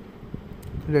Lukatic,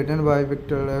 written by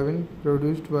Victor Levin,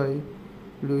 produced by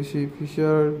Lucy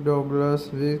Fisher,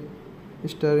 Douglas Wick,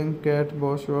 starring Kate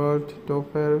Bosworth,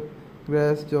 Topher,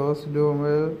 Grace, Josh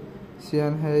Duhamel,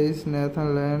 Sian Hayes,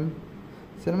 Nathan Lane.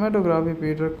 Cinematography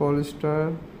Peter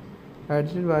Collister.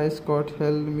 Edited by Scott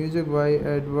Hill. Music by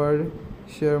Edward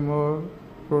Shermore.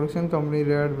 Production company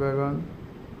Red Wagon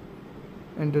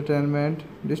Entertainment.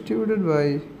 Distributed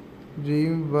by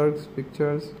DreamWorks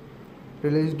Pictures.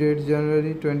 Release date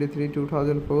January 23,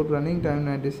 2004. Running time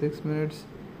 96 minutes.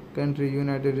 Country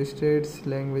United States.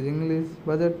 Language English.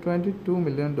 Budget $22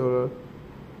 million.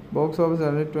 Box office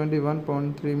earned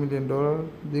 $21.3 million.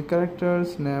 The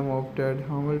character's name of Ted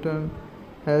Hamilton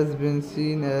has been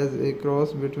seen as a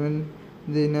cross between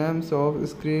the names of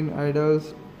screen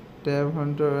idols Tab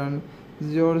Hunter and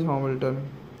George Hamilton.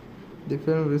 The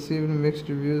film received mixed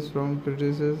reviews from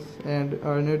critics and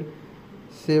earned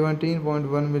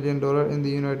 $17.1 million in the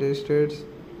United States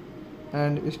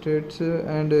and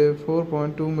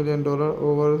 $4.2 million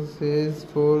overseas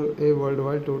for a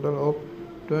worldwide total of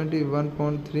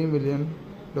 $21.3 million,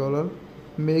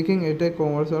 making it a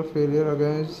commercial failure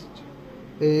against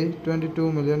a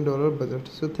 $22 million budget.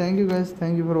 So thank you guys,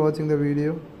 thank you for watching the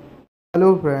video.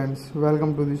 Hello friends,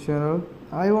 welcome to the channel.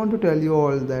 I want to tell you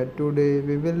all that today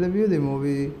we will review the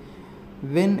movie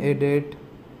Win a Date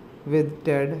with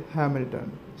Ted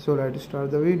Hamilton. So let's start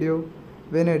the video.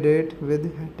 Win a Date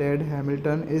with Ted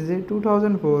Hamilton is a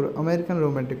 2004 American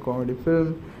romantic comedy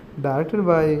film directed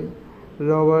by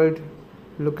Robert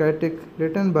Lukatic,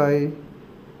 written by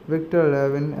Victor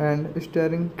Levin and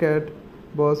starring Kate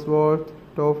Bosworth,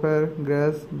 Topher,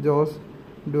 Grace, Josh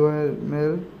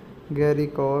Duhamel, Gary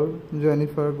Cole,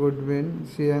 Jennifer Goodwin,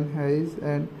 Sian Hayes,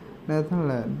 and Nathan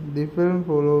Lane. The film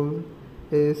follows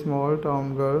a small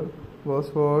town girl,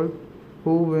 Bosworth,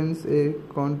 who wins a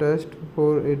contest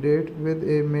for a date with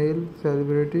a male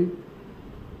celebrity.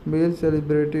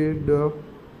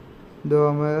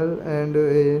 Duhamel, and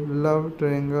a love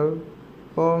triangle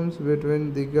forms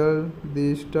between the girl,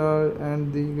 the star,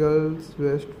 and the girl's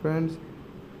best friend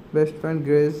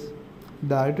Grace.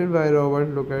 Directed by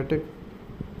Robert Lukatic,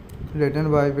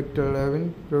 written by Victor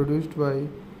Levin, produced by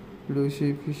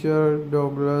Lucy Fisher,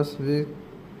 Douglas Wick,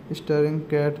 starring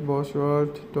Kate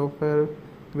Bosworth, Topher,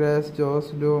 Grace, Josh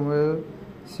Duhamel,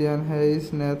 Sian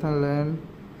Hayes, Nathan Lane.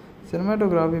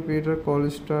 Cinematography Peter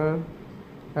Collister.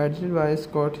 Edited by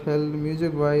Scott Hill.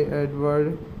 Music by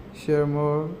Edward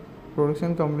Shermore.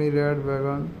 Production company Red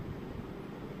Wagon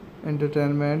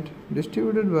Entertainment.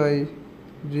 Distributed by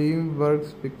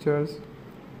DreamWorks Pictures.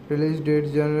 Release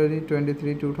date January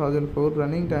 23, 2004.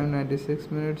 Running time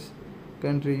 96 minutes.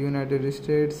 Country United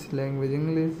States. Language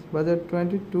English. Budget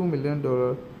 $22 million.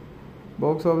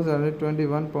 Box office earned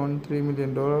 $21.3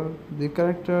 million. The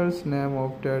character's name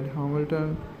of Ted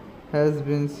Hamilton has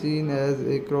been seen as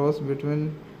a cross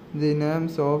between the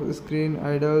names of screen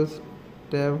idols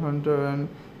Tab Hunter and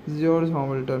George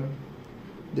Hamilton.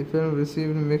 The film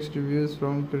received mixed reviews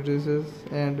from critics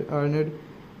and earned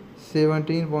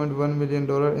 $17.1 million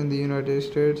in the United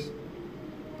States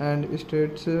and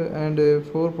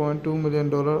 $4.2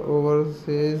 million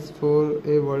overseas for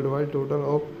a worldwide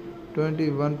total of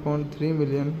 $21.3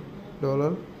 million,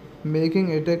 making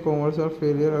it a commercial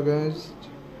failure against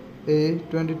a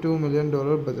 $22 million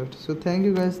budget. So thank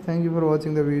you guys, thank you for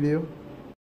watching the video.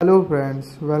 Hello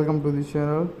friends, welcome to the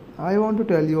channel. I want to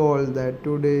tell you all that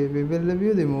today we will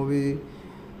review the movie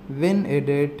Win a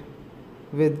Date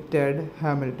with Ted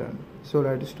Hamilton. So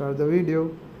let's start the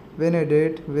video. Win a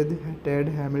Date with Ted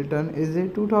Hamilton is a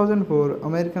 2004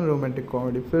 American romantic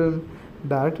comedy film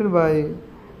directed by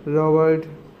Robert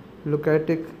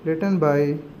Lukatic, written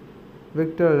by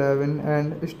Victor Levin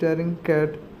and starring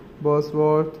Kate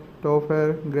Bosworth,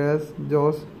 Topher, Grace,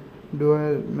 Josh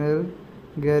Duhamel,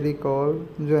 Gary Cole,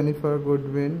 Jennifer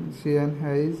Goodwin, Sian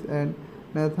Hayes, and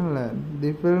Nathan Lane.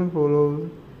 The film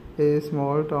follows a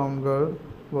small town girl,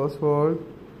 Bosworth,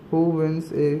 who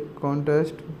wins a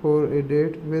contest for a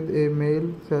date with a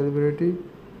male celebrity.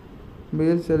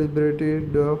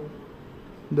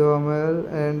 Duhamel,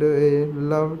 and a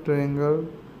love triangle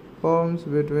forms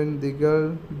between the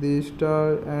girl, the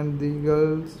star, and the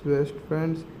girl's best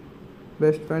friend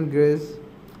Grace.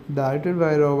 Directed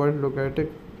by Robert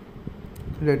Lukatic,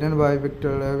 written by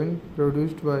Victor Levin,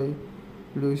 produced by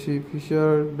Lucy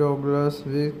Fisher, Douglas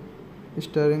Wick,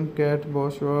 starring Kate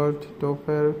Bosworth,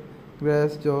 Topher,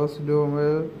 Grace Josh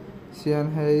Duhamel,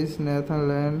 Sian Hayes, Nathan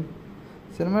Lane.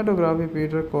 Cinematography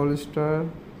Peter Collister,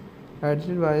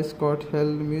 edited by Scott Hill,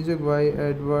 music by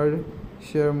Edward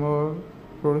Shermore,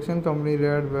 production company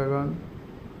Red Wagon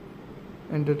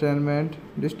Entertainment,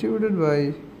 distributed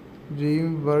by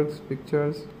DreamWorks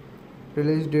Pictures.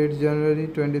 Release date January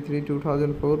 23,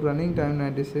 2004. Running time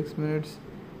 96 minutes.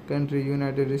 Country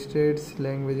United States.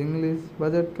 Language English.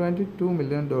 Budget $22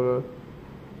 million.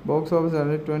 Box office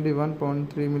earned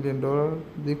 $21.3 million.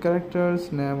 The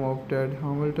character's name of Ted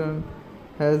Hamilton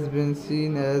has been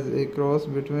seen as a cross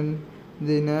between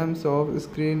the names of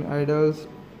screen idols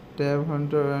Tab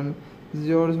Hunter and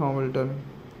George Hamilton.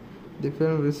 The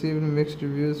film received mixed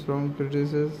reviews from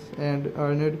critics and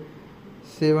earned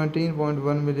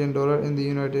 $17.1 million in the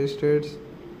United States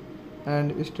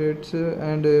and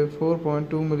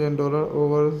 $4.2 million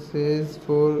overseas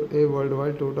for a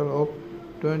worldwide total of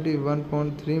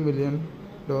 $21.3 million,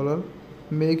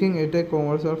 making it a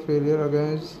commercial failure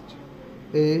against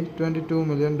a $22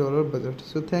 million budget.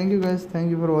 So thank you guys,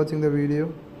 thank you for watching the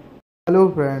video.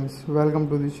 Hello friends, welcome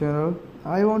to the channel.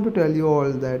 I want to tell you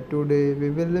all that today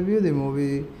we will review the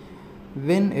movie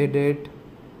Win a Date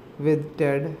with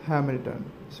Ted Hamilton.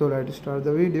 So let's start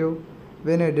the video.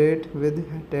 Win a Date with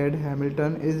Ted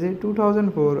Hamilton is a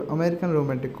 2004 American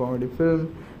romantic comedy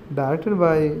film directed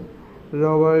by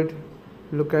Robert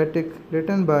Lukatic,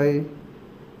 written by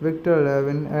Victor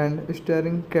Levin, and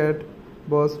starring Kate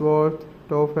Bosworth,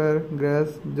 Topher,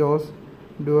 Grace Josh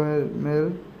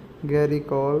Duhamel, Gary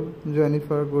Cole,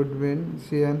 Jennifer Goodwin,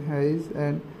 Sian Hayes,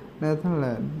 and Nathan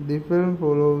Lane. The film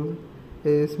follows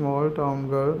a small town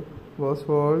girl,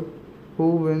 Bosworth,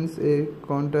 who wins a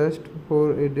contest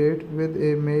for a date with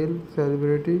a male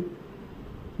celebrity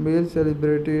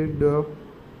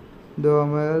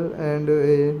Duhamel, and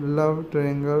a love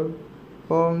triangle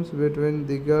forms between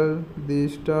the girl, the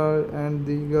star, and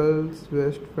the girl's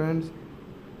best friend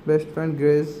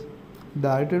Grace.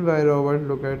 Directed by Robert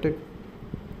Lukatic,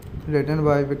 written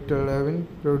by Victor Levin,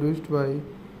 produced by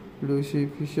Lucy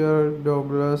Fisher,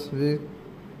 Douglas Wick,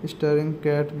 starring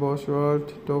Kate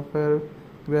Bosworth, Topher,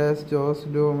 Grace Josh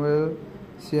Duhamel,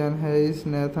 Sian Hayes,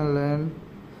 Nathan Lane.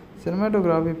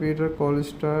 Cinematography Peter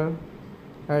Collister,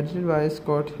 edited by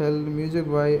Scott Hill, music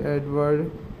by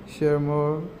Edward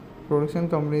Shermore, production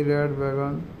company Red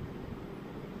Wagon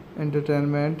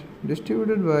Entertainment,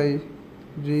 distributed by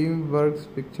DreamWorks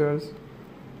Pictures.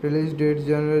 Release date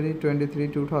January 23,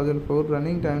 2004.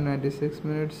 Running time 96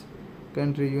 minutes.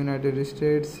 Country United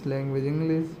States. Language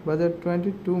English. Budget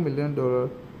 $22 million.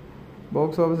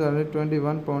 Box office earned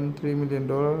 $21.3 million.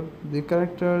 The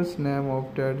character's name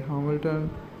of Ted Hamilton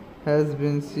has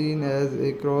been seen as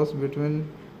a cross between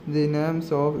the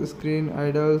names of screen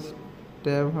idols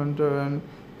Tab Hunter and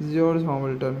George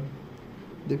Hamilton.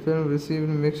 The film received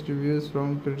mixed reviews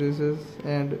from critics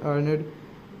and earned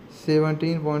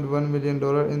 $17.1 million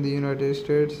in the United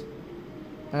States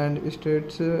and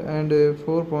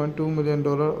 $4.2 million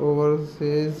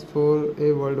overseas for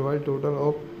a worldwide total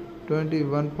of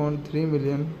 $21.3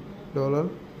 million,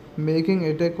 making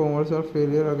it a commercial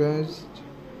failure against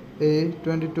a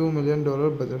 $22 million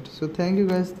budget. So thank you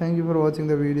guys, thank you for watching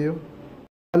the video.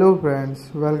 Hello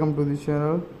friends, welcome to the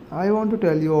channel. I want to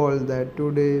tell you all that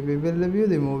today we will review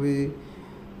the movie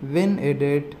Win a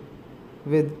Date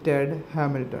with Ted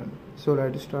Hamilton. So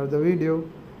let's start the video.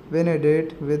 Win a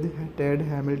Date with Ted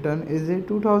Hamilton is a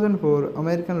 2004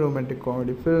 American romantic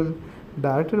comedy film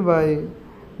directed by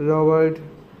Robert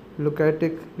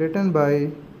Lukatic, written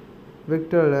by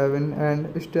Victor Levin,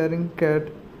 and starring Kate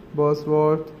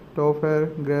Bosworth, Topher,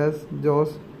 Grace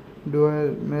Josh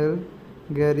Duhamel,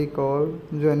 Gary Cole,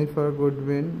 Jennifer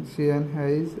Goodwin, Sian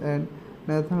Hayes, and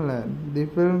Nathan Lane. The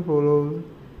film follows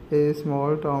a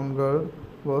small town girl,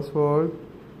 Bosworth,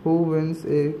 who wins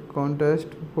a contest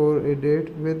for a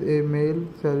date with a male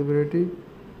celebrity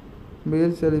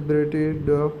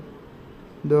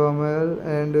Duhamel,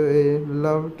 and a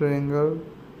love triangle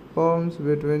forms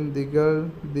between the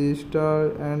girl, the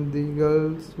star, and the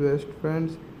girl's best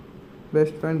friend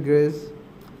Grace.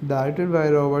 Directed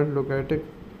by Robert Lukatic,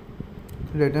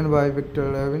 written by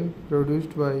Victor Levin,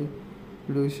 produced by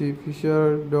Lucy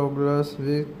Fisher, Douglas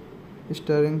Wick,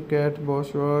 starring Kate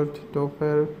Bosworth,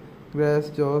 Topher, Grace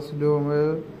Josh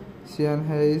Duhamel, Sian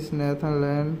Hayes, Nathan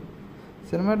Lane.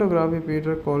 Cinematography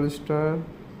Peter Collister,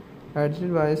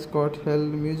 Edited by Scott Hill,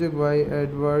 music by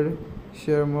Edward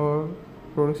Shermore,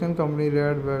 production company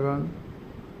Red Wagon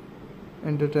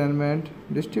Entertainment,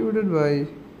 distributed by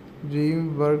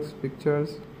DreamWorks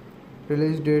Pictures.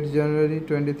 Release date January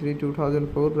 23,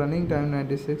 2004. Running time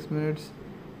 96 minutes.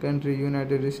 Country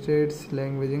United States.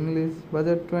 Language English.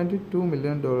 Budget $22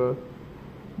 million.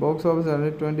 Box office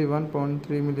earned $21.3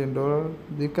 million.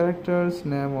 The character's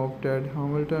name of Ted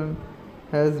Hamilton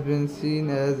has been seen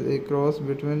as a cross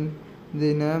between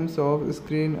the names of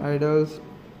screen idols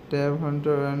Tab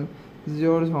Hunter and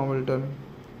George Hamilton.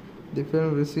 The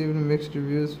film received mixed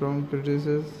reviews from critics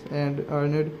and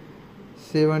earned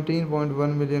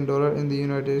 $17.1 million in the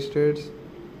United States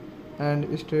and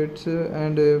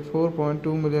 $4.2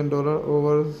 million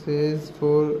overseas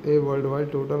for a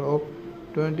worldwide total of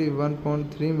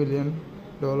 $21.3 million,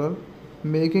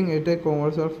 making it a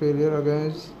commercial failure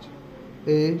against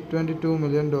a $22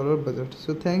 million budget.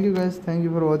 So thank you guys, thank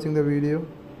you for watching the video.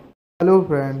 Hello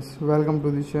friends, welcome to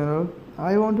the channel.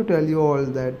 I want to tell you all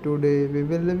that today we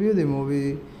will review the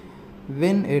movie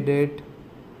Win a Date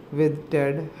with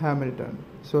Ted Hamilton.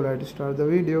 So let's start the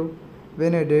video.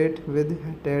 Win a Date with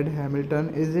Ted Hamilton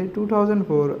is a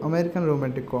 2004 American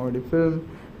romantic comedy film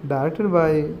directed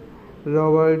by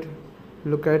Robert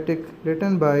Lukatic,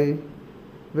 written by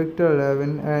Victor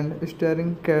Levin and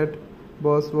starring Kate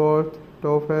Bosworth,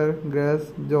 Topher,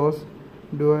 Grace, Josh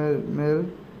Duhamel,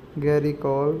 Gary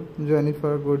Cole,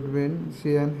 Jennifer Goodwin,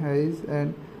 Sian Hayes,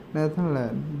 and Nathan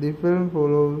Lane. The film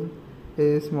follows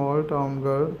a small town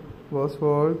girl,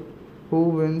 Bosworth, who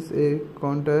wins a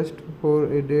contest for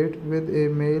a date with a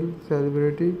male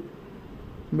celebrity,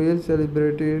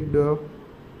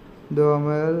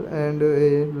 Duhamel, and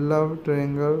a love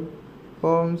triangle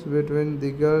forms between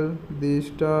the girl, the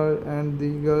star, and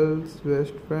the girl's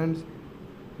best friend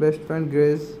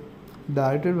Grace.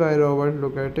 Directed by Robert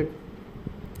Lukatic,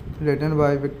 written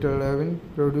by Victor Levin,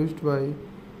 produced by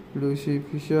Lucy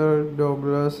Fisher,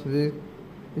 Douglas Wick,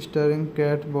 starring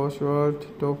Kate Bosworth,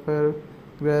 Topher,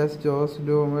 Grace, Josh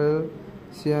Duhamel,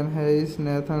 Sian Hayes,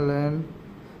 Nathan Lane.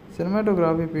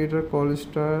 Cinematography Peter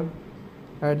Collister.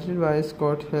 Edited by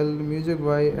Scott Hill, music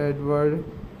by Edward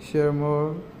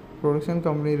Shermore, production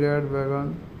company Red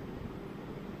Wagon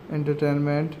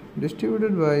Entertainment,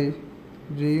 distributed by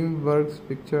DreamWorks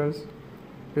Pictures.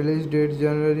 Release date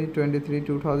January 23,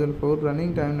 2004.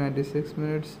 Running time 96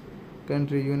 minutes.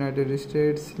 Country United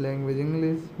States. Language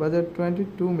English. Budget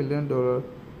 $22 million.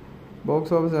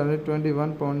 Box office earned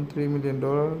 $21.3 million.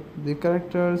 The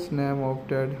character's name of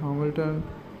Ted Hamilton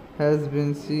has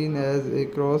been seen as a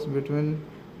cross between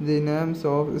the names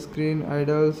of screen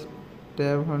idols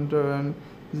Tab Hunter and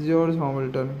George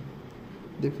Hamilton.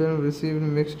 The film received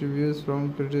mixed reviews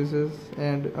from critics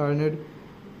and earned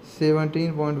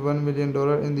 $17.1 million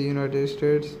in the United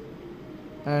States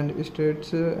and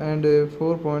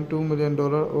 $4.2 million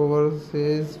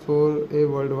overseas for a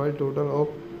worldwide total of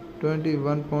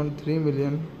 $21.3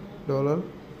 million,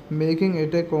 making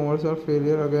it a commercial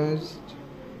failure against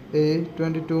a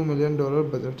 $22 million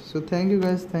budget. So thank you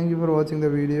guys, thank you for watching the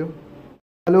video.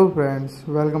 Hello friends,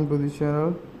 welcome to the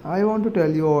channel. I want to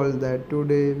tell you all that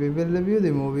today we will review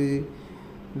the movie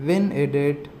Win a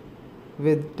Date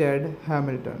with Ted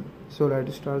Hamilton. So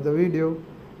let's start the video.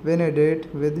 Win a Date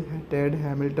with Ted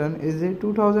Hamilton is a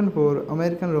 2004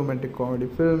 American romantic comedy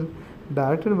film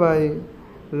directed by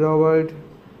Robert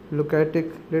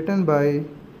Lukatic, written by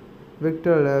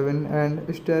Victor Levin and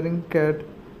starring Kate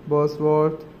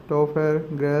Bosworth, Topher,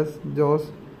 Grace, Josh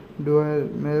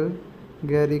Duhamel,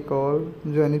 Gary Cole,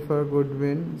 Jennifer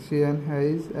Goodwin, Sian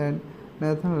Hayes, and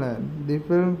Nathan Lane. The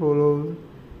film follows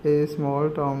a small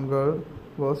town girl,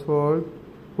 Bosworth,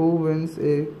 who wins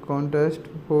a contest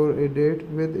for a date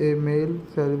with a male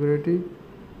celebrity,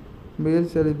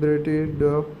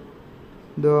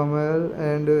 Duhamel,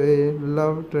 and a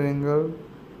love triangle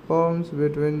forms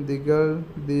between the girl,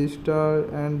 the star,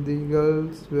 and the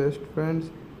girl's best friend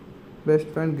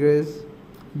Grace.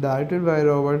 Directed by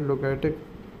Robert Lukatic,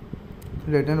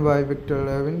 written by Victor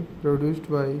Levin, produced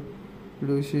by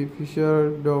Lucy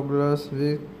Fisher, Douglas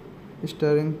Wick,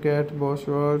 starring Kate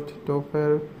Bosworth,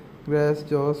 Topher, Grace,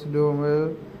 Josh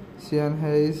Duhamel, Sian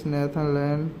Hayes, Nathan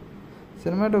Lane.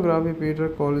 Cinematography Peter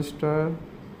Collister.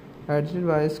 Edited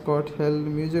by Scott Hill,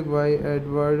 music by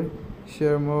Edward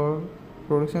Shermore,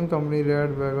 production company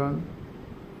Red Wagon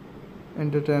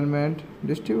Entertainment,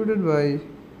 distributed by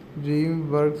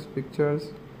DreamWorks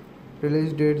Pictures.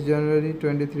 Release date January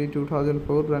 23,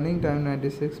 2004. Running time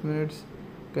 96 minutes.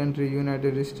 Country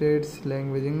United States.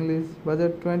 Language English.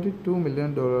 Budget $22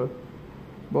 million.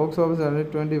 Box office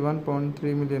earned $21.3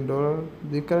 million.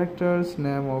 The character's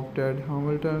name of Ted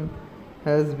Hamilton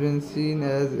has been seen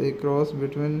as a cross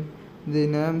between the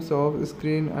names of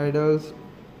screen idols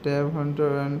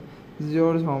Topher and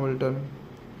George Hamilton.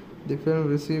 The film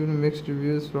received mixed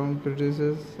reviews from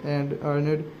critics and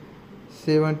earned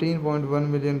 $17.1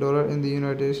 million in the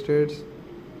United States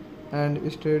and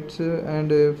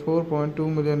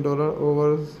 $4.2 million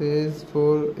overseas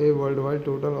for a worldwide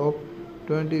total of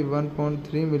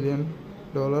 $21.3 million,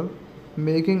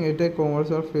 making it a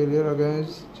commercial failure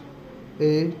against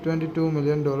a $22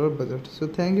 million budget. So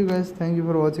thank you guys, thank you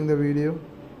for watching the video.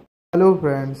 Hello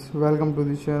friends, welcome to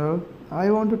the channel. I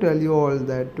want to tell you all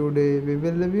that today we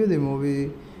will review the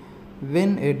movie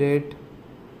Win a Date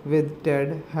with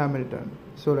Ted Hamilton.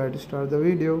 So let's start the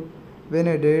video. Win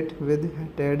a Date with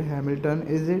Ted Hamilton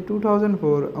is a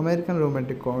 2004 American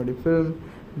romantic comedy film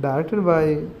directed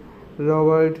by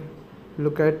Robert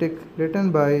Lukatic,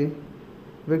 written by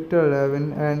Victor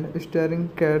Levin and starring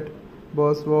Kat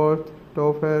Bosworth,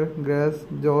 Topher, Grace,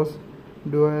 Josh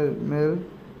Duhamel,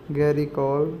 Gary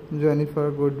Cole,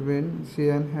 Jennifer Goodwin,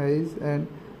 Sian Hayes, and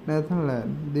Nathan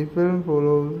Lane. The film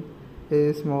follows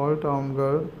a small town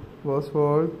girl,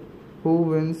 Bosworth, who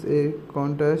wins a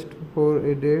contest for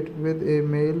a date with a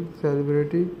male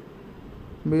celebrity,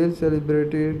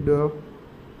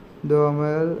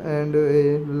 Duhamel, and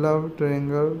a love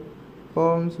triangle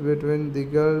forms between the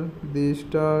girl, the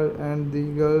star, and the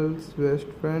girl's best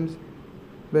friend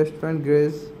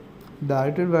Grace.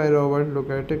 Directed by Robert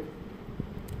Lukatic,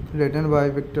 written by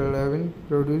Victor Levin,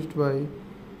 produced by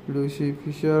Lucy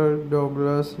Fisher,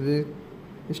 Douglas Wick,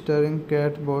 starring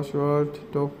Kat Bosworth,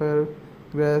 Topher,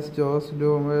 Grace, Josh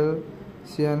Duhamel,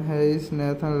 Sian Hayes,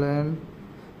 Nathan Lane.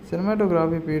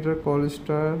 Cinematography Peter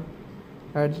Collister.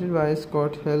 Edited by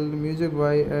Scott Hill. Music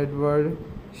by Edward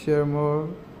Shermore.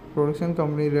 Production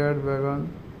company Red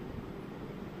Wagon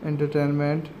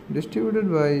Entertainment.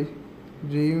 Distributed by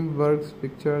DreamWorks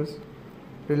Pictures.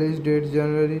 Release date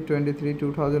January 23,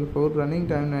 2004. Running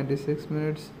time 96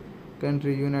 minutes.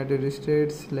 Country United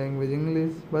States. Language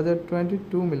English. Budget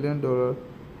 $22 million.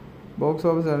 Box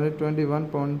office earned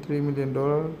 $21.3 million.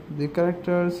 The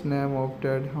character's name of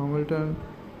Ted Hamilton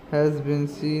has been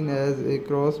seen as a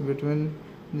cross between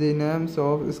the names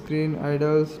of screen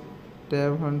idols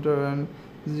Topher and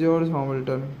George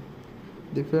Hamilton.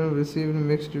 The film received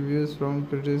mixed reviews from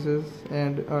critics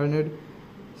and earned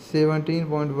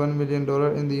 $17.1 million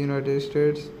in the United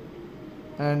States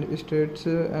and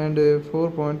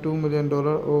 $4.2 million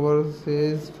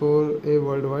overseas for a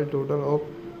worldwide total of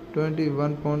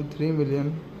 $21.3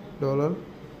 million,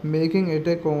 making it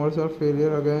a commercial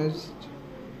failure against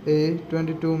a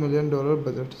 $22 million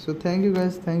budget. So thank you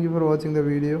guys, thank you for watching the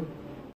video.